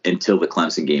 until the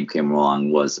Clemson game came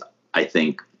along, was, I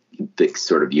think, the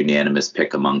sort of unanimous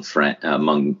pick among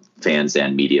fans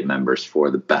and media members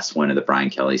for the best win of the Brian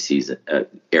Kelly season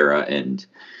era, and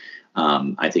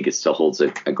I think it still holds a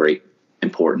great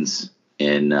importance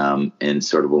in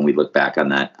sort of when we look back on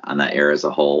that era as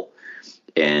a whole.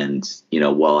 And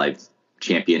while I've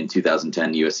championed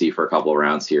 2010 USC for a couple of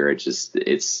rounds here,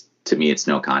 it's to me, it's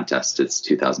no contest. It's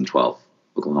 2012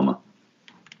 Oklahoma.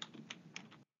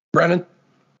 Brennan?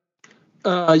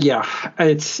 Yeah,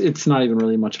 it's not even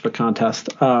really much of a contest.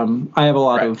 I have a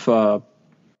lot of,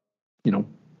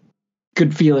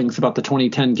 good feelings about the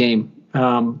 2010 game.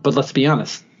 But let's be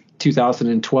honest,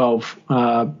 2012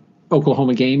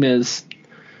 Oklahoma game is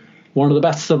one of the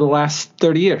best of the last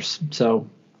 30 years. So.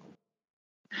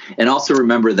 And also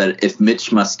remember that if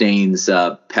Mitch Mustaine's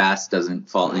pass doesn't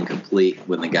fall incomplete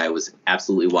when the guy was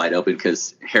absolutely wide open,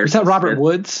 because Harrison. Is that Robert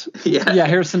Woods? Yeah. Yeah,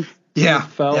 Harrison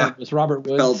fell. Yeah. It was Robert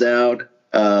Woods. Fell down.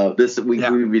 We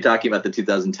would be talking about the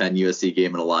 2010 USC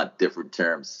game in a lot different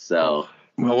terms. So.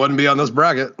 Well, it wouldn't be on this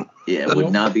bracket. Yeah, it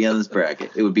would not be on this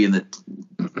bracket. It would be in the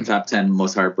top 10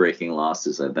 most heartbreaking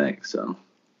losses, I think. So.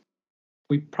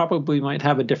 We probably might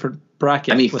have a different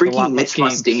bracket. I mean, freaking Mitch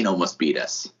Mustaine almost beat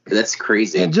us. That's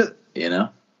crazy. And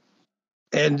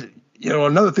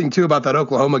another thing too about that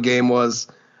Oklahoma game was,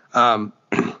 Greg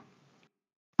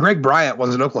Bryant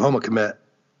was an Oklahoma commit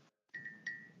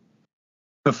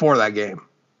before that game.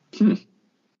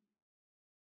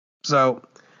 So,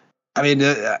 I mean,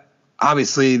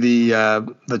 obviously the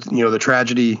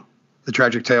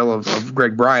tragic tale of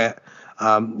Greg Bryant.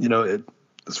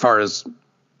 As far as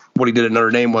what he did at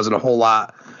Notre Dame wasn't a whole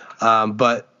lot,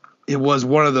 but it was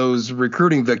one of those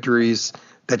recruiting victories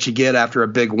that you get after a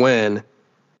big win.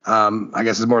 I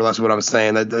guess is more or less what I'm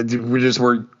saying, that we just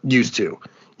were used to.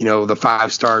 The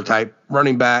 5-star type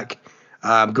running back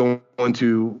going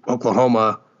to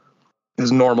Oklahoma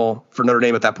is normal. For Notre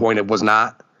Dame at that point, it was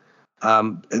not.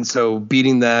 And so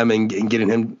beating them and getting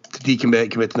him to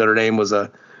commit to Notre Dame was a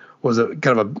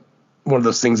kind of one of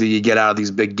those things that you get out of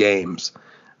these big games.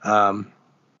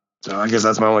 So I guess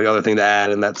that's my only other thing to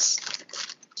add, and that's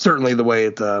certainly the way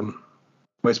it's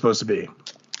supposed to be.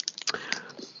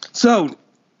 So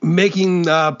making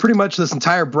pretty much this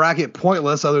entire bracket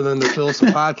pointless other than to fill some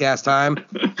podcast time.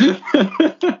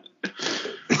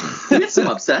 Some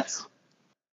upsets.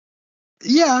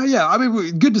 Yeah. I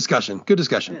mean, good discussion.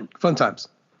 Fun times.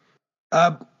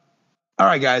 All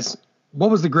right, guys. What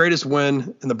was the greatest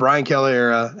win in the Brian Kelly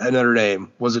era at Notre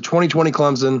Dame? Was it 2020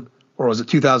 Clemson or was it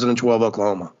 2012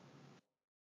 Oklahoma?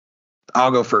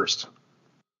 I'll go first.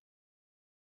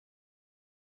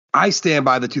 I stand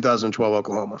by the 2012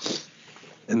 Oklahoma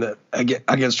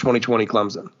against 2020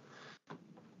 Clemson.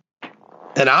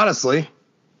 And honestly,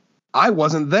 I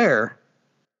wasn't there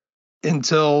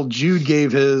until Jude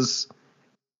gave his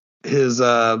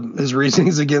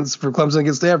reasonings for Clemson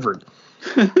against Stanford.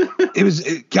 It was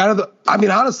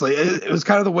honestly, it was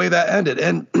kind of the way that ended.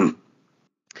 And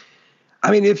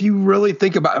I mean, if you really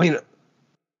think about,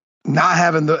 not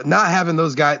having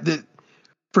those guys,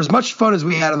 for as much fun as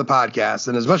we had on the podcast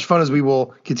and as much fun as we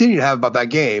will continue to have about that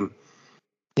game,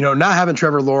 not having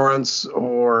Trevor Lawrence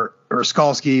or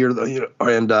Skalski or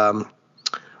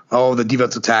the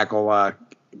defensive tackle,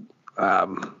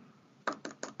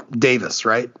 Davis,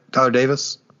 right? Tyler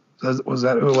Davis. Was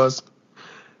that who it was?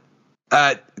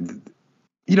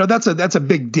 That's a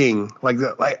big ding,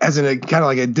 as in it kind of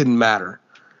like it didn't matter.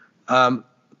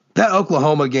 That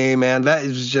Oklahoma game, man, that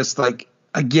is just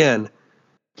again,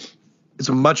 it's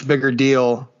a much bigger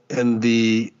deal in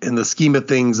the scheme of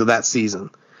things of that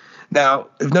season. Now,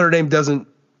 if Notre Dame doesn't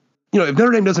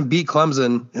beat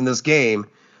Clemson in this game,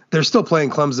 they're still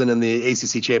playing Clemson in the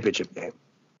ACC championship game.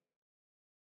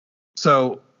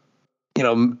 So,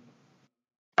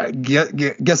 I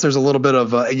guess there's a little bit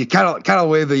of kind of the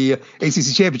way the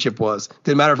ACC championship was.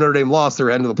 Didn't matter if Notre Dame lost; they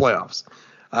were heading to the playoffs.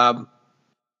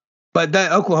 But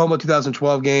that Oklahoma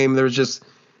 2012 game, there's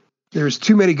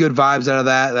too many good vibes out of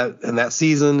that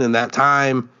season and that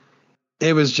time.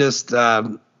 It was just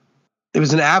it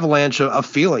was an avalanche of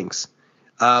feelings.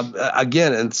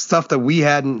 Again, and stuff that we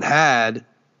hadn't had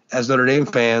as Notre Dame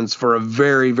fans for a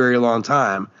very, very long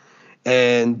time.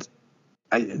 And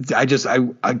I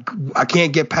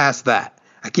can't get past that.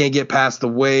 I can't get past the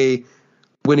way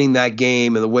winning that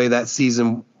game and the way that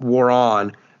season wore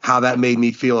on, how that made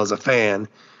me feel as a fan.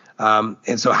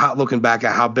 And so looking back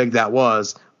at how big that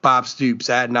was, Bob Stoops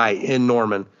at night in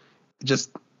Norman, it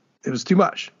was too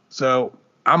much. So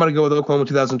I'm going to go with Oklahoma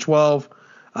 2012.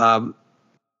 What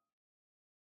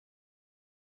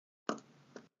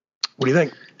do you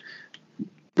think?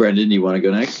 Brendan, you want to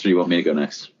go next or you want me to go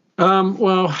next?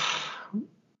 Well,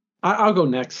 I'll go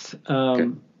next. Okay.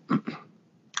 I'm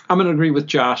going to agree with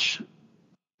Josh.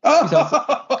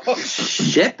 Oh,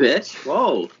 shit, bitch.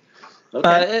 Whoa.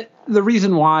 Okay. The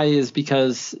reason why is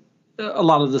because a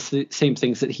lot of the same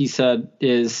things that he said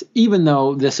is, even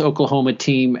though this Oklahoma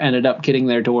team ended up getting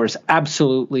their doors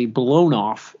absolutely blown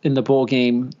off in the bowl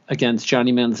game against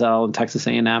Johnny Manziel and Texas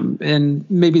A&M, and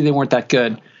maybe they weren't that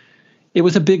good, it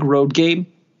was a big road game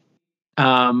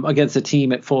against a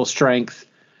team at full strength.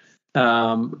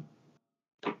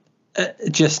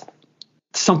 Just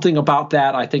something about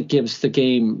that, I think, gives the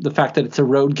game the fact that it's a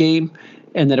road game.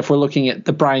 And that if we're looking at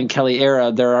the Brian Kelly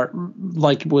era, there are,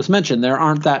 like was mentioned, there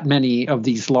aren't that many of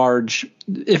these large,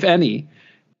 if any,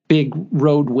 big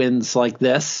road wins like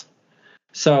this.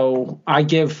 So I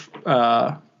give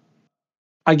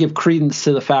credence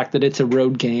to the fact that it's a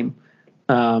road game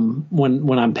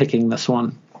when I'm picking this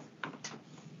one.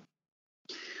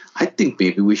 I think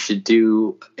maybe we should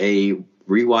do a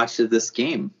rewatch of this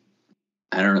game.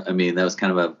 I don't know. I mean, that was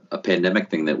kind of a pandemic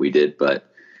thing that we did,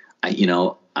 but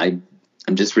I'm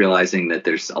just realizing that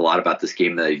there's a lot about this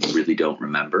game that I really don't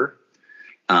remember.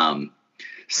 Look,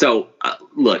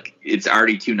 it's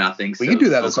already 2-0. We can do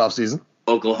that this offseason.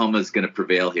 Oklahoma's going to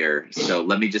prevail here. So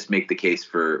let me just make the case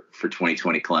for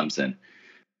 2020 Clemson.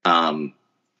 The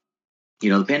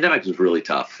pandemic was really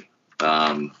tough.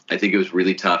 I think it was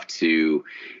really tough to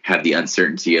have the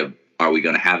uncertainty of, are we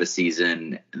going to have a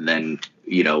season? And then,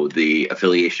 the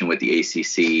affiliation with the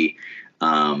ACC,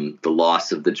 the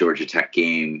loss of the Georgia Tech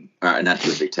game, not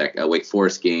Georgia Tech, Wake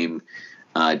Forest game,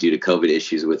 due to COVID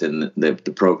issues within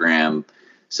the program,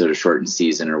 sort of shortened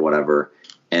season or whatever.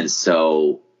 And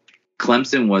so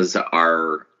Clemson was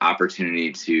our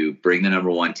opportunity to bring the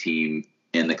number one team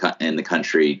in the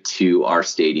country to our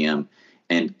stadium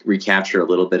and recapture a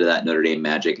little bit of that Notre Dame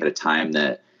magic at a time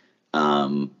that,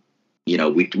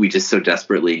 we just so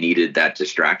desperately needed that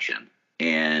distraction.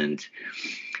 And,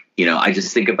 I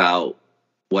just think about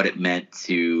what it meant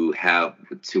to have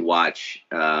to watch,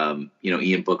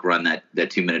 Ian Book run that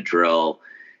 2-minute drill,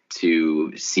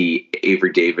 to see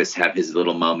Avery Davis have his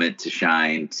little moment to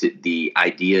shine, to the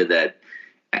idea that,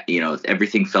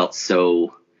 everything felt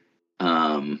so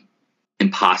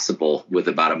impossible with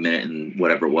about a minute and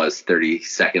whatever it was, 30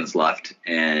 seconds left.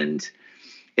 And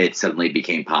it suddenly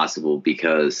became possible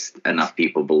because enough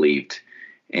people believed.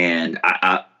 And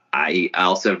I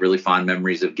also have really fond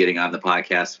memories of getting on the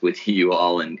podcast with you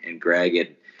all and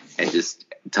Greg and just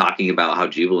talking about how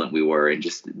jubilant we were, and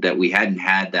just that we hadn't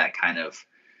had that kind of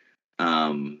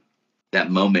that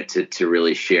moment to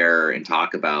really share and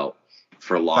talk about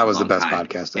for a long time. That was the best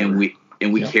podcast ever.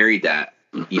 And we carried that,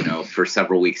 for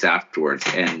several weeks afterwards.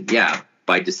 And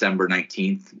by December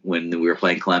 19th, when we were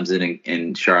playing Clemson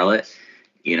in Charlotte,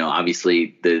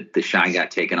 obviously the shine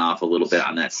got taken off a little bit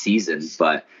on that season,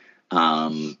 but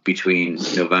between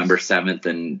November 7th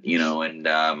and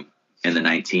the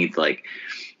 19th,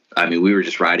 we were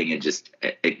just riding at just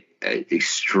a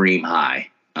extreme high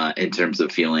in terms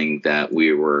of feeling that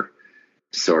we were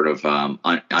sort of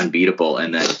unbeatable,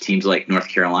 and that teams like North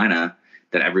Carolina,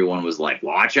 that everyone was like,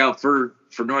 watch out for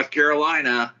North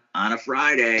Carolina on a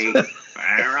Friday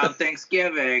around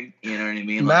Thanksgiving. You know what I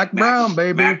mean? Mac Brown,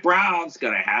 baby. Mac Brown's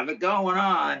gonna have it going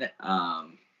on.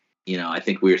 I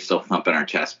think we were still thumping our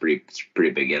chest pretty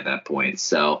big at that point.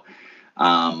 So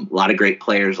a lot of great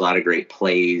players, a lot of great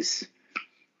plays.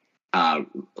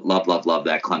 Love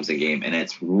that Clemson game, and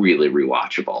it's really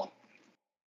rewatchable.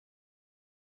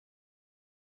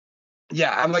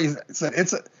 Yeah, I'm like I said,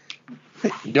 it's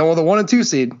with a 1 and 2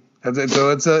 seed, so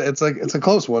it's a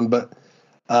close one. But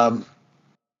I'm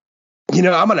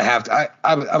gonna have to.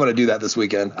 I'm gonna do that this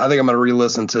weekend. I think I'm gonna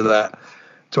re-listen to that.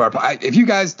 To our, if you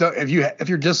guys don't, if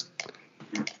you're just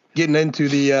getting into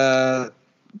the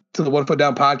to the One Foot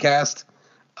Down podcast,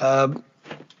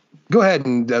 go ahead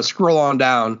and scroll on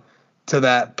down to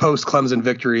that post Clemson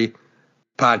victory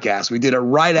podcast. We did it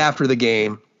right after the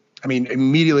game. I mean,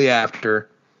 immediately after.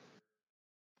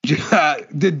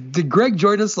 Did Greg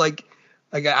join us like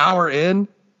an hour in?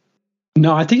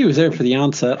 No, I think he was there for the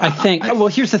onset. I think. Well,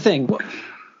 here's the thing.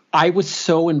 I was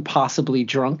so impossibly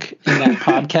drunk in that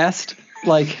podcast.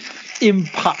 I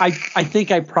think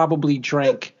I probably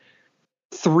drank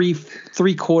three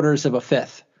quarters of a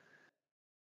fifth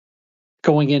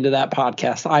going into that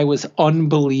podcast. I was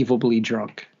unbelievably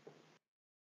drunk.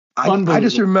 I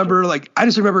just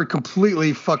remember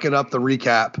completely fucking up the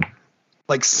recap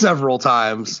several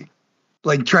times,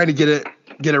 trying to get it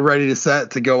ready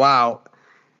to go out.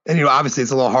 And, obviously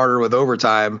it's a little harder with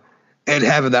overtime and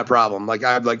having that problem. I'm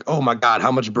like, oh my God,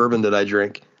 how much bourbon did I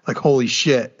drink? Holy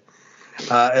shit.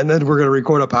 And then we're going to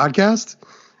record a podcast.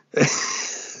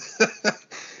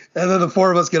 And then the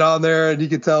four of us get on there, and you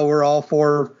can tell we're all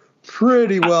four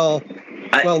pretty well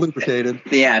lubricated.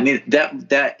 Yeah. I mean,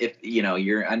 that if,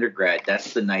 you're an undergrad,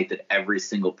 that's the night that every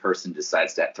single person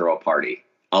decides to throw a party.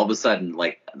 All of a sudden,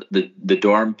 the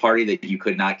dorm party that you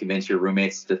could not convince your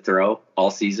roommates to throw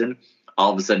all season,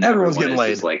 all of a sudden everyone's getting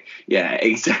laid.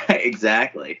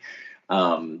 Exactly.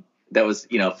 That was,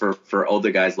 for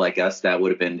older guys like us, that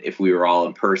would have been, if we were all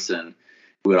in person,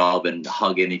 we would all have been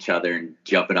hugging each other and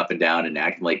jumping up and down and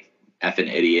acting like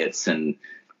effing idiots. And,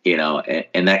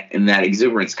 and that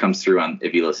exuberance comes through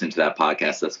if you listen to that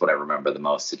podcast. That's what I remember the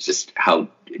most. It's just how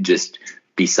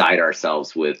beside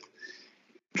ourselves with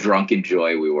drunken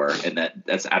joy we were. And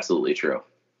that's absolutely true,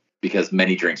 because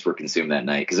many drinks were consumed that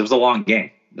night because it was a long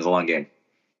game.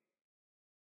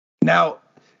 Now,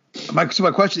 my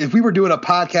question, if we were doing a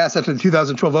podcast after the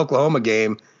 2012 Oklahoma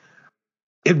game,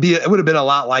 it would have been a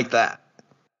lot like that.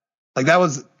 That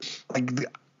was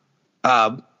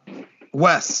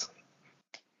Wes,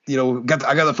 I got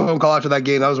the phone call after that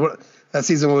game. That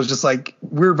season was just we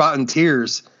were about in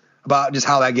tears about just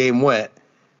how that game went.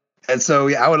 And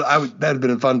so, I would that'd have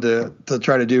been fun to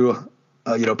try to do,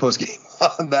 post game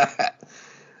on that.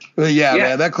 But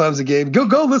man, that Clemson game,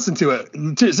 go listen to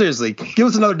it. Seriously, give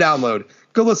us another download.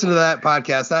 Go listen to that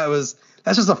podcast.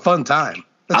 That's just a fun time.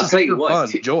 That's I'll tell you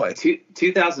what, fun, joy.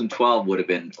 2012 would have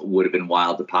been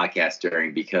wild to podcast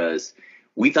during, because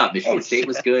we thought Michigan State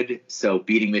was good. So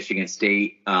beating Michigan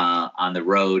State on the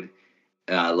road,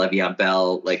 Le'Veon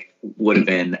Bell would have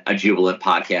been a jubilant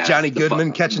podcast. Johnny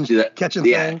Goodman catching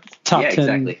thing. Top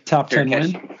 10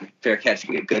 win. Fair catch,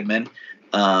 Goodman.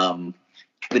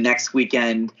 The next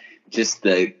weekend, just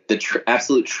the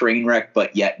absolute train wreck,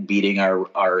 but yet beating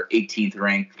our 18th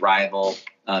ranked rival,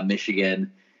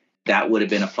 Michigan. That would have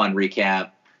been a fun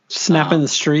recap. Snapping the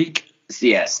streak.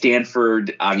 Yeah,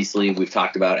 Stanford, obviously we've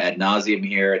talked about ad nauseum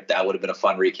here. That would have been a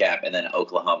fun recap. And then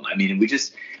Oklahoma. I mean,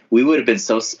 we would have been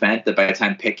so spent that by the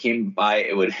time Pitt came by,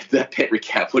 that Pitt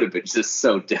recap would have been just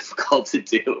so difficult to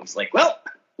do. It was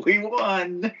we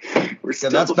won. We're still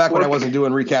that's back when I wasn't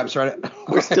doing recaps, right?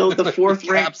 We're still the fourth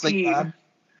ranked team.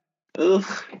 Ugh.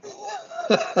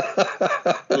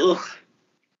 Ugh.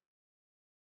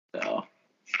 So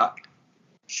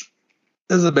This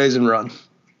is an amazing run.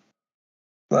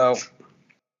 So,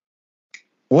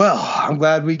 well, I'm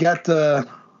glad we got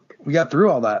through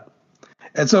all that.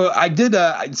 And so I did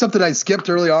something I skipped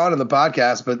early on in the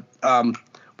podcast, but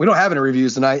we don't have any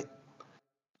reviews tonight.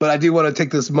 But I do want to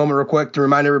take this moment real quick to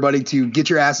remind everybody to get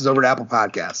your asses over to Apple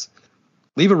Podcasts.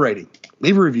 Leave a rating.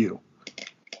 Leave a review.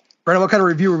 Brandon, what kind of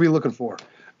review are we looking for?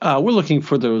 We're looking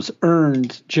for those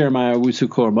earned Jeremiah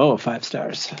Owusu-Koramoah 5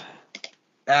 stars.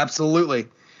 Absolutely.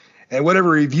 And whatever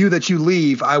review that you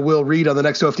leave, I will read on the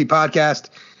next OFT podcast.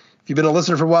 If you've been a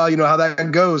listener for a while, you know how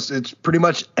that goes. It's pretty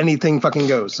much anything fucking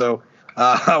goes. So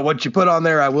what you put on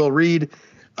there, I will read.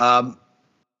 And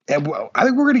I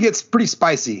think we're going to get pretty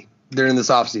spicy during this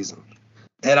offseason.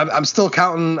 And I'm still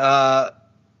counting.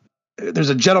 There's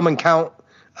a gentleman count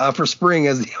for spring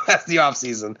as the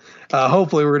offseason.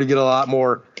 Hopefully we're going to get a lot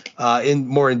more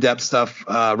in-depth stuff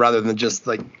rather than just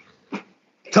like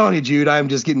telling you, Jude, I'm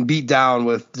just getting beat down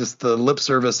with just the lip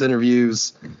service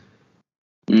interviews.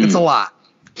 It's a lot.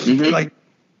 Mm-hmm. Like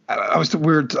I was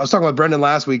talking with Brendan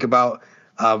last week about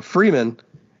Freeman,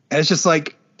 and it's just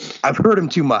like I've heard him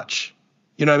too much.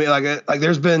 You know what I mean? Like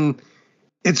there's been,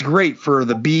 it's great for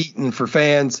the beat and for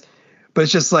fans, but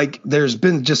it's just like there's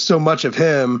been just so much of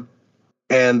him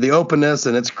and the openness,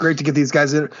 and it's great to get these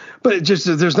guys in, but it just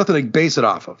there's nothing to base it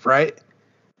off of, right?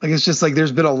 Like it's just like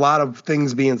there's been a lot of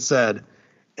things being said,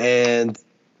 and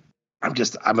I'm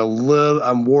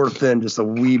wore thin just a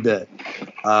wee bit.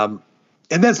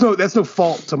 And that's no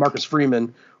fault to Marcus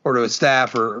Freeman or to his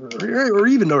staff or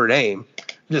even Notre Dame. I'm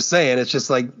just saying, it's just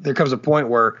like there comes a point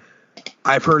where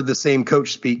I've heard the same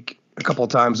coach speak a couple of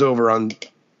times over on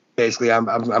basically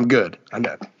I'm good.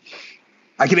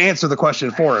 I can answer the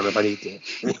question for him if I need to.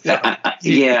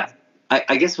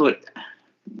 I guess what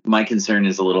my concern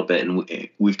is a little bit, and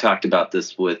we've talked about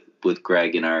this with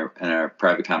Greg in our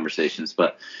private conversations,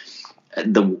 but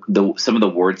some of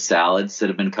the word salads that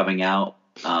have been coming out,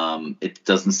 it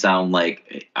doesn't sound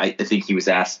like I think he was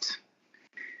asked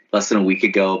less than a week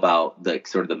ago about the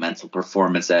sort of the mental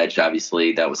performance edge.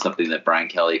 Obviously, that was something that Brian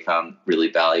Kelly found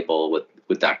really valuable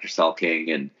with Dr.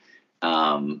 Selking,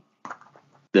 and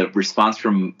the response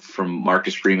from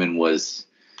Marcus Freeman was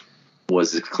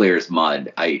as clear as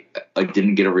mud. I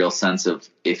didn't get a real sense of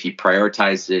if he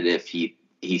prioritized it, if he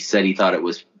said he thought it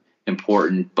was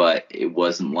important, but it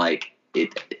wasn't like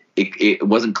it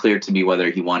wasn't clear to me whether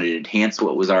he wanted to enhance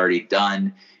what was already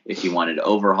done, if he wanted to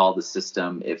overhaul the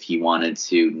system, if he wanted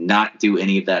to not do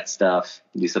any of that stuff,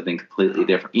 do something completely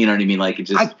different. You know what I mean? Like it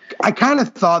just. I kind of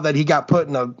thought that he got put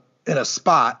in a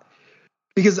spot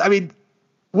because I mean,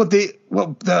 what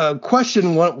the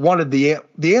question wanted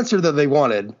the answer that they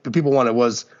wanted, the people wanted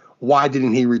was why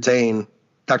didn't he retain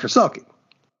Dr. Selking?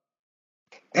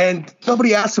 And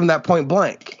nobody asked him that point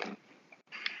blank.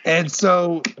 And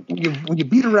so when you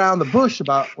beat around the bush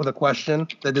with a question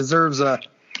that deserves that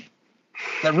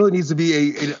really needs to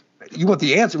be you want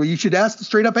the answer, well, you should ask the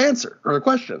straight up answer or a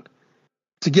question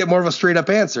to get more of a straight up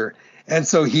answer. And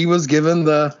so he was given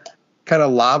the kind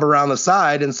of lob around the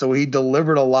side. And so he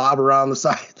delivered a lob around the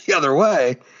side the other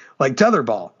way, like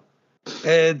tetherball.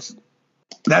 And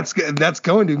that's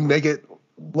going to make it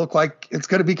look like it's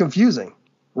going to be confusing,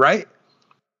 right?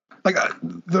 Like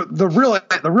the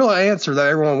real answer that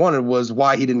everyone wanted was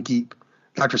why he didn't keep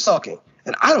Dr. Selking,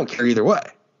 and I don't care either way.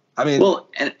 I mean, well,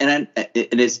 and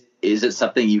it is it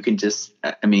something you can just?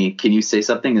 I mean, can you say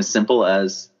something as simple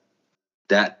as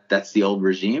that? That's the old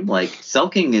regime. Like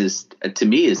Selking is to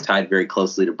me is tied very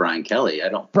closely to Brian Kelly.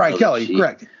 Brian Kelly,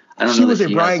 correct. She was a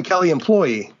Brian Kelly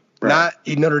employee, right, not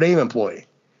a Notre Dame employee,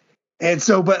 and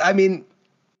so. But I mean,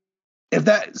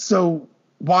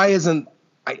 why isn't?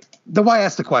 Why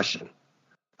ask the question?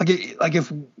 Like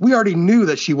if we already knew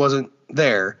that she wasn't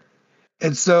there,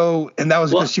 and that was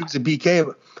because she was a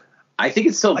BK. I think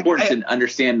it's so important to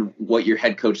understand what your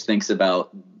head coach thinks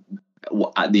about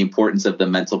the importance of the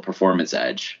mental performance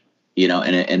edge, you know,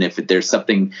 and if there's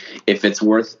something, if it's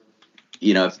worth,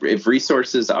 you know, if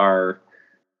resources are,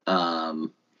 you know,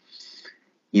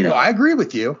 no, I agree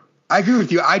with you. But I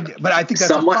think that's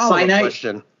somewhat a follow-up finite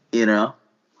question. You know.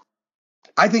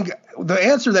 I think the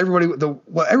answer that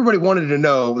what everybody wanted to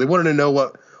know, they wanted to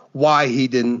know why he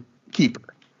didn't keep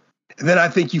her. And then I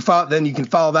think you can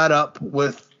follow that up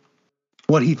with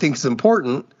what he thinks is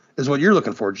important is what you're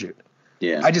looking for, Jude.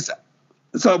 Yeah.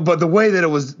 But the way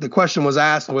that the question was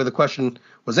asked, the way the question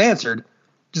was answered,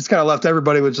 just kind of left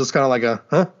everybody with just kind of like a,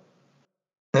 huh?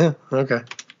 Yeah, okay.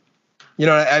 You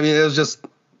know, I mean, it was just,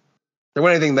 there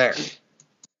wasn't anything there.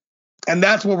 And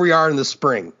that's where we are in the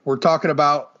spring. We're talking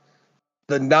about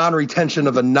the non-retention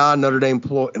of a non-Notre Dame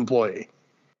employee.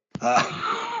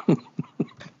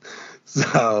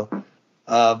 So,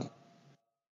 I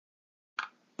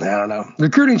don't know.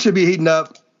 Recruiting should be heating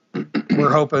up.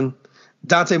 We're hoping.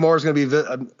 Dante Moore is going to be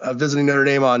visiting Notre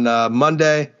Dame on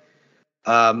Monday.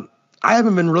 I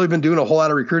haven't really been doing a whole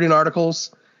lot of recruiting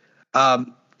articles,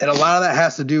 and a lot of that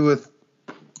has to do with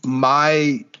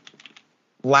my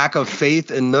lack of faith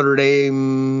in Notre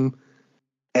Dame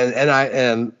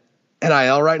and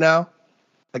NIL right now.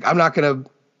 Like, I'm not going to,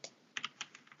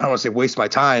 I don't want to say waste my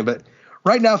time, but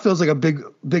right now feels like a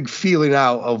big feeling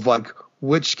out of like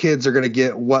which kids are going to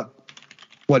get what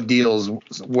deals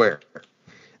where.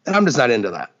 And I'm just not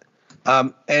into that.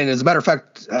 And as a matter of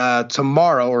fact,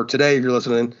 tomorrow or today, if you're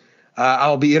listening,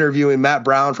 I'll be interviewing Matt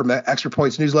Brown from Extra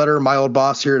Points Newsletter, my old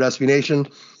boss here at SB Nation.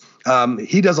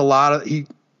 He does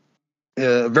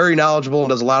very knowledgeable and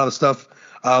does a lot of the stuff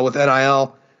with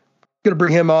NIL. Going to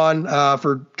bring him on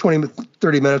for 20,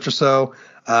 30 minutes or so,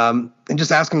 and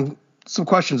just ask him some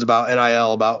questions about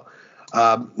NIL, about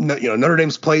Notre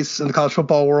Dame's place in the college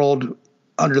football world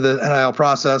under the NIL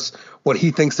process, what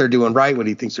he thinks they're doing right, what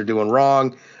he thinks they're doing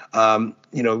wrong,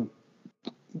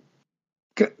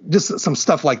 just some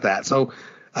stuff like that. So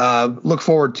look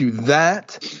forward to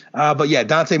that. But yeah,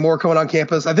 Dante Moore coming on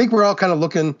campus. I think we're all kind of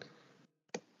looking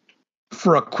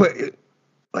for a quick,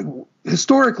 like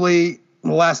historically, in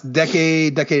the last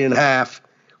decade and a half,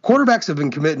 quarterbacks have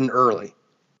been committing early,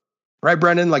 right,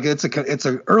 Brendan? Like it's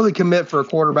an early commit for a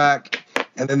quarterback,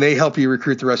 and then they help you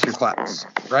recruit the rest of your class,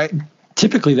 right?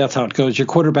 Typically, that's how it goes. Your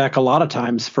quarterback, a lot of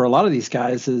times, for a lot of these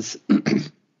guys, is for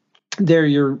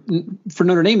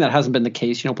Notre Dame, that hasn't been the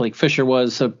case. Blake Fisher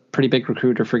was a pretty big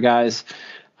recruiter for guys,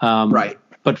 right?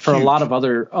 But for a lot of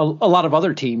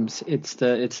other teams, it's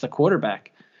the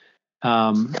quarterback.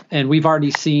 And we've already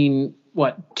seen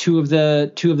two of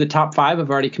the top 5 have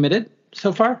already committed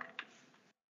so far.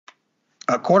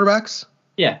 Quarterbacks?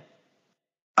 Yeah.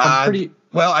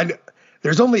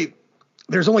 There's only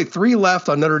 3 left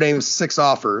on Notre Dame's 6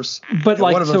 offers. But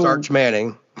one of them's Arch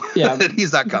Manning. Yeah.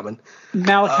 He's not coming.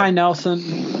 Malachi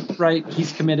Nelson, right?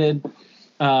 He's committed.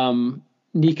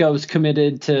 Nico's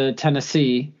committed to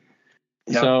Tennessee.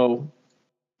 Yep. So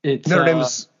it's Notre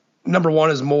Dame's number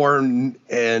 1 is Moore,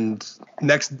 and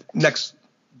next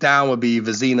down would be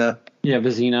Vizina. Yeah,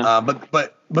 Vizina.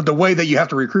 But the way that you have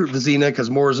to recruit Vizina, because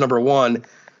Moore is number 1,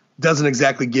 doesn't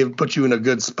exactly put you in a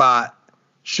good spot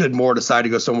should Moore decide to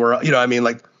go somewhere else.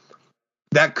 Like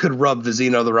that could rub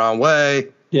Vizina the wrong way.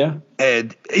 Yeah.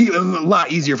 And a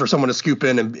lot easier for someone to scoop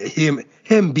in and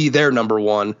him be their number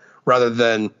 1 rather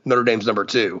than Notre Dame's number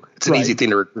 2. It's an easy thing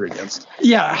to recruit against.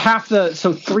 Yeah,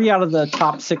 3 out of the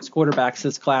top 6 quarterbacks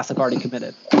this class have already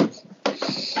committed.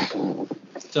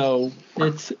 So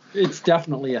it's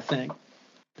definitely a thing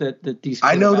that these.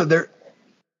 I know that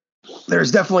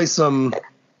there's definitely some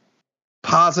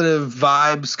positive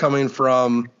vibes coming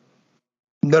from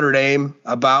Notre Dame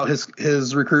about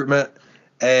his recruitment,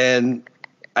 and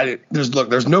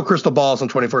there's no crystal balls on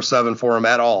 24/7 for him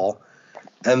at all.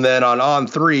 And then on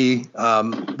 3,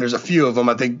 there's a few of them.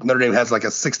 I think Notre Dame has like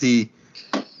a 60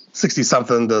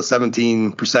 something to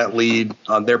 17% lead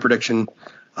on their prediction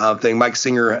thing. Mike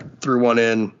Singer threw one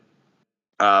in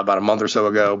about a month or so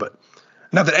ago, but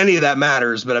not that any of that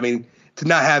matters. But I mean, to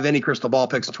not have any crystal ball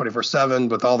picks in 24/7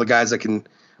 with all the guys that can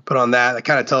put on that, it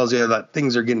kind of tells you that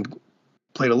things are getting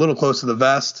played a little close to the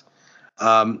vest.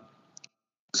 So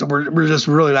we're just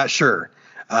really not sure.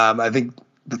 I think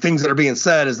the things that are being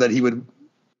said is that he would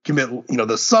commit,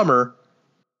 this summer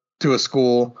to a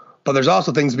school, but there's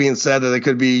also things being said that they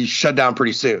could be shut down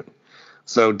pretty soon.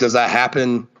 So does that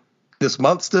happen this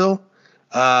month still?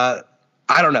 I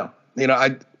don't know.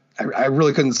 I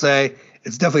really couldn't say.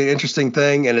 It's definitely an interesting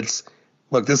thing, and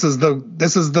this is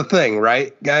the thing,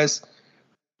 right, guys?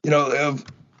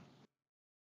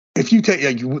 If you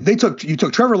take you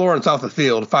took Trevor Lawrence off the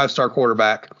field, a 5-star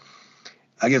quarterback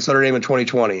against Notre Dame in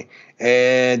 2020,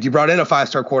 and you brought in a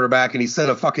 5-star quarterback, and he set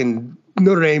a fucking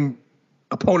Notre Dame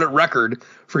opponent record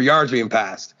for yards being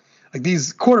passed. Like,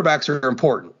 these quarterbacks are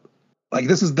important. Like,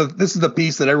 this is the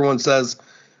piece that everyone says,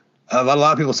 a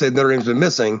lot of people say Notre Dame's been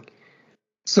missing.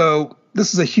 So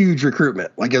this is a huge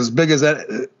recruitment, like as big as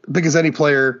any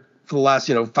player for the last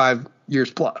 5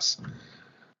 years plus.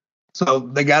 So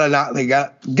they gotta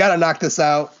knock this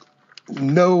out.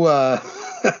 No,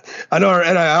 I know our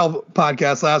NIL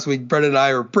podcast last week, Brendan and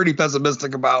I were pretty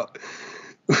pessimistic about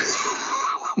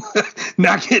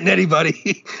not getting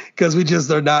anybody because we just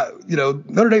are not.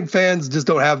 Notre Dame fans just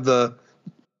don't have the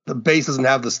base, doesn't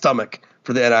have the stomach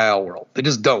for the NIL world. They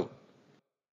just don't.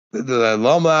 The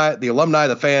alumni,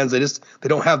 the fans, they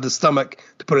don't have the stomach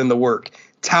to put in the work.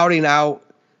 Touting out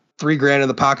 $3,000 in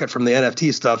the pocket from the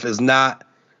NFT stuff is not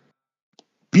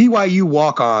BYU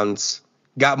walk-ons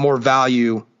got more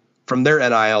value from their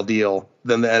NIL deal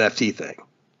than the NFT thing.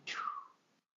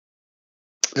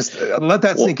 Just let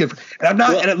that sink in. And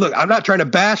I'm not trying to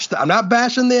bash. I'm not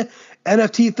bashing the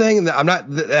NFT thing. That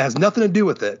has nothing to do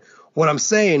with it. What I'm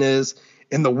saying is,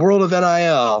 in the world of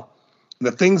NIL,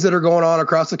 the things that are going on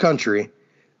across the country,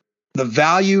 the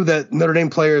value that Notre Dame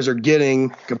players are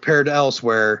getting compared to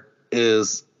elsewhere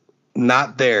is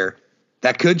not there.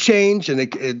 That could change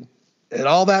and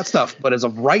all that stuff, but as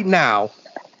of right now,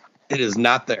 it is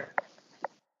not there.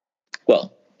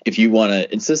 Well, if you want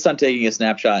to insist on taking a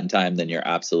snapshot in time, then you're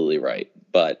absolutely right.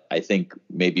 But I think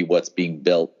maybe what's being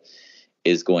built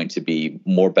is going to be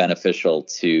more beneficial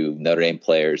to Notre Dame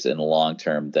players in the long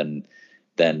term than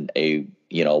a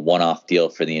one-off deal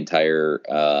for the entire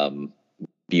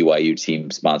BYU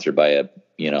team sponsored by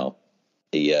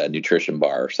a nutrition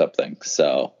bar or something.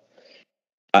 So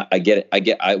I get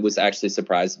it. I was actually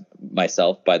surprised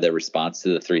myself by the response to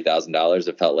the $3,000.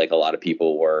 It felt like a lot of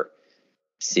people were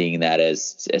seeing that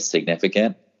as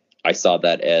significant. I saw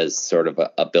that as sort of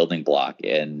a building block,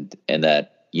 and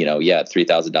that,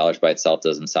 $3,000 by itself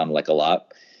doesn't sound like a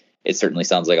lot. It certainly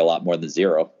sounds like a lot more than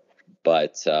zero,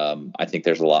 but I think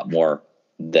there's a lot more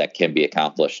that can be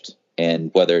accomplished.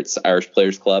 And whether it's Irish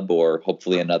Players Club or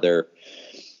hopefully another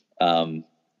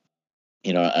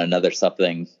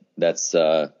something that's,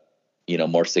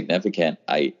 more significant,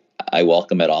 I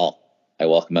welcome it all. I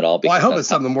welcome it all. Well, I hope it's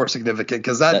something more significant,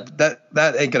 because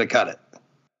that ain't going to cut it.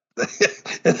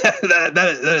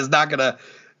 that is not going to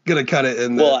cut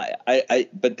it.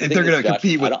 But if they're going to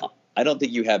compete with, I don't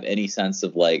think you have any sense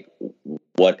of like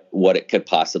what it could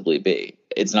possibly be.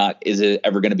 It's not. Is it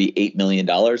ever going to be $8 million?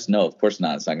 No, of course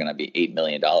not. It's not going to be $8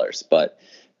 million. But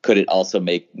could it also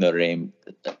make Notre Dame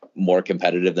more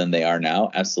competitive than they are now?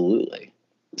 Absolutely.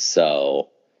 So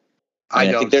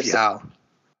I don't see how.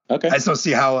 Okay. I just don't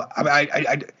see how.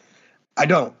 I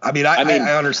don't. I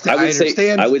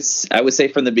understand. I would say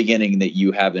from the beginning that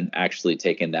you haven't actually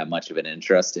taken that much of an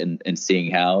interest in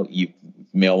seeing how. You've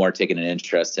more taken an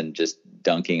interest in just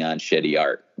dunking on shitty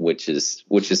art, which is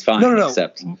fine. No.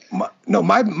 Except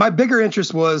my bigger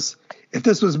interest was if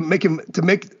this was to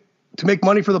make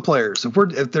money for the players.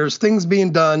 If there's things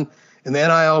being done in the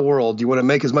NIL world, you want to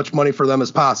make as much money for them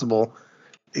as possible,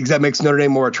 because that makes Notre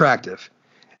Dame more attractive.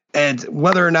 And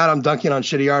whether or not I'm dunking on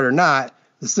shitty art or not,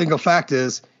 the single fact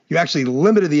is you actually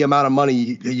limited the amount of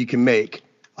money that you can make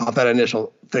off that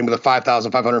initial thing with the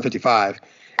 $5,555.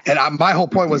 And my whole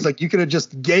point was, like, you could have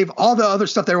just gave all the other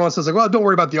stuff that everyone says, like, well, don't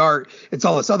worry about the art, it's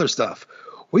all this other stuff.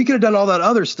 We could have done all that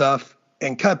other stuff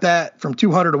and cut that from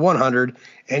 200 to 100,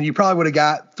 and you probably would have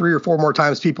got 3 or 4 more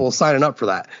times people signing up for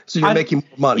that. So you're making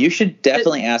more money. You should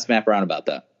definitely ask Matt Brown about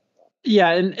that.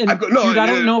 Yeah, and I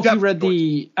don't know if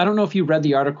you read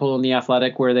the article in The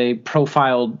Athletic where they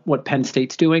profiled what Penn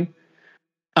State's doing.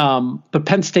 But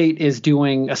Penn State is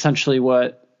doing essentially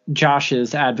what Josh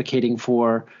is advocating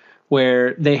for,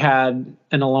 where they had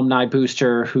an alumni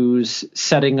booster who's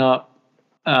setting up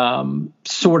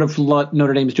sort of what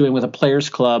Notre Dame's doing with a players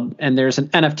club. And there's an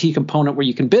NFT component where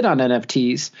you can bid on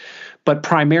NFTs, but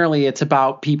primarily it's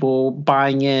about people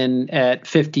buying in at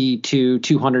 $50 to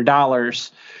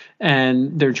 $200.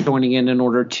 And they're joining in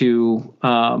order to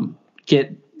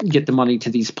get the money to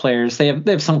these players. They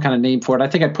have some kind of name for it. I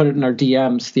think I put it in our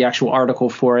DMs, the actual article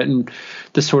for it, and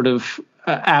the sort of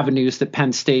avenues that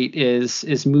Penn State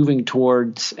is moving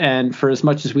towards. And for as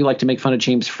much as we like to make fun of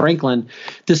James Franklin,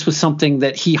 this was something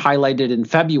that he highlighted in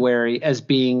February as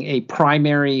being a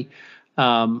primary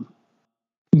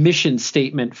mission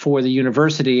statement for the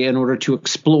university in order to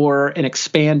explore and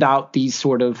expand out these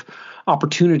sort of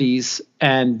opportunities.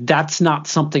 And that's not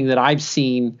something that I've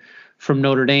seen from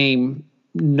Notre Dame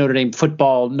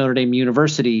football, Notre Dame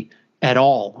University at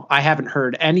all. I haven't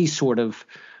heard any sort of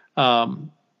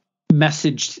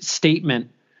message statement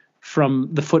from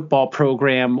the football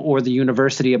program or the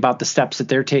university about the steps that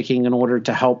they're taking in order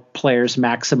to help players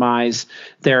maximize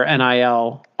their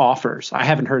NIL offers. I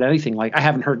haven't heard anything. I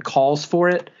haven't heard calls for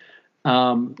it.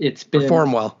 It's been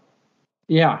perform well.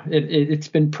 Yeah, it's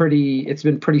been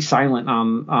pretty silent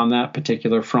on that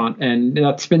particular front, and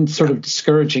that's been sort of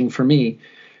discouraging for me.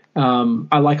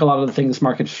 I like a lot of the things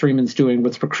Marcus Freeman's doing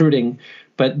with recruiting,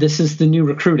 but this is the new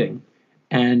recruiting,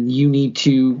 and you need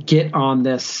to get on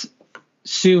this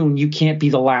soon. You can't be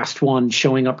the last one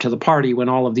showing up to the party when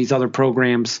all of these other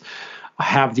programs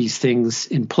have these things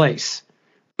in place.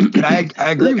 And I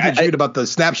agree with you, Jude, about the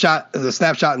snapshot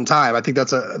in time. I think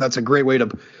that's a great way to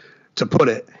put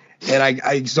it. And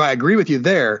I agree with you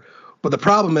there, but the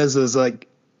problem is like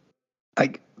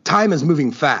time is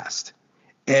moving fast,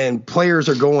 and players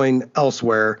are going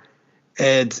elsewhere,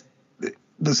 and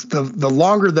the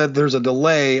longer that there's a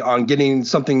delay on getting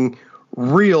something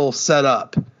real set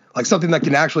up, like something that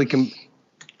can actually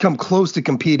come close to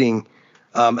competing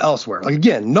elsewhere. Like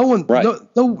again, Notre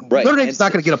Dame's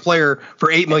not going to get a player for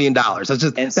 $8 million.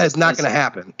 That's not going to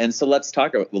happen. And so let's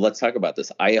talk about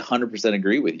this. I 100%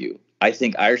 agree with you. I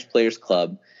think Irish Players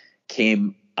Club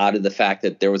came out of the fact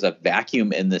that there was a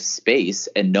vacuum in this space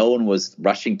and no one was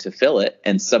rushing to fill it.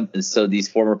 And so these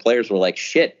former players were like,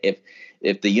 shit,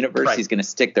 if the university is going to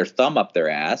stick their thumb up their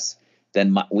ass,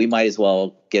 then we might as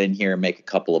well get in here and make a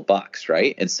couple of bucks,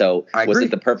 right? And so, was it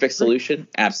the perfect solution?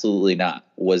 Absolutely not.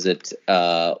 Was it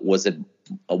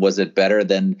better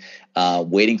than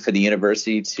waiting for the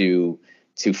university to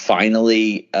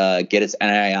finally get its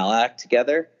NIL act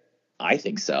together? I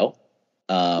think so.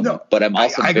 But I'm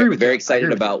also very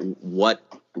excited about what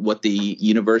the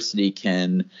university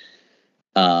can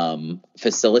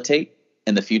facilitate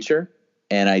in the future.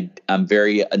 And I'm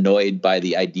very annoyed by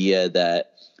the idea that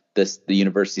the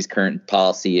university's current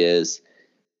policy is,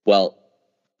 well,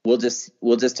 we'll just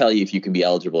tell you if you can be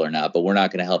eligible or not, but we're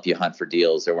not going to help you hunt for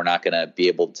deals, or we're not going to be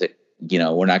able to,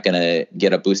 we're not going to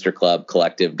get a booster club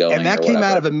collective going. And that came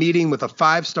out of a meeting with a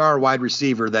 5-star wide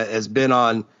receiver that has been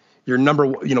on your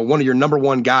one of your number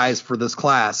one guys for this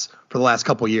class for the last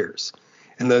couple of years.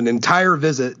 And the entire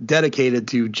visit dedicated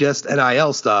to just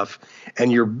NIL stuff.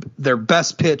 And their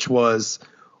best pitch was,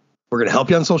 we're going to help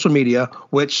you on social media,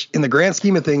 which in the grand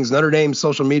scheme of things, Notre Dame's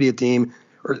social media team,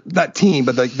 or not team,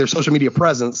 but their social media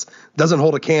presence doesn't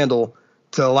hold a candle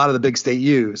to a lot of the big state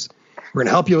U's. We're going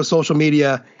to help you with social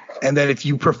media. And then if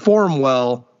you perform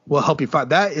well, we'll help you find.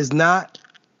 That is not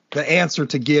the answer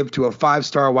to give to a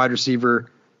 5-star wide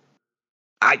receiver.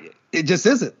 It just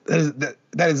isn't.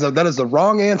 That is the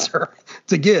wrong answer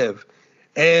to give.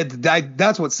 And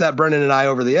that's what set Brendan and I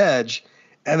over the edge.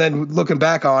 And then looking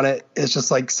back on it, it's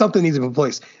just like something needs to be in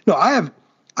place. No,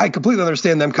 I completely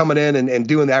understand them coming in and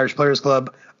doing the Irish Players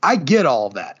Club. I get all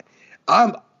of that.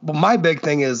 But my big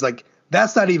thing is like,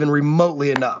 that's not even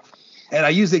remotely enough. And I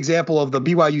use the example of the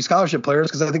BYU scholarship players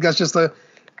because I think that's just a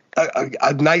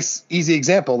nice, easy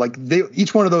example. Like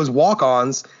each one of those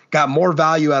walk-ons got more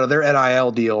value out of their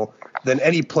NIL deal than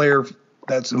any player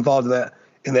that's involved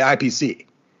in the IPC.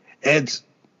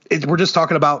 We're just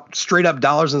talking about straight up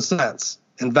dollars and cents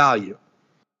in value.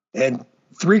 And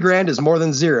 $3,000 is more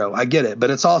than zero. I get it,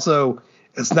 but it's not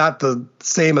the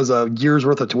same as a year's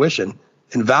worth of tuition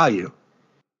in value.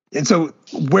 And so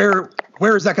where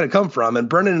is that going to come from? And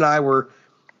Brendan and I were,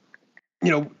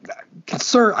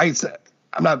 concerned.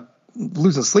 I'm not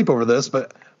losing sleep over this,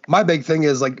 but my big thing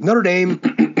is like Notre Dame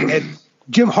and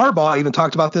Jim Harbaugh even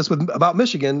talked about this about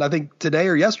Michigan, I think today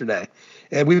or yesterday.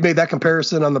 And we made that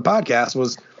comparison on the podcast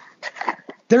was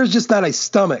there's just not a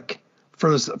stomach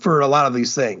for a lot of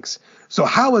these things. So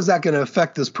how is that going to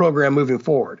affect this program moving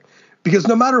forward? Because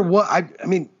no matter what,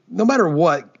 no matter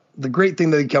what, the great thing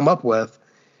they come up with,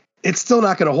 it's still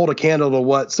not going to hold a candle to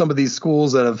what some of these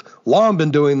schools that have long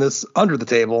been doing this under the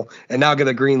table and now get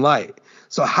a green light.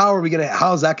 So how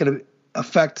is that going to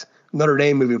affect Notre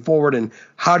Dame moving forward? And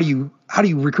how do you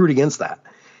recruit against that?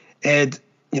 And,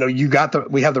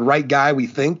 we have the right guy, we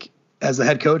think, as the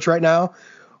head coach right now,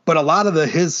 but a lot of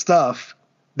his stuff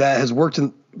that has worked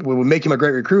would make him a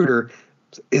great recruiter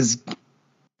is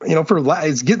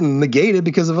getting negated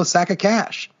because of a sack of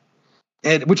cash,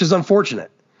 which is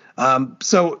unfortunate.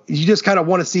 So you just kind of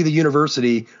want to see the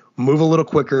university move a little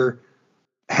quicker,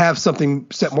 have something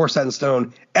more set in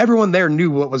stone. Everyone there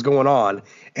knew what was going on,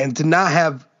 and to not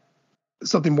have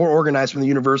something more organized from the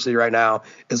university right now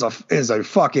is a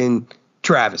fucking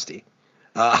travesty.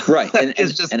 Right. And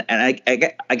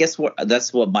I guess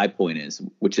that's what my point is,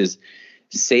 which is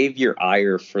save your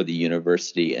ire for the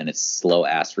university and its slow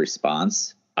ass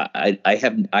response. And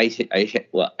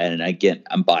again,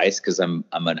 I'm biased because I'm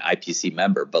an IPC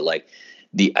member, but like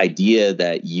the idea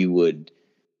that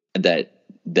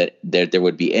there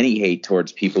would be any hate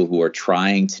towards people who are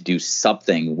trying to do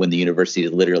something when the university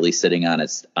is literally sitting on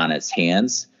its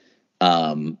hands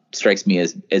strikes me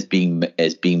as being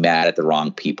mad at the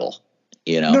wrong people.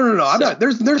 No. I'm not.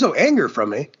 There's no anger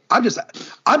from me. I'm just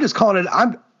calling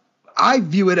it. I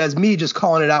view it as me just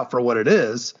calling it out for what it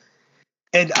is,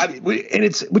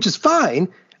 which is fine.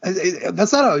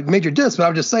 That's not a major diss, but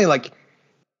I'm just saying like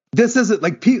this isn't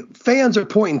like fans are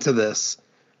pointing to this.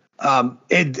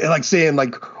 And like saying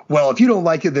like, well, if you don't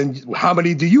like it, then how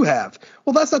many do you have?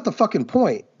 Well, that's not the fucking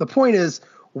point. The point is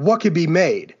what could be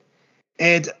made.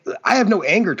 And I have no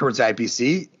anger towards the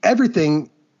IPC. Everything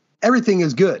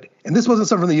is good. And this wasn't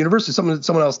something from the university,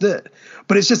 someone else did.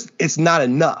 But it's not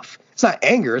enough. It's not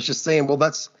anger. It's just saying, well,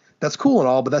 that's cool and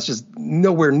all, but that's just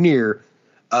nowhere near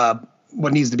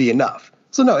what needs to be enough.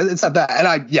 So no, it's not that. And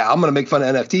I'm going to make fun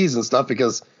of NFTs and stuff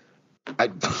because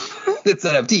it's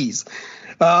NFTs.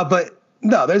 But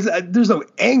no, there's no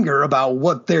anger about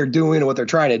what they're doing and what they're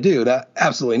trying to do. That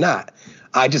absolutely not.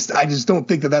 I just don't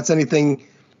think that that's anything.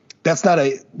 That's not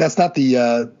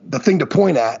the thing to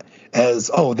point at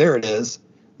as, oh, there it is.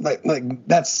 Like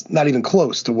that's not even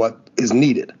close to what is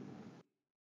needed.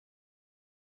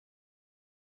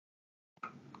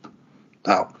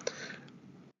 Oh,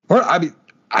 I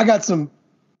got some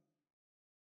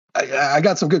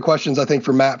good questions, I think,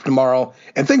 for Matt tomorrow,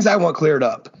 and things I want cleared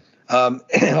up. And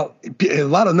a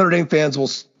lot of Notre Dame fans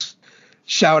will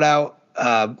shout out,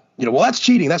 well, that's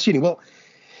cheating. That's cheating. Well,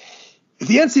 if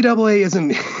the NCAA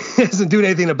isn't doing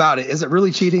anything about it, is it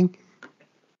really cheating?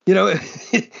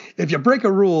 If you break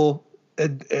a rule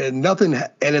and nothing,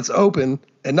 and it's open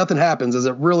and nothing happens, is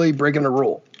it really breaking a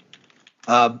rule?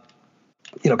 Kind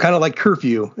of like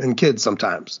curfew in kids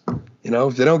sometimes.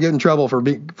 If they don't get in trouble for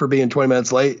being 20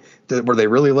 minutes late, were they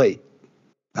really late?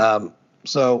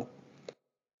 So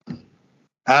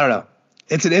I don't know.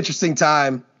 It's an interesting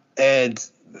time, and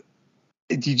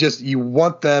you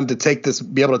want them to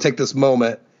be able to take this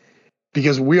moment,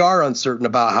 because we are uncertain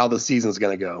about how the season's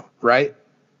going to go, right?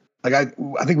 Like I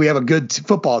think we have a good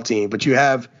football team, but you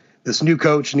have this new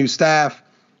coach, new staff,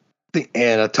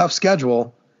 and a tough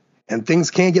schedule, and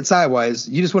things can get sideways.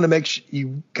 You just want to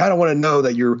you kind of want to know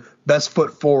that your best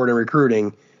foot forward in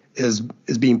recruiting is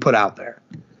being put out there.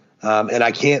 And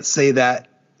I can't say that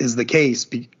is the case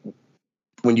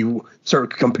when you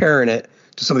start comparing it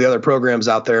to some of the other programs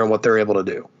out there and what they're able to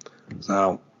do.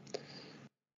 So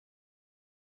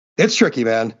it's tricky,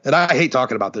 man. And I hate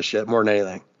talking about this shit more than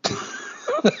anything.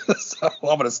 So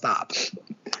I'm going to stop.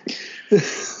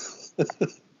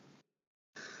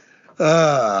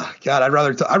 God, I'd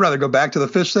rather go back to the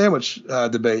fish sandwich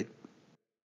debate.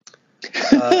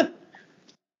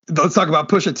 Let's talk about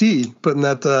Pusha T putting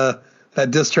that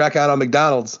diss track out on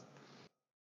McDonald's.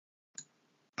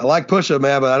 I like Pusha,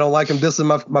 man, but I don't like him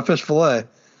dissing my fish fillet.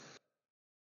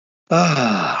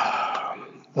 Well,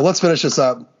 let's finish this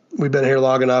up. We've been here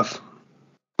long enough.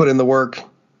 Put in the work.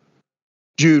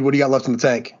 Jude, what do you got left in the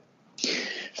tank?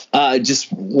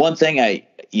 Just one thing. I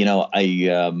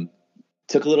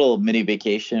took a little mini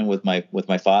vacation with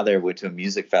my father. Went to a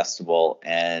music festival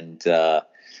and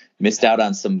missed out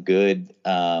on some good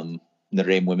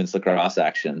Notre Dame women's lacrosse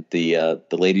action. The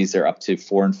ladies are up to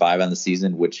 4-5 on the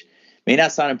season, which may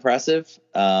not sound impressive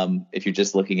if you're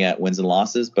just looking at wins and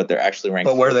losses, but they're actually ranked.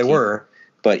 But where 14th. They were.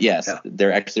 But yes,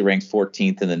 They're actually ranked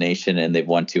 14th in the nation, and they've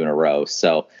won 2 in a row.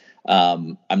 So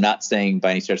I'm not saying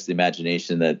by any stretch of the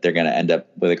imagination that they're going to end up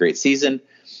with a great season.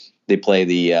 They play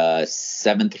the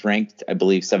 7th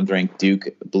ranked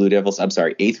Duke Blue Devils. I'm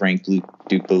sorry, 8th ranked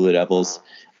Duke Blue Devils.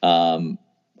 As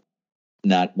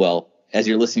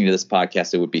you're listening to this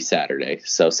podcast, it would be Saturday.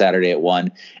 So Saturday at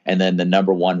 1, and then the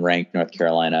number 1 ranked North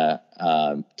Carolina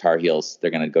Tar Heels.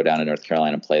 They're going to go down to North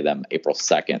Carolina and play them April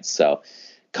 2nd. So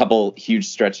couple huge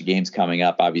stretch of games coming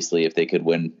up. Obviously, if they could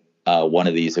win one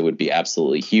of these, it would be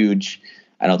absolutely huge.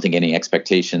 I don't think any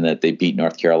expectation that they beat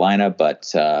North Carolina,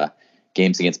 but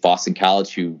games against Boston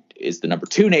College, who is the number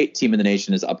 2 team in the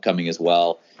nation, is upcoming as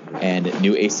well. And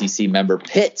new ACC member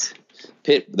Pitt,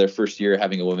 their first year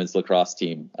having a women's lacrosse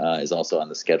team, is also on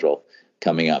the schedule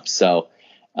coming up. So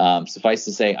suffice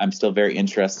to say, I'm still very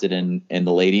interested in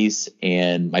the ladies,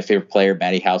 and my favorite player,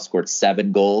 Maddie Howe, scored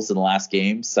 7 goals in the last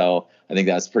game. So I think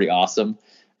that's pretty awesome.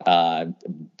 I'm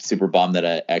super bummed that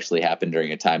it actually happened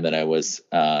during a time that I was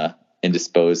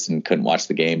indisposed and couldn't watch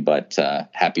the game, but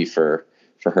happy for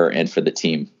her and for the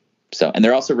team. So, and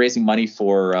they're also raising money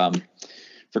for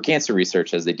cancer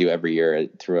research, as they do every year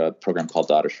through a program called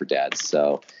Daughters for Dads.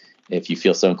 So if you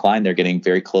feel so inclined, they're getting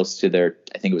very close to their,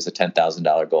 I think it was a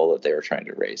 $10,000 goal that they were trying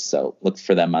to raise. So look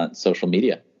for them on social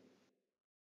media.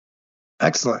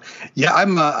 Excellent. Yeah,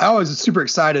 I always super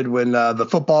excited when the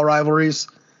football rivalries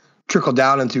trickle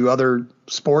down into other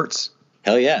sports.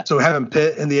 Hell yeah. So having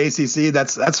Pitt in the ACC,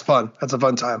 that's fun. That's a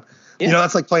fun time. Yeah.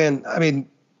 That's like playing,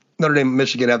 Notre Dame and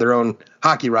Michigan have their own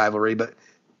hockey rivalry, but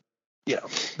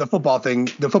the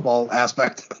football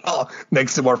aspect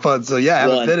makes it more fun. So yeah,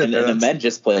 and the men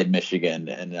just played Michigan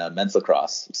and men's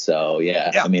lacrosse. So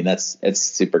yeah. It's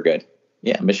super good.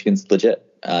 Yeah, Michigan's legit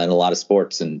in a lot of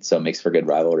sports, and so it makes for good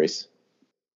rivalries.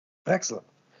 Excellent.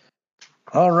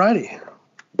 All righty.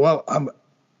 Well, I'm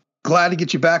glad to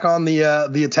get you back on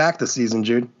the attack this season,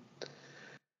 Jude.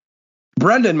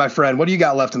 Brendan, my friend, what do you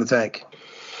got left in the tank?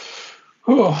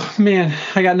 Oh, man,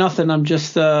 I got nothing. I'm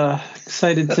just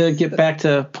excited to get back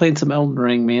to playing some Elden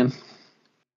Ring, man.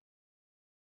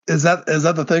 Is that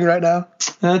the thing right now?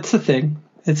 That's the thing.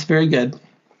 It's very good.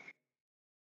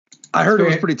 I heard it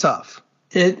was pretty tough.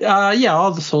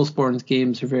 All the Soulsborne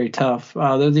games are very tough.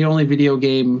 They're the only video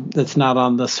game that's not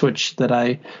on the Switch that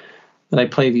I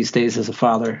play these days as a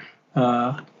father.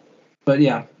 But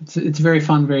yeah, it's very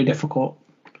fun, very difficult.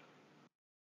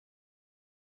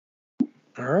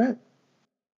 All right.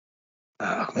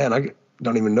 Oh, man, I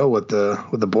don't even know what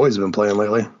the boys have been playing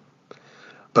lately.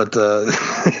 But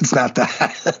it's not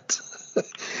that.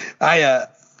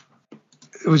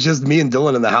 It was just me and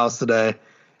Dylan in the house today,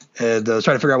 and I was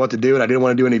trying to figure out what to do, and I didn't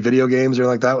want to do any video games or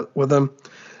anything like that with them.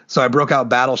 So I broke out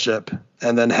Battleship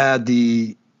and then had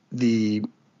the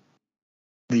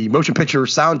motion picture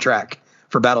soundtrack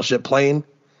for Battleship playing,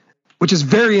 which is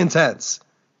very intense.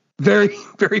 Very,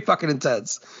 very fucking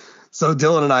intense. So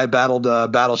Dylan and I battled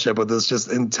Battleship with this just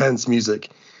intense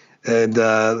music. And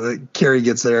Carrie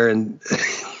gets there and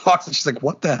walks and she's like,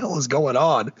 what the hell is going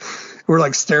on? We're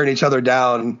like staring each other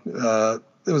down.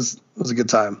 It was a good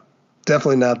time.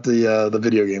 Definitely not the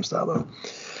video game style though.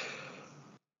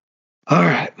 All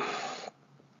right.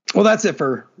 Well, that's it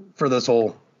for this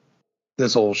whole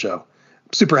show.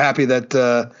 I'm super happy that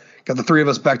got the three of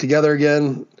us back together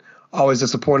again. Always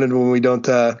disappointed when we don't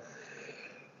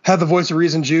have the voice of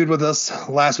reason Jude with us.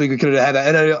 Last week we could have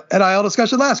had an NIL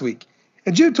discussion last week.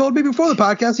 And Jude told me before the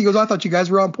podcast, he goes, I thought you guys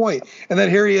were on point. And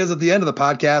then here he is at the end of the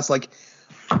podcast, like,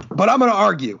 but I'm going to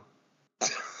argue.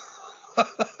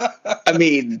 I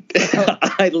mean,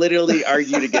 I literally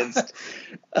argued against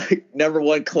number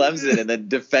one Clemson and then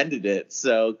defended it.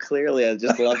 So clearly I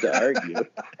just love to argue.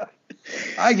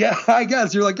 I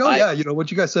guess. You're like, oh, yeah, you know, what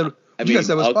you guys said. You guys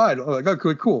said was fine. I'm like,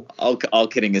 okay, cool. All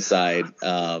kidding aside,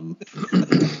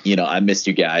 you know, I missed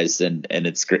you guys, and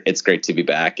it's great to be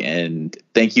back. And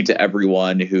thank you to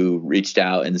everyone who reached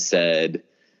out and said,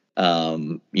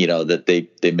 you know, that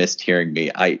they missed hearing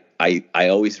me. I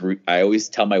always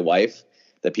tell my wife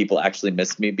that people actually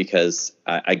missed me because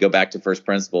I go back to first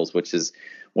principles, which is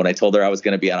when I told her I was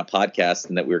going to be on a podcast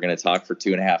and that we were going to talk for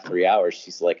 2.5, 3 hours.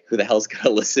 She's like, who the hell's going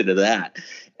to listen to that?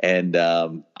 And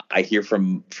I hear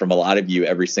from a lot of you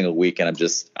every single week, and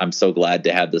I'm so glad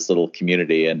to have this little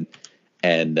community, and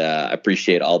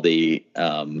appreciate all the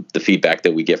feedback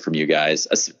that we get from you guys,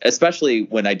 especially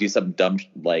when I do something dumb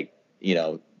like, you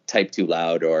know, type too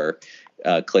loud or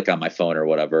click on my phone or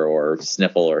whatever, or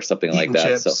sniffle or something like that.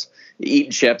 Chips. So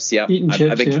eating chips, yeah,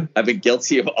 I've been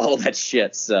guilty of all that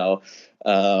shit. So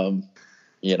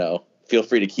you know, feel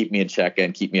free to keep me in check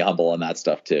and keep me humble on that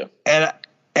stuff too. And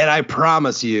I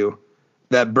promise you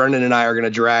that Brendan and I are going to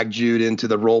drag Jude into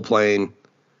the role playing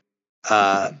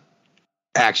action.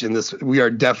 We are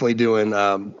definitely doing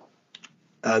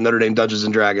Notre Dame Dungeons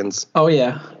and Dragons. Oh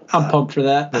yeah, I'm pumped for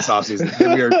that this offseason.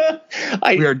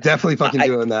 We are definitely fucking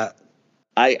doing that.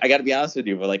 I got to be honest with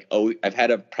you, but like, I've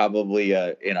had probably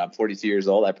you know, I'm 42 years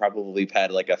old. I probably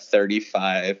had like a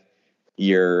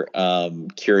 35-year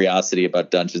curiosity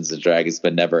about Dungeons and Dragons,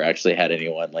 but never actually had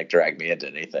anyone like drag me into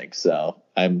anything. So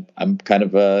I'm kind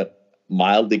of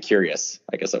mildly curious,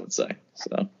 I guess I would say.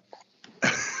 So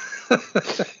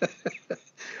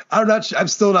I'm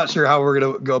still not sure how we're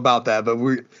gonna go about that, but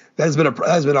that has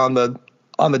been on the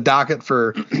docket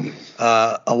for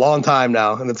a long time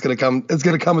now, and it's gonna come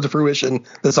into fruition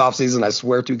this offseason. I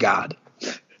swear to God.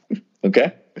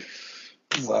 Okay.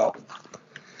 Well.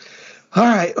 All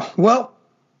right. Well,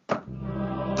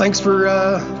 thanks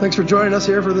for joining us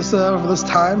here for this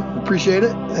time. Appreciate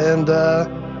it, and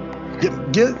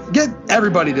get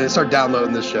everybody to start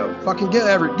downloading this show. Fucking get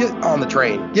on the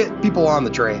train. Get people on the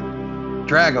train.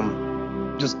 Drag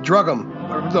them. Just drug them.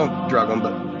 Or don't drug them,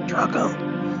 but drug them.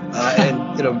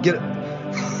 And you know,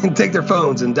 take their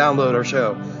phones and download our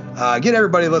show. Get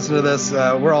everybody listening to this.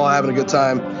 We're all having a good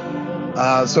time.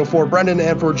 So for Brendan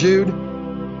and for Jude,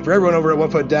 for everyone over at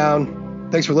One Foot Down,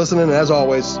 thanks for listening. And as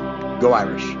always, go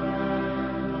Irish.